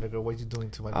 no, Wonder Girl, what are you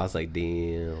doing to my? I was like,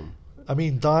 damn. I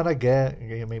mean, Dawn, I get,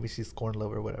 maybe she's scorn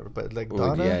lover or whatever, but like Well,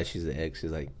 Donna, yeah, she's the ex.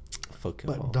 She's like, fuck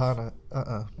your but balls.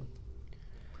 Donna,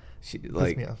 She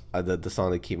me off. the song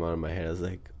that came out in my head. I was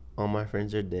like, all my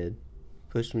friends are dead.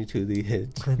 Push me to the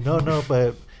edge. no,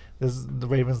 but the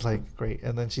Raven's like, great,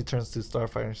 and then she turns to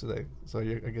Starfire and she's like, so I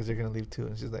guess you're gonna leave too,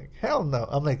 and she's like, hell no.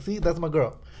 I'm like, see, that's my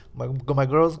girl. My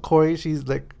girl's Corey. She's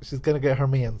like, she's gonna get her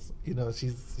mans.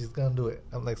 She's gonna do it.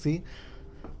 I'm like, see,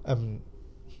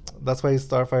 that's why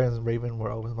Starfire and Raven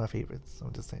were always my favorites.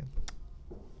 I'm just saying.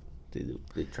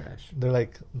 They trash. They're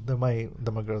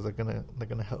my girls. They're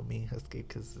gonna help me escape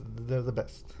because they're the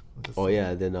best. Oh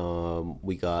yeah, then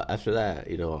we got after that,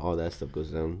 all that stuff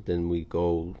goes down. Then we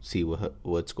go see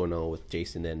what's going on with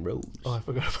Jason and Rose. Oh, I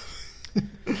forgot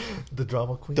about the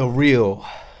drama queen. The real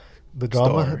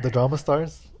star. The drama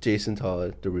stars. Jason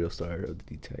Todd, the real star of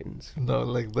the Titans. No,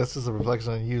 like that's just a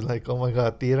reflection on you. Like, oh my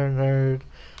god, theater nerd.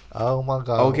 Oh my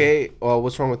god. Okay, well,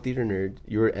 what's wrong with Theater Nerd?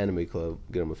 You're an anime club.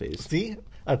 Get on my face. See,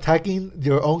 attacking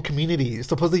your own community.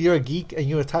 Supposedly you're a geek and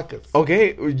you attack us.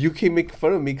 Okay, you keep making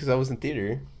fun of me because I was in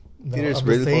theater. No, Theater's I'm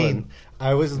really just saying, fun.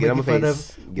 I was just Get on making my fun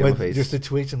face. of Get on my with face. your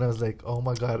situation. I was like, oh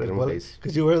my god, Get on my face.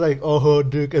 because you were like, oh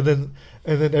Duke, and then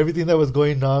everything that was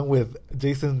going on with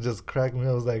Jason just cracked me.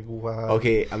 I was like, wow.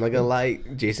 Okay, I'm not gonna lie.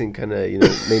 Jason kind of,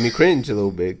 made me cringe a little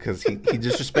bit because he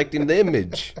disrespecting the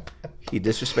image. He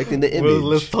disrespecting the image. Well,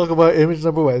 let's talk about image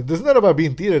number 1. This is not about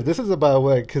being theater. This is about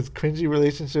like his cringy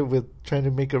relationship with trying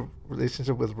to make a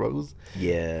relationship with Rose.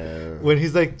 Yeah. When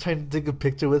he's like trying to take a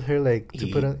picture with her, like to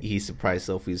put on. He surprised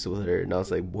selfies with her, and I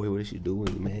was like, "Boy, what is she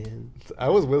doing, man?" I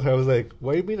was with her. I was like,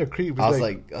 "Why are you being a creep?" He's I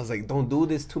was like, "Don't do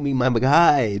this to me, my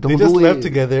guy. Don't they do just it." left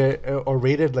together or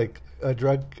raided like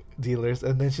drug dealers,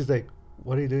 and then she's like,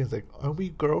 "What are you doing?" He's like, "Aren't we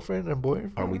girlfriend and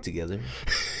boyfriend? Aren't we together?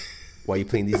 Why are you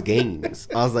playing these games?"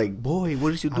 I was like, "Boy,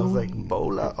 what is you I doing?" was like,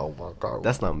 "Bola, oh my god."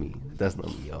 That's not me. That's not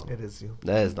me, y'all. It is you.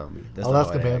 That is not me. That's I'll not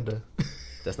ask how I act. Amanda.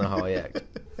 That's not how I act.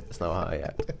 That's not how I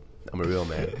act. I'm a real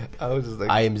man. I was just like,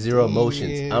 I am zero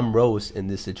emotions. damn. I'm Rose in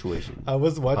this situation. I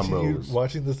was watching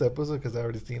Rose. this episode because I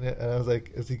already seen it, and I was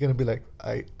like, is he gonna be like,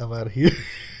 I'm out of here?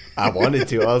 I wanted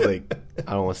to. I was like,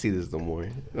 I don't want to see this no more.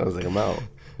 I was like, I'm out.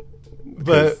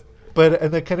 But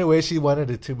in the kind of way she wanted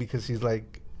it to, because she's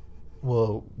like,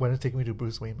 well, want to take me to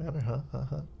Bruce Wayne Manor, huh?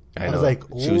 I know. was like,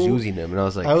 She was ooh. using him, and I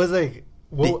was like,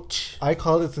 well, bitch. I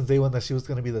called it since day one that she was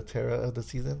gonna be the Terra of the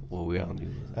season. Well, we all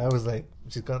knew. I was like,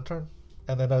 she's gonna turn,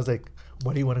 and then I was like,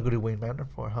 what do you want to go to Wayne Manor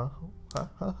for,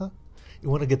 huh? You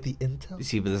want to get the intel?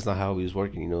 See, but that's not how he was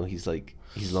working. You know, he's like,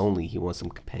 he's lonely. He wants some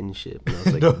companionship. And I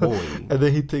was like, No. boy. And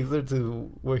then he takes her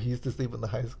to where he used to sleep in the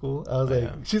high school. I was Yeah.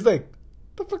 like, she's like,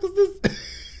 the fuck is this?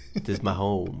 This is my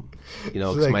home. You know,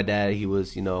 She's because like- my dad, he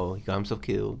was, you know, he got himself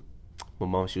killed. My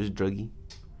mom, she was a druggie.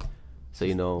 So,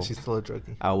 you know, She's still a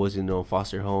druggie. I was, you know,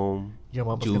 foster home. Your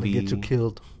mama's gonna get you juvie,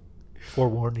 killed.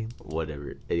 Forewarning.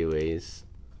 Whatever. Anyways,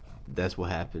 that's what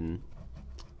happened.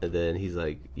 And then he's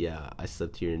like, yeah, I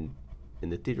slept here in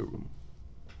the theater room.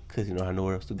 Because, you know, I had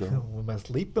nowhere else to go. With my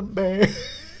sleeping bag.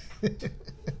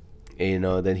 And, you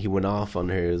know, then he went off on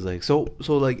her. It was like, so,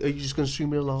 like, are you just going to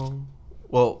stream it along?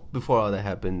 Well, before all that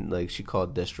happened, like, she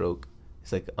called Deathstroke.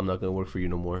 It's like, I'm not going to work for you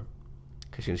no more.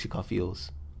 Because she called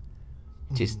Feels.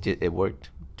 It worked.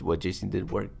 What Jason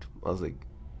did worked. I was like,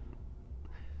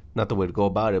 not the way to go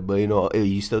about it, but, you know,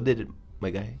 you still did it, my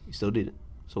guy. You still did it.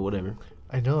 So, whatever.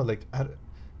 I know,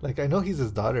 I know he's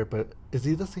his daughter, but is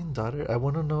he the same daughter? I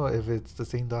want to know if it's the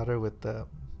same daughter with the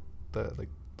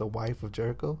wife of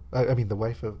Jericho. I mean, the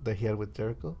wife that he had with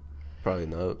Jericho. Probably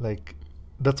not. Like,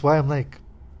 that's why I'm like,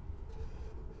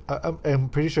 I'm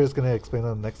pretty sure it's gonna explain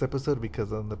on the next episode,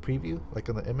 because on the preview, like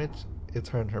on the image, it's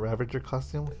her in her Ravager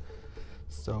costume,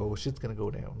 so shit's gonna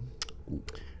go down.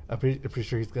 I'm pretty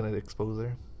sure he's gonna expose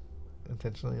her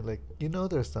intentionally. Like, you know,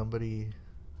 there's somebody.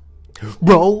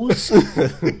 Rose?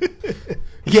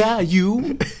 Yeah,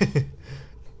 you.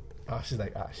 Oh, she's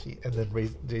like, shit. And then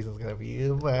Jason's gonna be,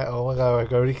 oh my god, I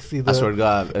can already see the. I swear to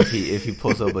God, if he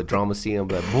pulls up a drama scene, I'm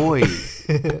like, boy,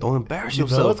 don't embarrass You know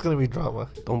yourself. it's gonna be drama.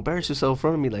 Don't embarrass yourself in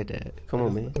front of me like that. Come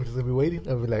on, man. I'm just gonna be waiting.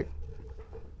 I'll be like,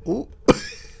 ooh.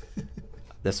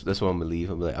 That's when I'm gonna leave.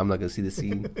 I'm like, I'm not gonna see the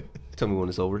scene. Tell me when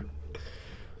it's over.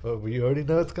 Well, we already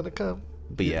know it's gonna come.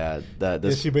 But yeah, Then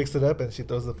that's she breaks it up and she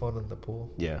throws the phone in the pool.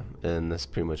 yeah, and that's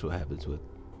pretty much what happens with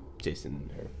Jason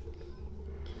and her.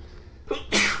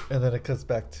 And then it cuts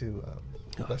back to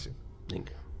bless you.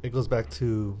 Think. It goes back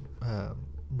to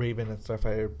Raven and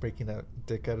Starfire breaking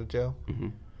Dick out of jail. Mm-hmm.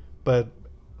 But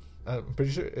I'm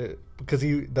pretty sure because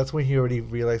that's when he already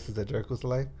realizes that Jericho's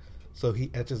alive. So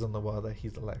he etches on the wall that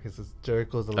he's alive. He says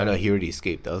Jericho's alive. I know he already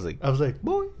escaped. I was like,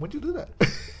 boy, when'd you do that? I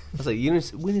was like, we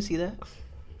didn't see that.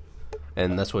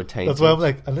 And that's where Tank. That's why I'm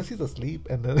like, unless he's asleep,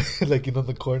 and then like in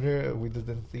the corner we just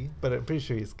didn't see. But I'm pretty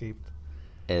sure he escaped.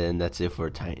 And that's it for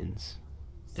Titans,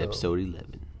 So- episode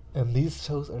 11. And these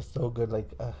shows are so good. Like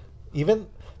even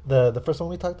the first one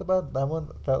we talked about, that one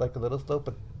felt like a little slow.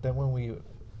 But then when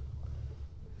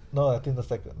I think the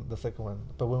second one.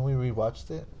 But when we rewatched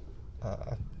it,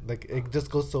 like it just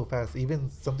goes so fast. Even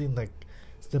something like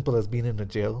simple as being in a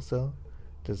jail cell,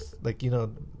 just like they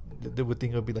would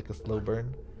think it would be like a slow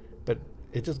burn, but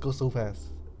it just goes so fast.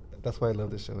 That's why I love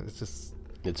this show.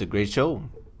 It's a great show.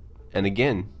 And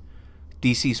again,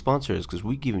 DC sponsors, because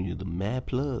we giving you the mad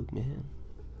plug, man.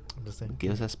 I'm just saying.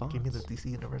 Give us that sponsor. Give me the DC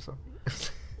Universal.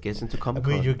 Get us into I Comic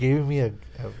Con. mean, you're giving me a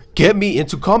Get me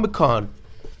into Comic Con.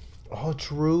 Oh,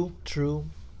 true.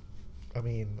 I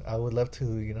mean, I would love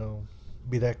to,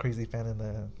 be that crazy fan in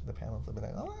the panels. I'd be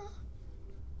like,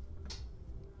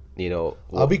 You know,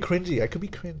 I'll be cringy. I could be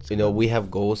cringe. You know, we have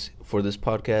goals for this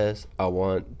podcast. I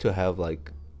want to have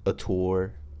like a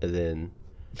tour, and then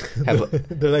have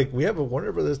They're like, we have a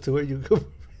Warner Brothers tour. You go.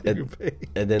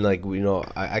 and then like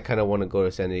I kind of want to go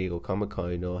to San Diego Comic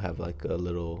Con. Have like a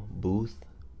little booth.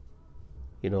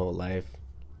 Live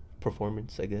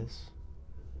performance, I guess.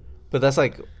 But that's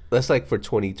like for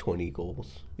 2020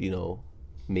 goals.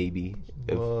 Maybe.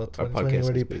 If Well, our 2020 podcast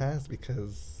already is big. passed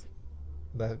because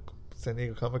that San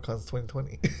Diego Comic Con's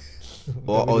 2020.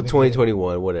 Well,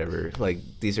 2021, whatever. Like,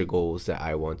 these are goals that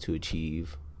I want to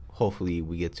achieve. Hopefully,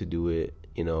 we get to do it,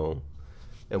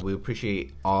 And we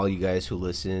appreciate all you guys who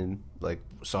listen. Like,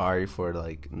 sorry for,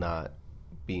 like, not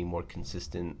being more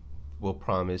consistent. We'll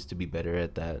promise to be better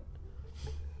at that.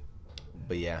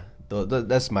 But, yeah,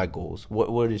 that's my goals.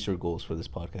 What is your goals for this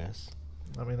podcast?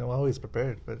 I mean, I'm always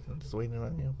prepared, but I'm just waiting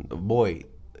on you. Boy,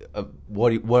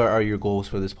 what are your goals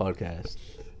for this podcast?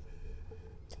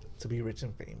 To be rich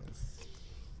and famous.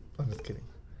 I'm just kidding.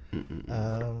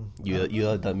 You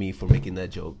yelled at me for making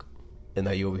that joke. And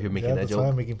now you over here making Yeah, that that's why I'm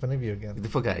joke. making fun of you again. Get the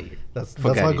fuck out of here. That's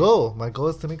Fuck my outta here. goal. My goal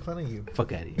is to make fun of you.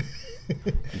 Fuck out of here.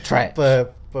 You trash.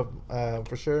 But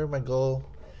for sure, my goal,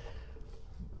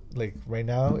 like right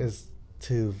now, is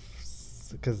to,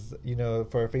 because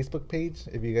for our Facebook page,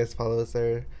 if you guys follow us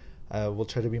there, we'll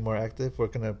try to be more active. We're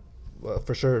gonna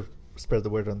for sure spread the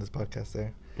word on this podcast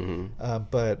there. Mm-hmm.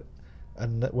 But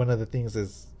one of the things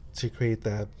is to create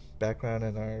that background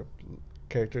and our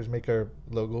characters, make our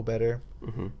logo better.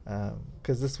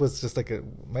 Because this was just like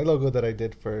my logo that I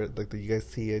did for like that you guys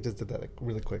see. I just did that like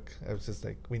really quick. I was just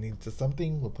like, we need just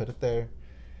something. We'll put it there.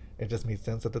 It just made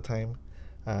sense at the time,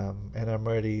 and I'm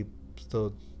already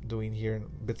still doing here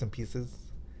bits and pieces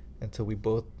until we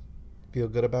both feel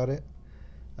good about it.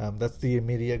 That's the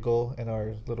immediate goal in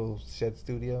our little shed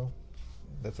studio.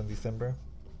 That's in December.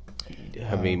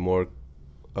 Having more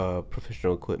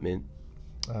professional equipment.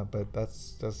 But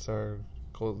that's our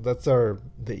goal. That's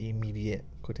the immediate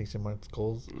quotation marks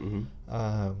goals.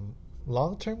 Mm-hmm.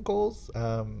 Long-term goals.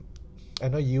 I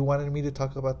know you wanted me to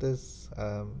talk about this.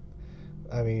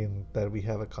 I mean that we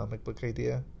have a comic book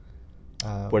idea.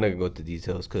 We're not gonna go into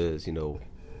details because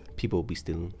people will be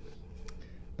stealing.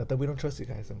 Not that we don't trust you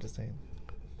guys. I'm just saying.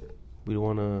 We don't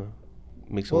want to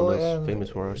make someone else famous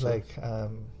for ourselves. Like,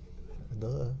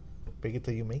 duh, break it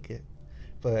till you make it.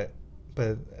 But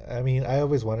I mean, I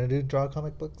always wanted to draw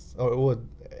comic books.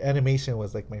 Animation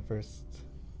was like my first.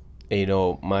 And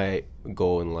my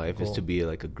goal in life is to be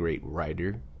like a great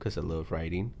writer because I love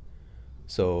writing.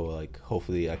 So like,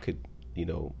 hopefully I could,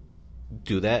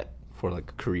 do that for like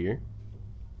a career.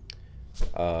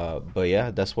 But yeah,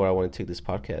 that's where I want to take this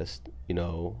podcast.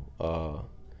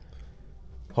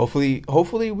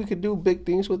 Hopefully we could do big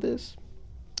things with this.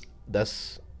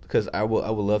 That's because I would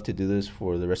love to do this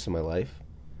for the rest of my life.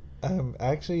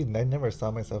 Actually, I never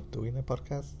saw myself doing a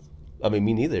podcast. I mean,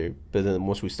 me neither. But then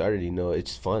once we started,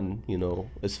 it's fun.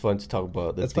 It's fun to talk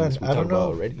about the That's things fine. we I talk don't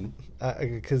know, about already.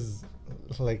 Because,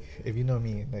 like, if you know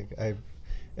me, like I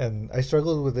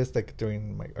struggled with this like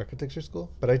during my architecture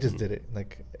school, but I just did it.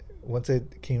 Like, once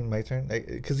it came my turn,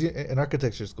 because in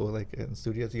architecture school, like in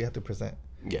studios, you have to present.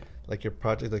 Yeah. Like your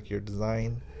project, like your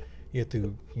design, you have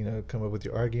to come up with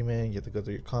your argument. You have to go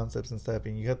through your concepts and stuff,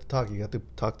 and you have to talk. You have to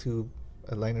talk to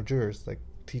a line of jurors. Like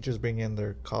teachers bring in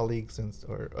their colleagues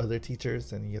or other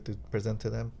teachers, and you have to present to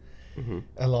them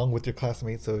along with your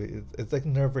classmates. So it's like a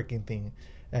nerve-wracking thing.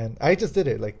 And I just did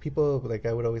it. Like people, like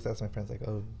I would always ask my friends, like,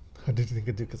 "Oh, how did you think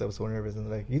I do?" Because I was so nervous, and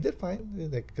like, "You did fine."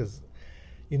 Like, because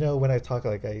when I talk,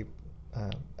 like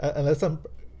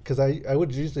because I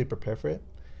would usually prepare for it,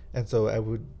 and so I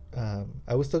would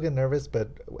still get nervous, but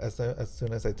as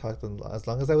soon as I talked, and as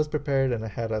long as I was prepared and I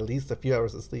had at least a few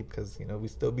hours of sleep, because we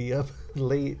still be up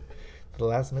late to the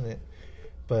last minute.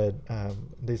 But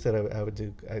they said I would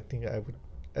do. I think I would.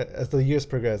 As the years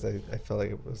progressed, I felt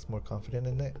like I was more confident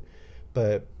in it.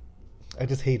 But I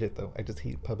just hate it though. I just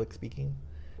hate public speaking.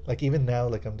 Like even now,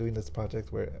 like I'm doing this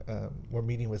project where we're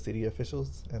meeting with city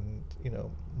officials, and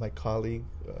my colleague,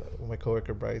 my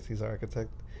coworker Bryce, he's our architect.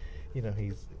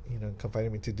 He's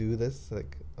confided me to do this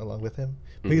like along with him.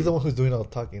 But he's the one who's doing all the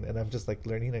talking, and I'm just like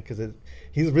learning it because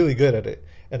he's really good at it,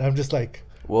 and I'm just like,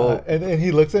 well, and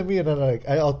he looks at me, and I'm like,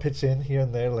 I'll pitch in here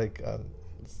and there like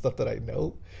stuff that I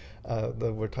know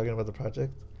that we're talking about the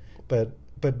project, but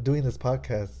doing this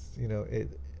podcast,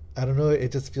 I don't know,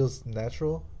 it just feels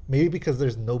natural. Maybe because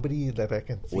there's nobody that I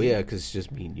can see. Well, yeah, because it's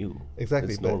just me and you.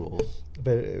 Exactly, it's normal.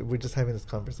 But we're just having this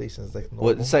conversation. It's like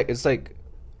normal. Well, it's like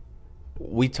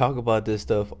we talk about this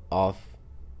stuff off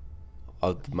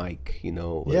the mic.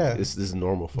 Yeah, this is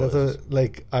normal for us.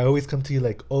 Like I always come to you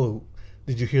like, "Oh,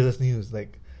 did you hear this news?"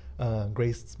 Like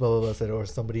Grace blah blah blah said, or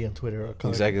somebody on Twitter or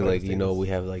exactly like we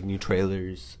have like new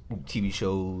trailers, TV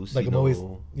shows. Like I'm always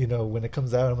when it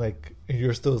comes out, I'm like,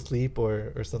 "You're still asleep"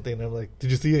 or something. And I'm like, "Did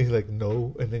you see it?" And he's like,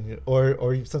 "No." And then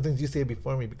or sometimes you say it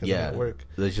before me because I'm at work.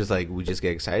 It's just like we just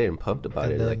get excited and pumped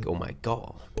about it. Then, like, oh my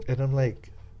god. And I'm like,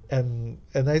 and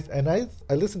I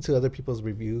listen to other people's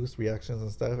reviews, reactions,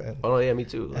 and stuff. And oh yeah, me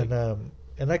too. Like,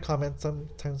 and I comment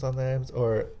sometimes on them,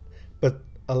 but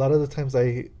a lot of the times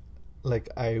I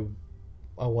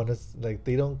want to like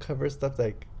they don't cover stuff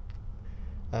like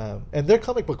and they're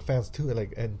comic book fans too,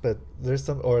 like, but there's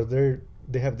some, or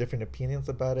they have different opinions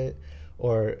about it,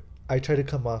 or I try to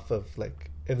come off of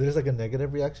like, if there's like a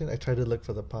negative reaction, I try to look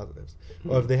for the positives,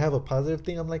 or if they have a positive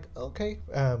thing, I'm like, okay,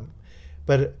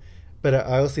 but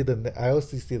I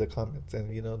also see the comments,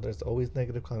 and there's always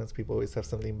negative comments. People always have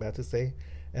something bad to say,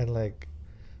 and like,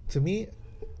 to me,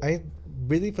 I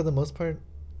really, for the most part,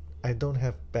 I don't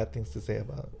have bad things to say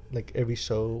about like every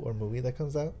show or movie that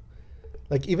comes out.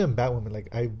 Like even Batwoman,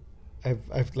 like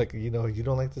I've like, you know, you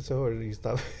don't like the show or you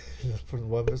stop from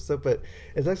one episode, but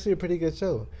it's actually a pretty good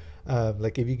show.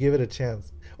 Like if you give it a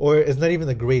chance, or it's not even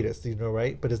the greatest, you know,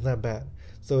 right? But it's not bad.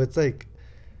 So it's like,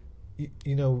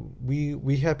 you know,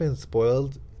 we have been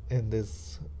spoiled in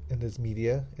this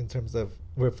media in terms of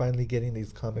we're finally getting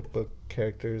these comic book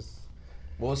characters,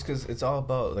 Well, it's because it's all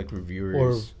about like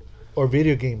reviewers. or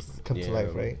video games come to Yeah.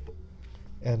 life, right?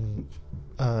 And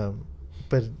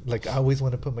but like I always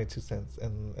want to put my 2 cents,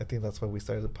 and I think that's why we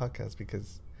started the podcast,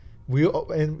 because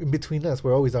and in between us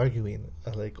we're always arguing,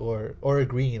 like or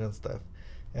agreeing on stuff,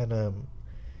 and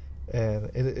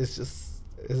it's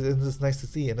just nice to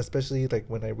see, and especially like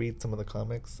when I read some of the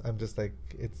comics, I'm just like,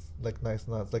 it's like nice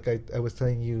nods. Like I was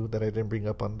telling you that I didn't bring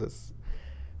up on this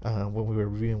when we were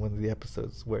reviewing one of the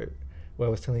episodes where I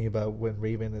was telling you about when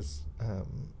Raven is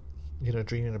you know,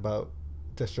 dreaming about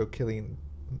Deathstroke killing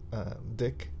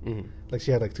Dick. Mhm. Like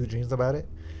she had like 2 dreams about it,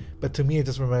 but to me it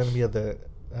just reminded me of the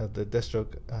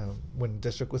Deathstroke when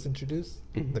Deathstroke was introduced,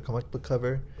 Mhm. the comic book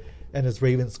cover, and it's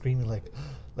Raven screaming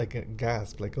like a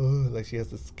gasp, like oh, like she has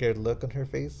this scared look on her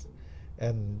face,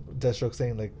 and Deathstroke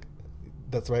saying like,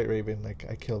 "That's right, Raven. Like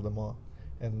I killed them all,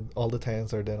 and all the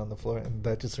Titans are dead on the floor." And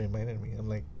that just reminded me. I'm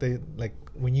like, they like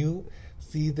when you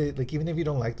see the, like, even if you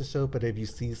don't like the show, but if you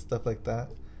see stuff like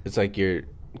that, It's like your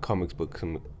comic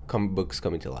books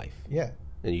coming to life, yeah.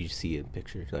 and you see it in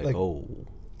pictures like, Like- oh,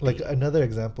 Like another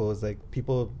example is like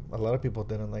a lot of people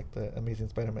didn't like the Amazing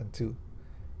Spider-Man 2,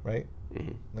 right?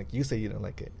 mhm. Like you say you don't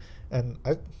like it, and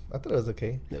I thought it was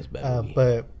okay. That was bad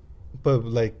movie. But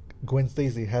like Gwen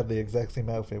Stacy had the exact same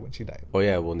outfit when she died. Oh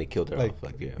yeah, when they killed her Like off,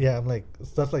 like yeah, I'm like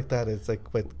stuff like that. It's like,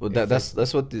 but Well, it's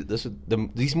that's what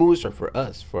these movies are for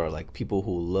us, for like people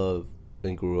who love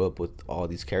and grew up with all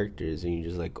these characters, and you're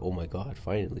just like, oh my god,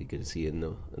 finally get to see it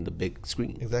in the big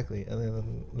screen. exactly. And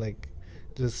then like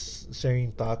just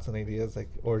sharing thoughts and ideas, like,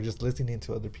 or just listening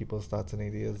to other people's thoughts and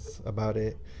ideas about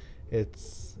it.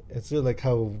 It's really like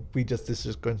how we just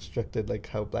constructed like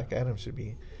how Black Adam should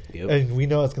be. Yep. And we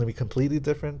know it's going to be completely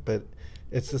different, but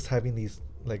it's just having these,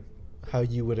 like, how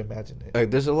you would imagine it.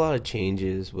 Like there's a lot of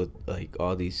changes with like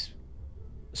all these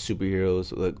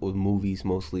superheroes, like with movies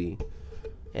mostly,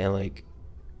 and like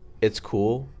it's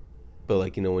cool, but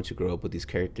like, you know, once you grow up with these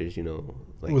characters, you know,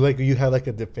 like Like you have like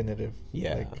a definitive,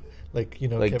 Yeah. like you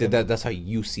know, like Kevin, that's how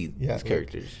you see Yeah, these like-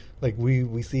 characters. like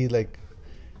we see, like,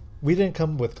 we didn't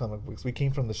come with comic books. We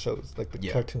came from the shows, like the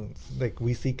Yeah. cartoons. Like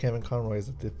we see Kevin Conroy as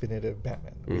a definitive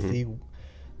Batman. We Mhm. see,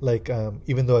 like,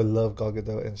 even though I love Gal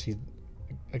Gadot and she's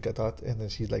a Gadot, and then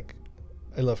she's like,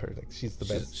 I love her. Like she's the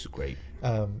best. She's great.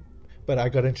 But I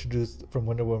got introduced from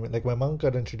Wonder Woman. Like my mom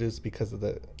got introduced because of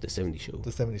the The 70s show,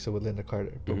 70s show with Linda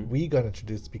Carter, but Mhm. we got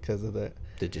introduced because of the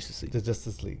Justice League. the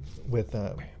Justice League with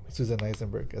Susan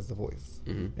Eisenberg as the voice,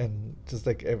 Mhm. and just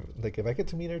like if I get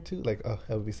to meet her too, like, oh,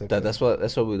 that would be so. That's what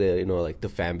we, you know, like the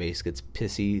fan base gets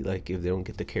pissy like if they don't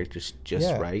get the characters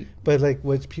just right. But like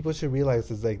what people should realize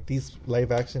is like these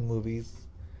live action movies,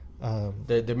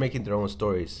 They're making their own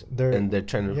stories, they're and they're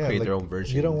trying to create like, their own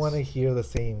versions. You don't want to hear the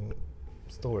same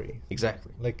story.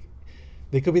 Exactly. Like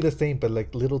they could be the same, but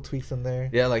like little tweaks in there.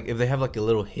 Yeah, like if they have like a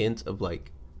little hint of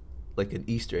like an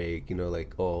Easter egg, you know,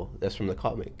 like, oh, that's from the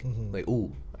comic. Mhm. Like,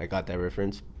 ooh, I got that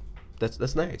reference.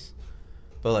 That's nice.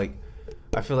 But like,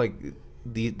 I feel like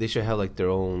they should have like their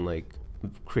own like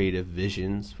creative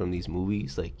visions from these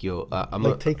movies. Like, yo, I'm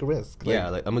like take a risk. yeah,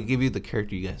 like I'm gonna give you the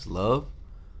character you guys love,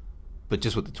 but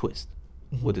just with a twist,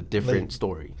 Mhm. with a different Like-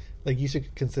 story. Like you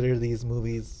should consider these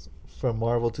movies from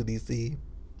Marvel to DC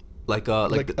Like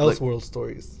like the- Elseworld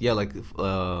stories. Yeah, like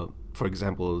for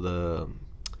example,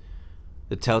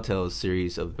 the Telltale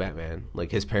series of Batman.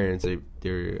 Like his parents,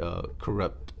 they're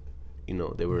corrupt. You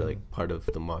know, they were like part of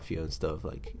the mafia and stuff.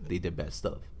 Like they did bad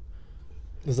stuff.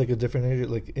 There's like a different area,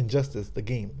 like Injustice, the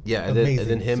game. Yeah, and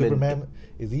then him and- Superman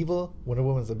is evil. Wonder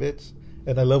Woman's a bitch,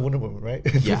 and I love Wonder Woman, right?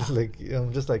 Yeah. Like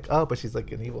I'm just like, oh, but she's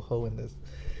like an evil hoe in this,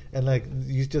 and like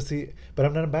you just see, but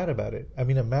I'm not mad about it. I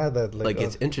mean, I'm mad that Like oh,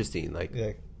 it's interesting. Like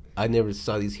yeah, I never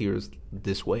saw these heroes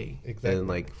this way. Exactly. And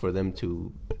like for them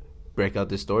to break out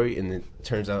this story, and it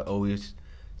turns out always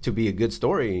to be a good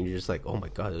story, and you're just like, oh my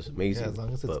god, it was amazing. Yeah, as long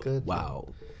as it's But good, yeah. Wow.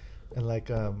 and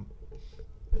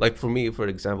Like for me, for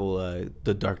example,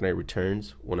 The Dark Knight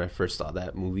Returns. When I first saw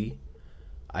that movie,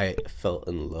 I fell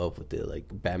in love with it. Like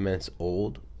Batman's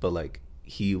old, but like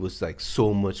he was like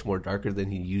so much more darker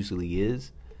than he usually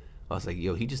is. I was like,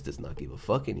 yo, he just does not give a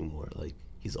fuck anymore. Like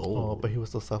he's old. oh, but he was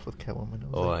so soft with Catwoman.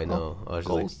 Oh, like, I know. I was just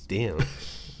Ghost. like, damn,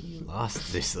 he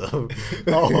lost this stuff.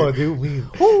 Oh, dude, we.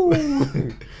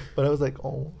 Woo! But I was like,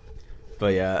 oh,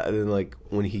 But yeah, and then like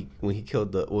when he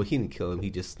killed he didn't kill him. He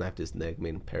just snapped his neck,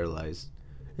 made him paralyzed,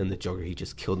 and the Joker, he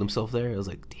just killed himself there. I was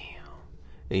like, damn.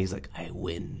 And he's like, I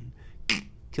win.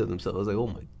 Killed himself. I was like, oh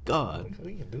my god. Like, how do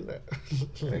you do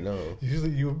that? I know.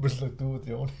 Usually you would just like do it with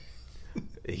your own.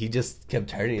 He just kept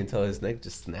turning until his neck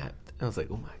just snapped. I was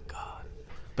like, oh my god.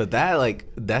 But that, like,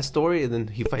 that story, and then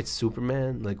he fights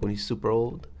Superman, like, when he's super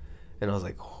old. And I was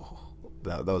like, oh,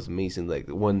 that was amazing. Like,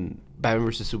 when Batman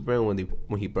vs. Superman,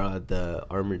 when he brought the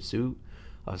armored suit,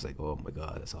 I was like, oh my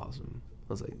god, that's awesome.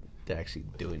 I was like, they're actually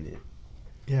doing it.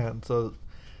 Yeah, and so,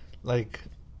 like,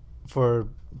 for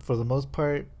the most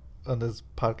part on this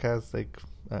podcast, like,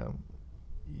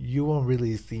 you won't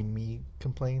really see me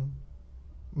complain.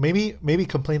 Maybe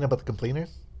complain about the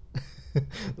complainers.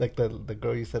 Like the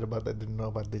girl you said about that didn't know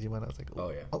about Digimon. I was like, Oh,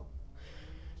 yeah. oh.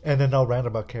 And then I'll rant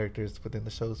about characters within the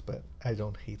shows, but I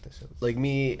don't hate the shows. Like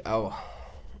me, I'm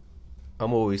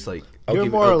always like... You're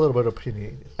a little bit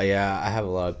opinionated. Yeah, I have a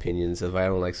lot of opinions. If I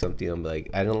don't like something, I'm like,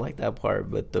 I don't like that part,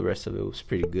 but the rest of it was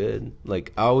pretty good.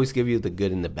 Like, I always give you the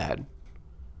good and the bad.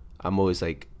 I'm always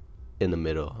like in the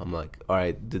middle. I'm like, all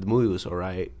right, the movie was all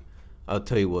right. I'll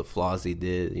tell you what flaws they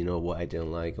did, you know, what I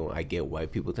didn't like, and I get why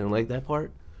people didn't like that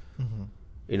part. Mm-hmm.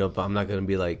 You know, but I'm not gonna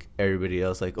be like everybody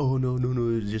else, like, oh no,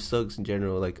 it just sucks in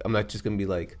general. Like, I'm not just gonna be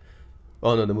like,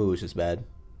 oh no, the movie was just bad,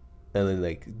 and then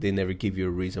like they never give you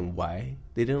a reason why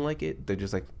they didn't like it. They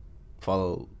just like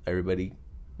follow everybody,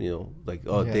 you know, like,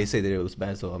 oh, Yeah. they say that it was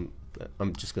bad, so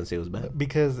I'm just gonna say it was bad.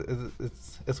 Because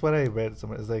it's what I read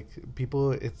somewhere. It's like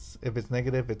people, if it's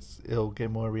negative, it'll get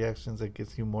more reactions. It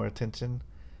gets you more attention.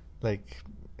 Like,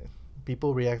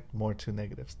 people react more to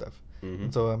negative stuff. Mm-hmm.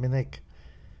 And so I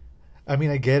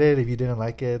mean, I get it. If you didn't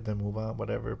like it, then move on,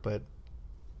 whatever. But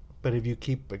if you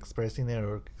keep expressing it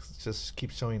or just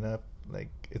keep showing up, like,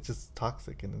 it's just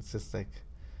toxic, and it's just like,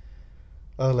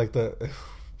 oh, like the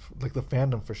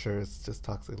fandom for sure is just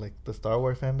toxic. Like the Star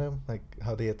Wars fandom, like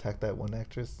how they attacked that one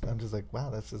actress. I'm just like, wow,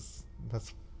 that's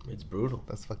It's brutal.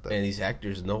 That's fucked up. And these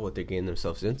actors know what they're getting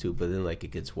themselves into, but then like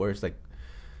it gets worse. Like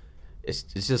it's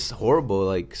just horrible.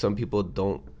 Like some people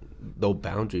don't know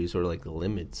boundaries or like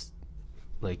limits.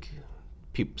 Like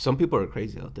some people are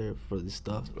crazy out there for this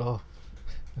stuff. Oh,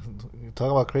 you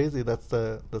talk about crazy. That's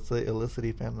the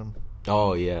illicity fandom.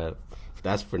 Oh yeah,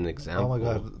 that's for an example. Oh my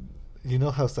god, you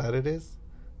know how sad it is.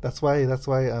 That's why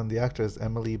the actress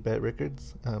Emily Bett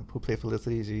Rickards, who played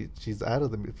Felicity, she's out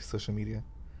of the social media,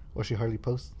 or she hardly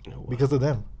posts because of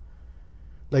them.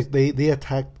 Like they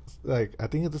attacked, like, I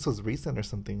think this was recent or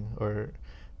something, or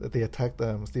that they attacked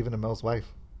Stephen Amell's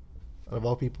wife, out of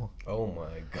all people. Oh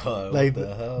my god! Like, what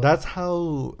the hell? that's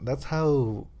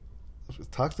how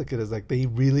toxic it is. Like, they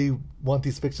really want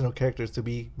these fictional characters to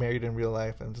be married in real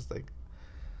life, and just like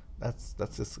that's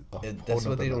just that's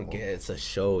what they don't get. It's a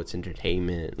show. It's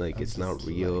entertainment. Like, it's not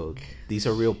real. These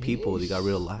are real people. They got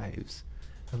real lives.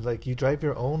 And like, you drive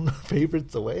your own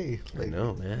favorites away. Like, I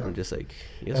know, man. I'm just like,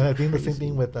 and I think the same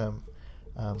thing with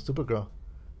Supergirl,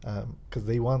 because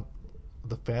they want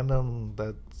the fandom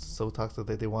that's so toxic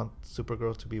that they want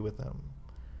Supergirl to be with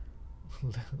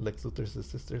Lex Luthor's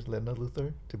sisters, Lena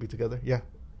Luthor, to be together. Yeah.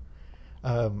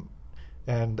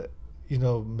 And you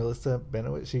know, Melissa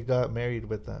Benoist, she got married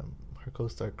with her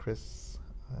co-star Chris.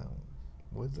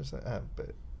 What is their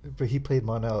but he played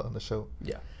Mon-El on the show.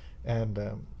 Yeah.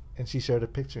 And she shared a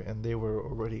picture, and they were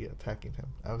already attacking him.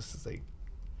 I was just like,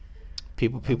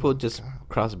 people just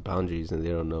cross boundaries and they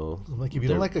don't know. like, if you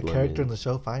don't like a character in the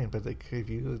show, fine, but like, if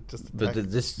you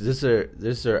just this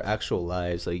are actual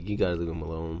lives. Like, you gotta leave them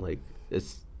alone. Like,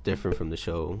 it's different from the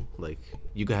show. Like,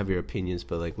 you can have your opinions,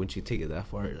 but like, once you take it that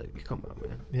far, like, come on,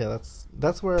 man. Yeah,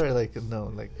 that's where I like,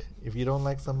 no, like, if you don't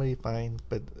like somebody, fine,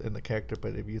 but in the character.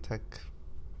 But if you attack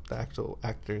the actual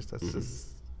actors, that's just,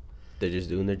 they're just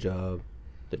doing their job.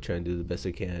 They're trying to do the best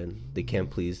they can. They can't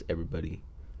please everybody.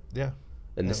 Yeah.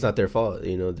 And it's not their fault.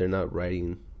 You know, they're not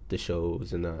writing the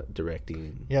shows and not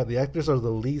directing. Yeah, the actors are the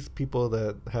least people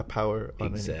that have power on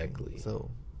Exactly. anything. So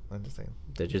I'm just saying,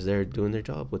 They're just there doing their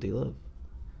job, what they love.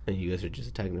 And you guys are just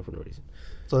attacking them for no reason.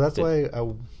 so that's why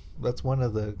that's one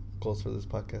of the goals for this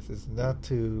podcast, is not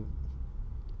to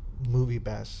movie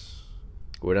bash.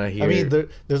 We're not here. I mean,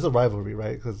 there's a rivalry,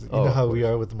 right? Because you know how we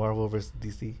are with Marvel versus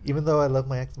DC. Even though I love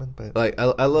my X-Men, but like,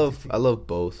 I love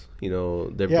both. You know,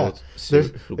 they're both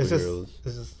superheroes.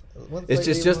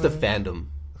 It's just the fandom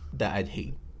that I'd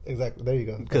hate. Exactly. There you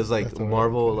go. Because like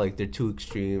Marvel, like, they're too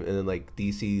extreme, and then like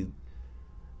DC,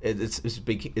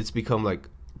 it's become like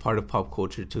part of pop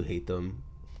culture to hate them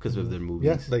because of their movies.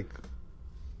 Yeah, like,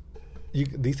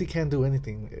 DC can't do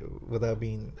anything without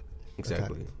being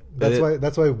exactly. attacked.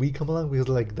 That's why we come along, because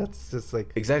like, that's just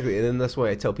like, exactly. And then that's why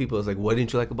I tell people, it's like, what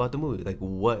didn't you like about the movie? Like,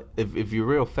 what if you're a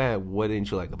real fan, what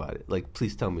didn't you like about it? Like,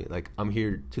 please tell me. Like, I'm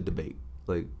here to debate.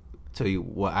 Like, tell you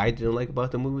what I didn't like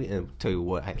about the movie and tell you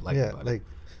what I liked Yeah, about like it.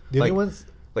 the Like- only ones.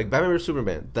 Like Batman vs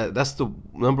Superman, that's the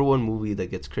number one movie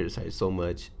that gets criticized so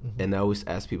much. Mhm. And I always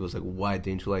ask people, it's like, why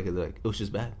didn't you like it? They're like, it was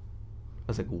just bad. I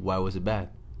was like, why was it bad?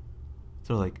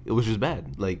 So like, it was just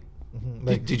bad. Like, Mhm,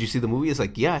 like did you see the movie? It's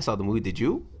like, yeah, I saw the movie. Did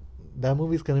you? that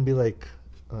movie's gonna be like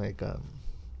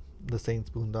the Saints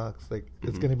Boondocks. Like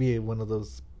it's Mhm. gonna be one of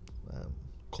those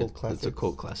cult classics. It's a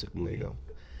cult classic There movie. you go.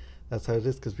 That's how it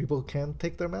is because people can't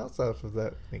take their mouths off of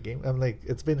that game. I'm like,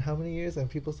 it's been how many years and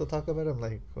people still talk about it. I'm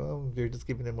like, well, you're just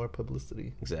giving it more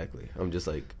publicity. Exactly. I'm just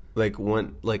like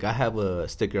one, like I have a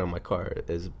sticker on my car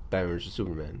as Batman vs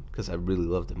Superman because I really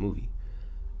love the movie.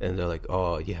 And they're like,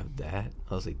 oh, you have that?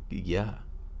 I was like, yeah,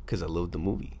 because I love the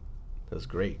movie. That was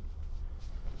great.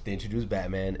 They introduced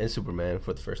Batman and Superman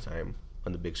for the first time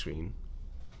on the big screen,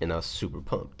 and I was super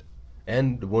pumped.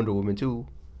 And the Wonder Woman too.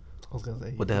 I was gonna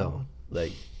say, What the hell?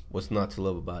 Like, what's not to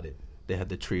love about it? They had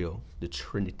the trio, the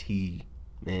Trinity,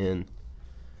 man.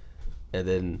 And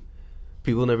then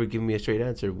people never give me a straight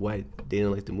answer why they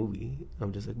didn't like the movie.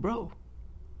 I'm just like, bro,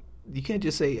 you can't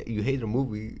just say you hate a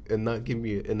movie and not give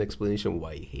me an explanation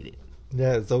why you hate it.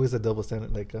 Yeah, it's always a double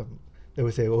standard. Like they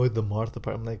would say, oh, the Martha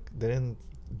part. I'm like, didn't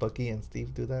Bucky and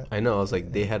Steve do that? I know. I was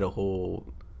like, they had a whole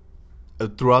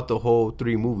throughout the whole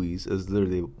 3 movies. It was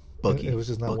literally Bucky. It was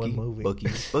just not Bucky, one movie.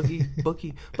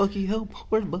 Bucky, help!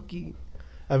 Where's Bucky?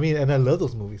 I mean, and I love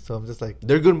those movies, so I'm just like,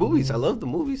 They're good movies. I love the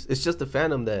movies. It's just the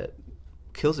fandom that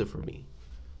kills it for me.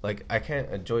 Like, I can't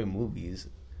enjoy movies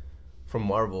from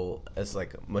Marvel as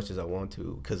like much as I want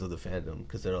to because of the fandom.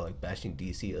 Because they're like bashing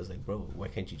DC. I was like, bro, why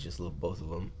can't you just love both of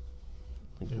them?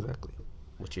 Like, exactly.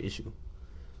 What's your issue?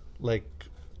 Like,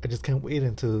 I just can't wait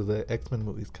until the X-Men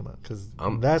movies come out because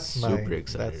I'm that's super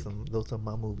excited. Those are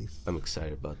my movies, I'm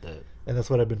excited about that. and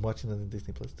that's what I've been watching on the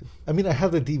Disney Plus too. I mean, I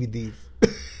have the DVDs,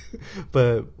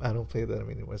 but I don't play them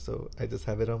anymore, so I just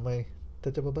have it on my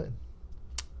touch of a button.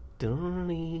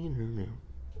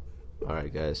 All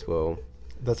right, guys. Well,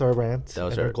 That's our rant. that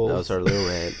was and our goals. that was our little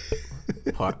rant.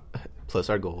 Part plus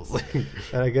our goals.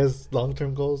 And I guess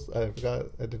long-term goals. I forgot.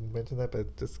 I didn't mention that,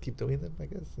 but just keep doing them. I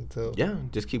guess until Yeah,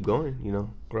 just keep going. You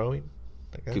know, growing.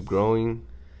 I guess. keep growing.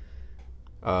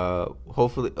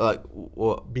 Hopefully, like,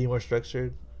 well, Be more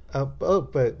structured.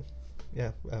 But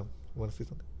yeah. Want to say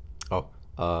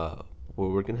something?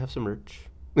 we're gonna have some merch.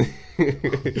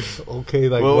 Okay,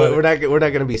 like well, what? we're not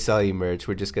gonna be selling merch.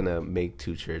 We're just gonna make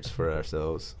 2 shirts for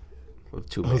ourselves with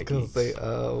 2 I was gonna Mackies. say,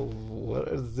 what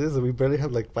is this? We barely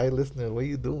have like 5 listeners. What are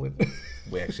you doing?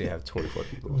 We actually have 24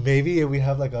 people. Maybe if we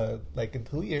have like in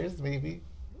 2 years, maybe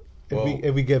Well-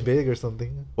 if we get big or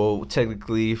something. Well,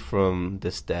 technically, from the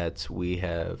stats, we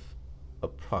have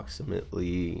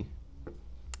approximately,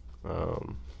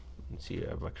 let's see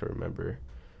if I can remember,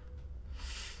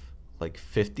 like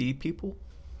 50 people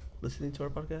listening to our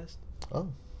podcast. Oh,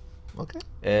 okay.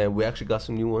 And we actually got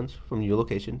some new ones from new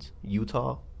locations,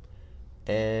 Utah,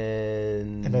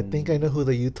 and And I think I know who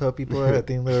the Utah people are. I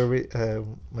think they're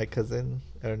my cousin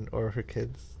or her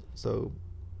kids. So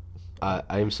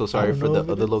I'm so sorry don't for know the if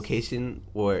it other is. location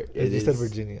where it you is said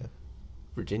Virginia.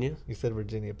 Virginia? You said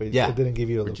Virginia, but Yeah, it didn't give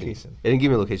you a Virginia. location. It didn't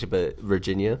give me a location, but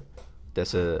Virginia,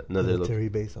 that's another Military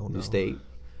base. Oh new no. state.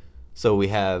 So we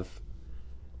have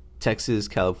Texas,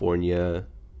 California,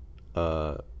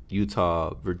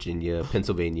 Utah, Virginia,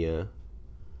 Pennsylvania.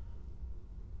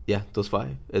 Yeah, those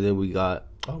 5. And then we got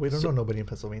Oh, we don't So- know nobody in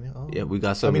Pennsylvania. Oh. yeah, we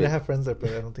got some. I mean, in, I have friends there, but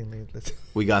I don't think they listen.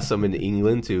 we got some in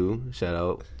England too. Shout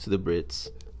out to the Brits.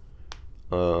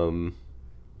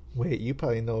 Wait, you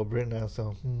probably know a Brit now,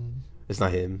 so It's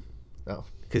not him oh,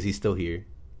 because he's still here,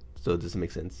 so it doesn't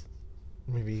make sense.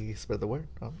 maybe spread the word.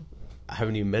 I don't know. I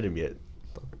haven't even met him yet.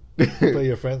 But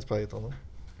your friends probably told them.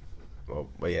 Well,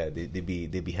 but yeah, they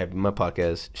be having my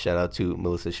podcast. Shout out to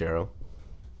Melissa Cheryl.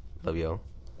 Love y'all.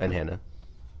 And Hannah.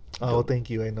 Oh, well, thank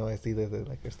you. I know. I see that they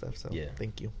like your stuff, so Yeah.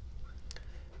 thank you.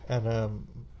 And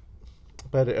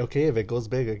but okay, if it goes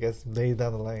big, I guess maybe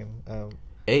down the line.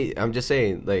 Hey, I'm just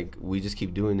saying, like, we just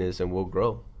keep doing this and we'll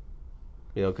grow.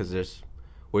 You know, because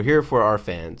we're here for our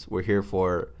fans. We're here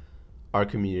for our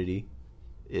community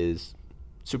is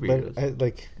superheroes. But I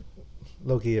like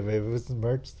Loki. If it was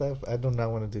merch stuff, I do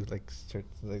not want to do like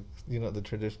shirts, like the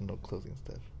traditional clothing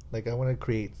stuff. Like I want to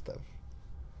create stuff.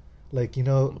 Like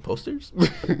Posters?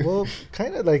 well,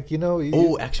 kind of like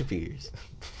Oh, action figures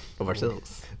of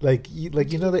ourselves. like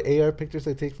the AR pictures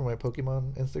I take from my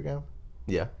Pokemon Instagram.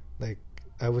 Yeah. Like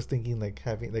I was thinking like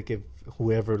having like if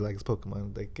whoever likes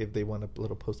Pokemon, like if they want a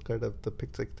little postcard of the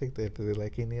picture I take, if they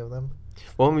like any of them.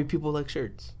 Well, I mean, people like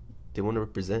shirts. They want to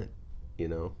represent, you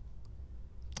know.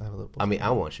 I have a little. I mean, I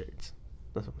postcard. want shirts.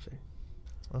 That's what I'm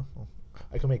saying. Oh,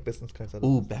 I can make business cards out of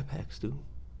Ooh, backpacks, dude.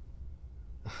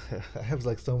 I have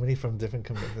like so many from different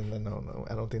conventions. And no,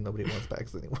 I don't think nobody wants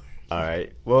bags anymore. All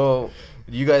right. Well,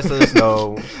 you guys let us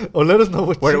know. Let us know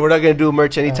what We're not gonna do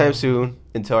merch anytime soon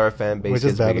until our fan base we're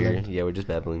just gets bigger. babbling. Yeah, we're just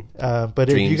babbling. But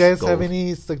if you Dreams, guys have goals.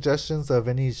 any suggestions of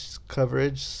any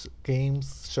coverage,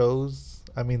 games, shows,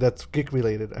 I mean that's geek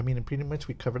related. I mean pretty much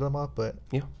we covered them all, but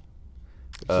Yeah.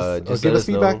 or Just give let us us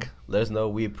know. feedback. Let us know.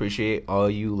 We appreciate all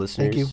you listeners. Thank you.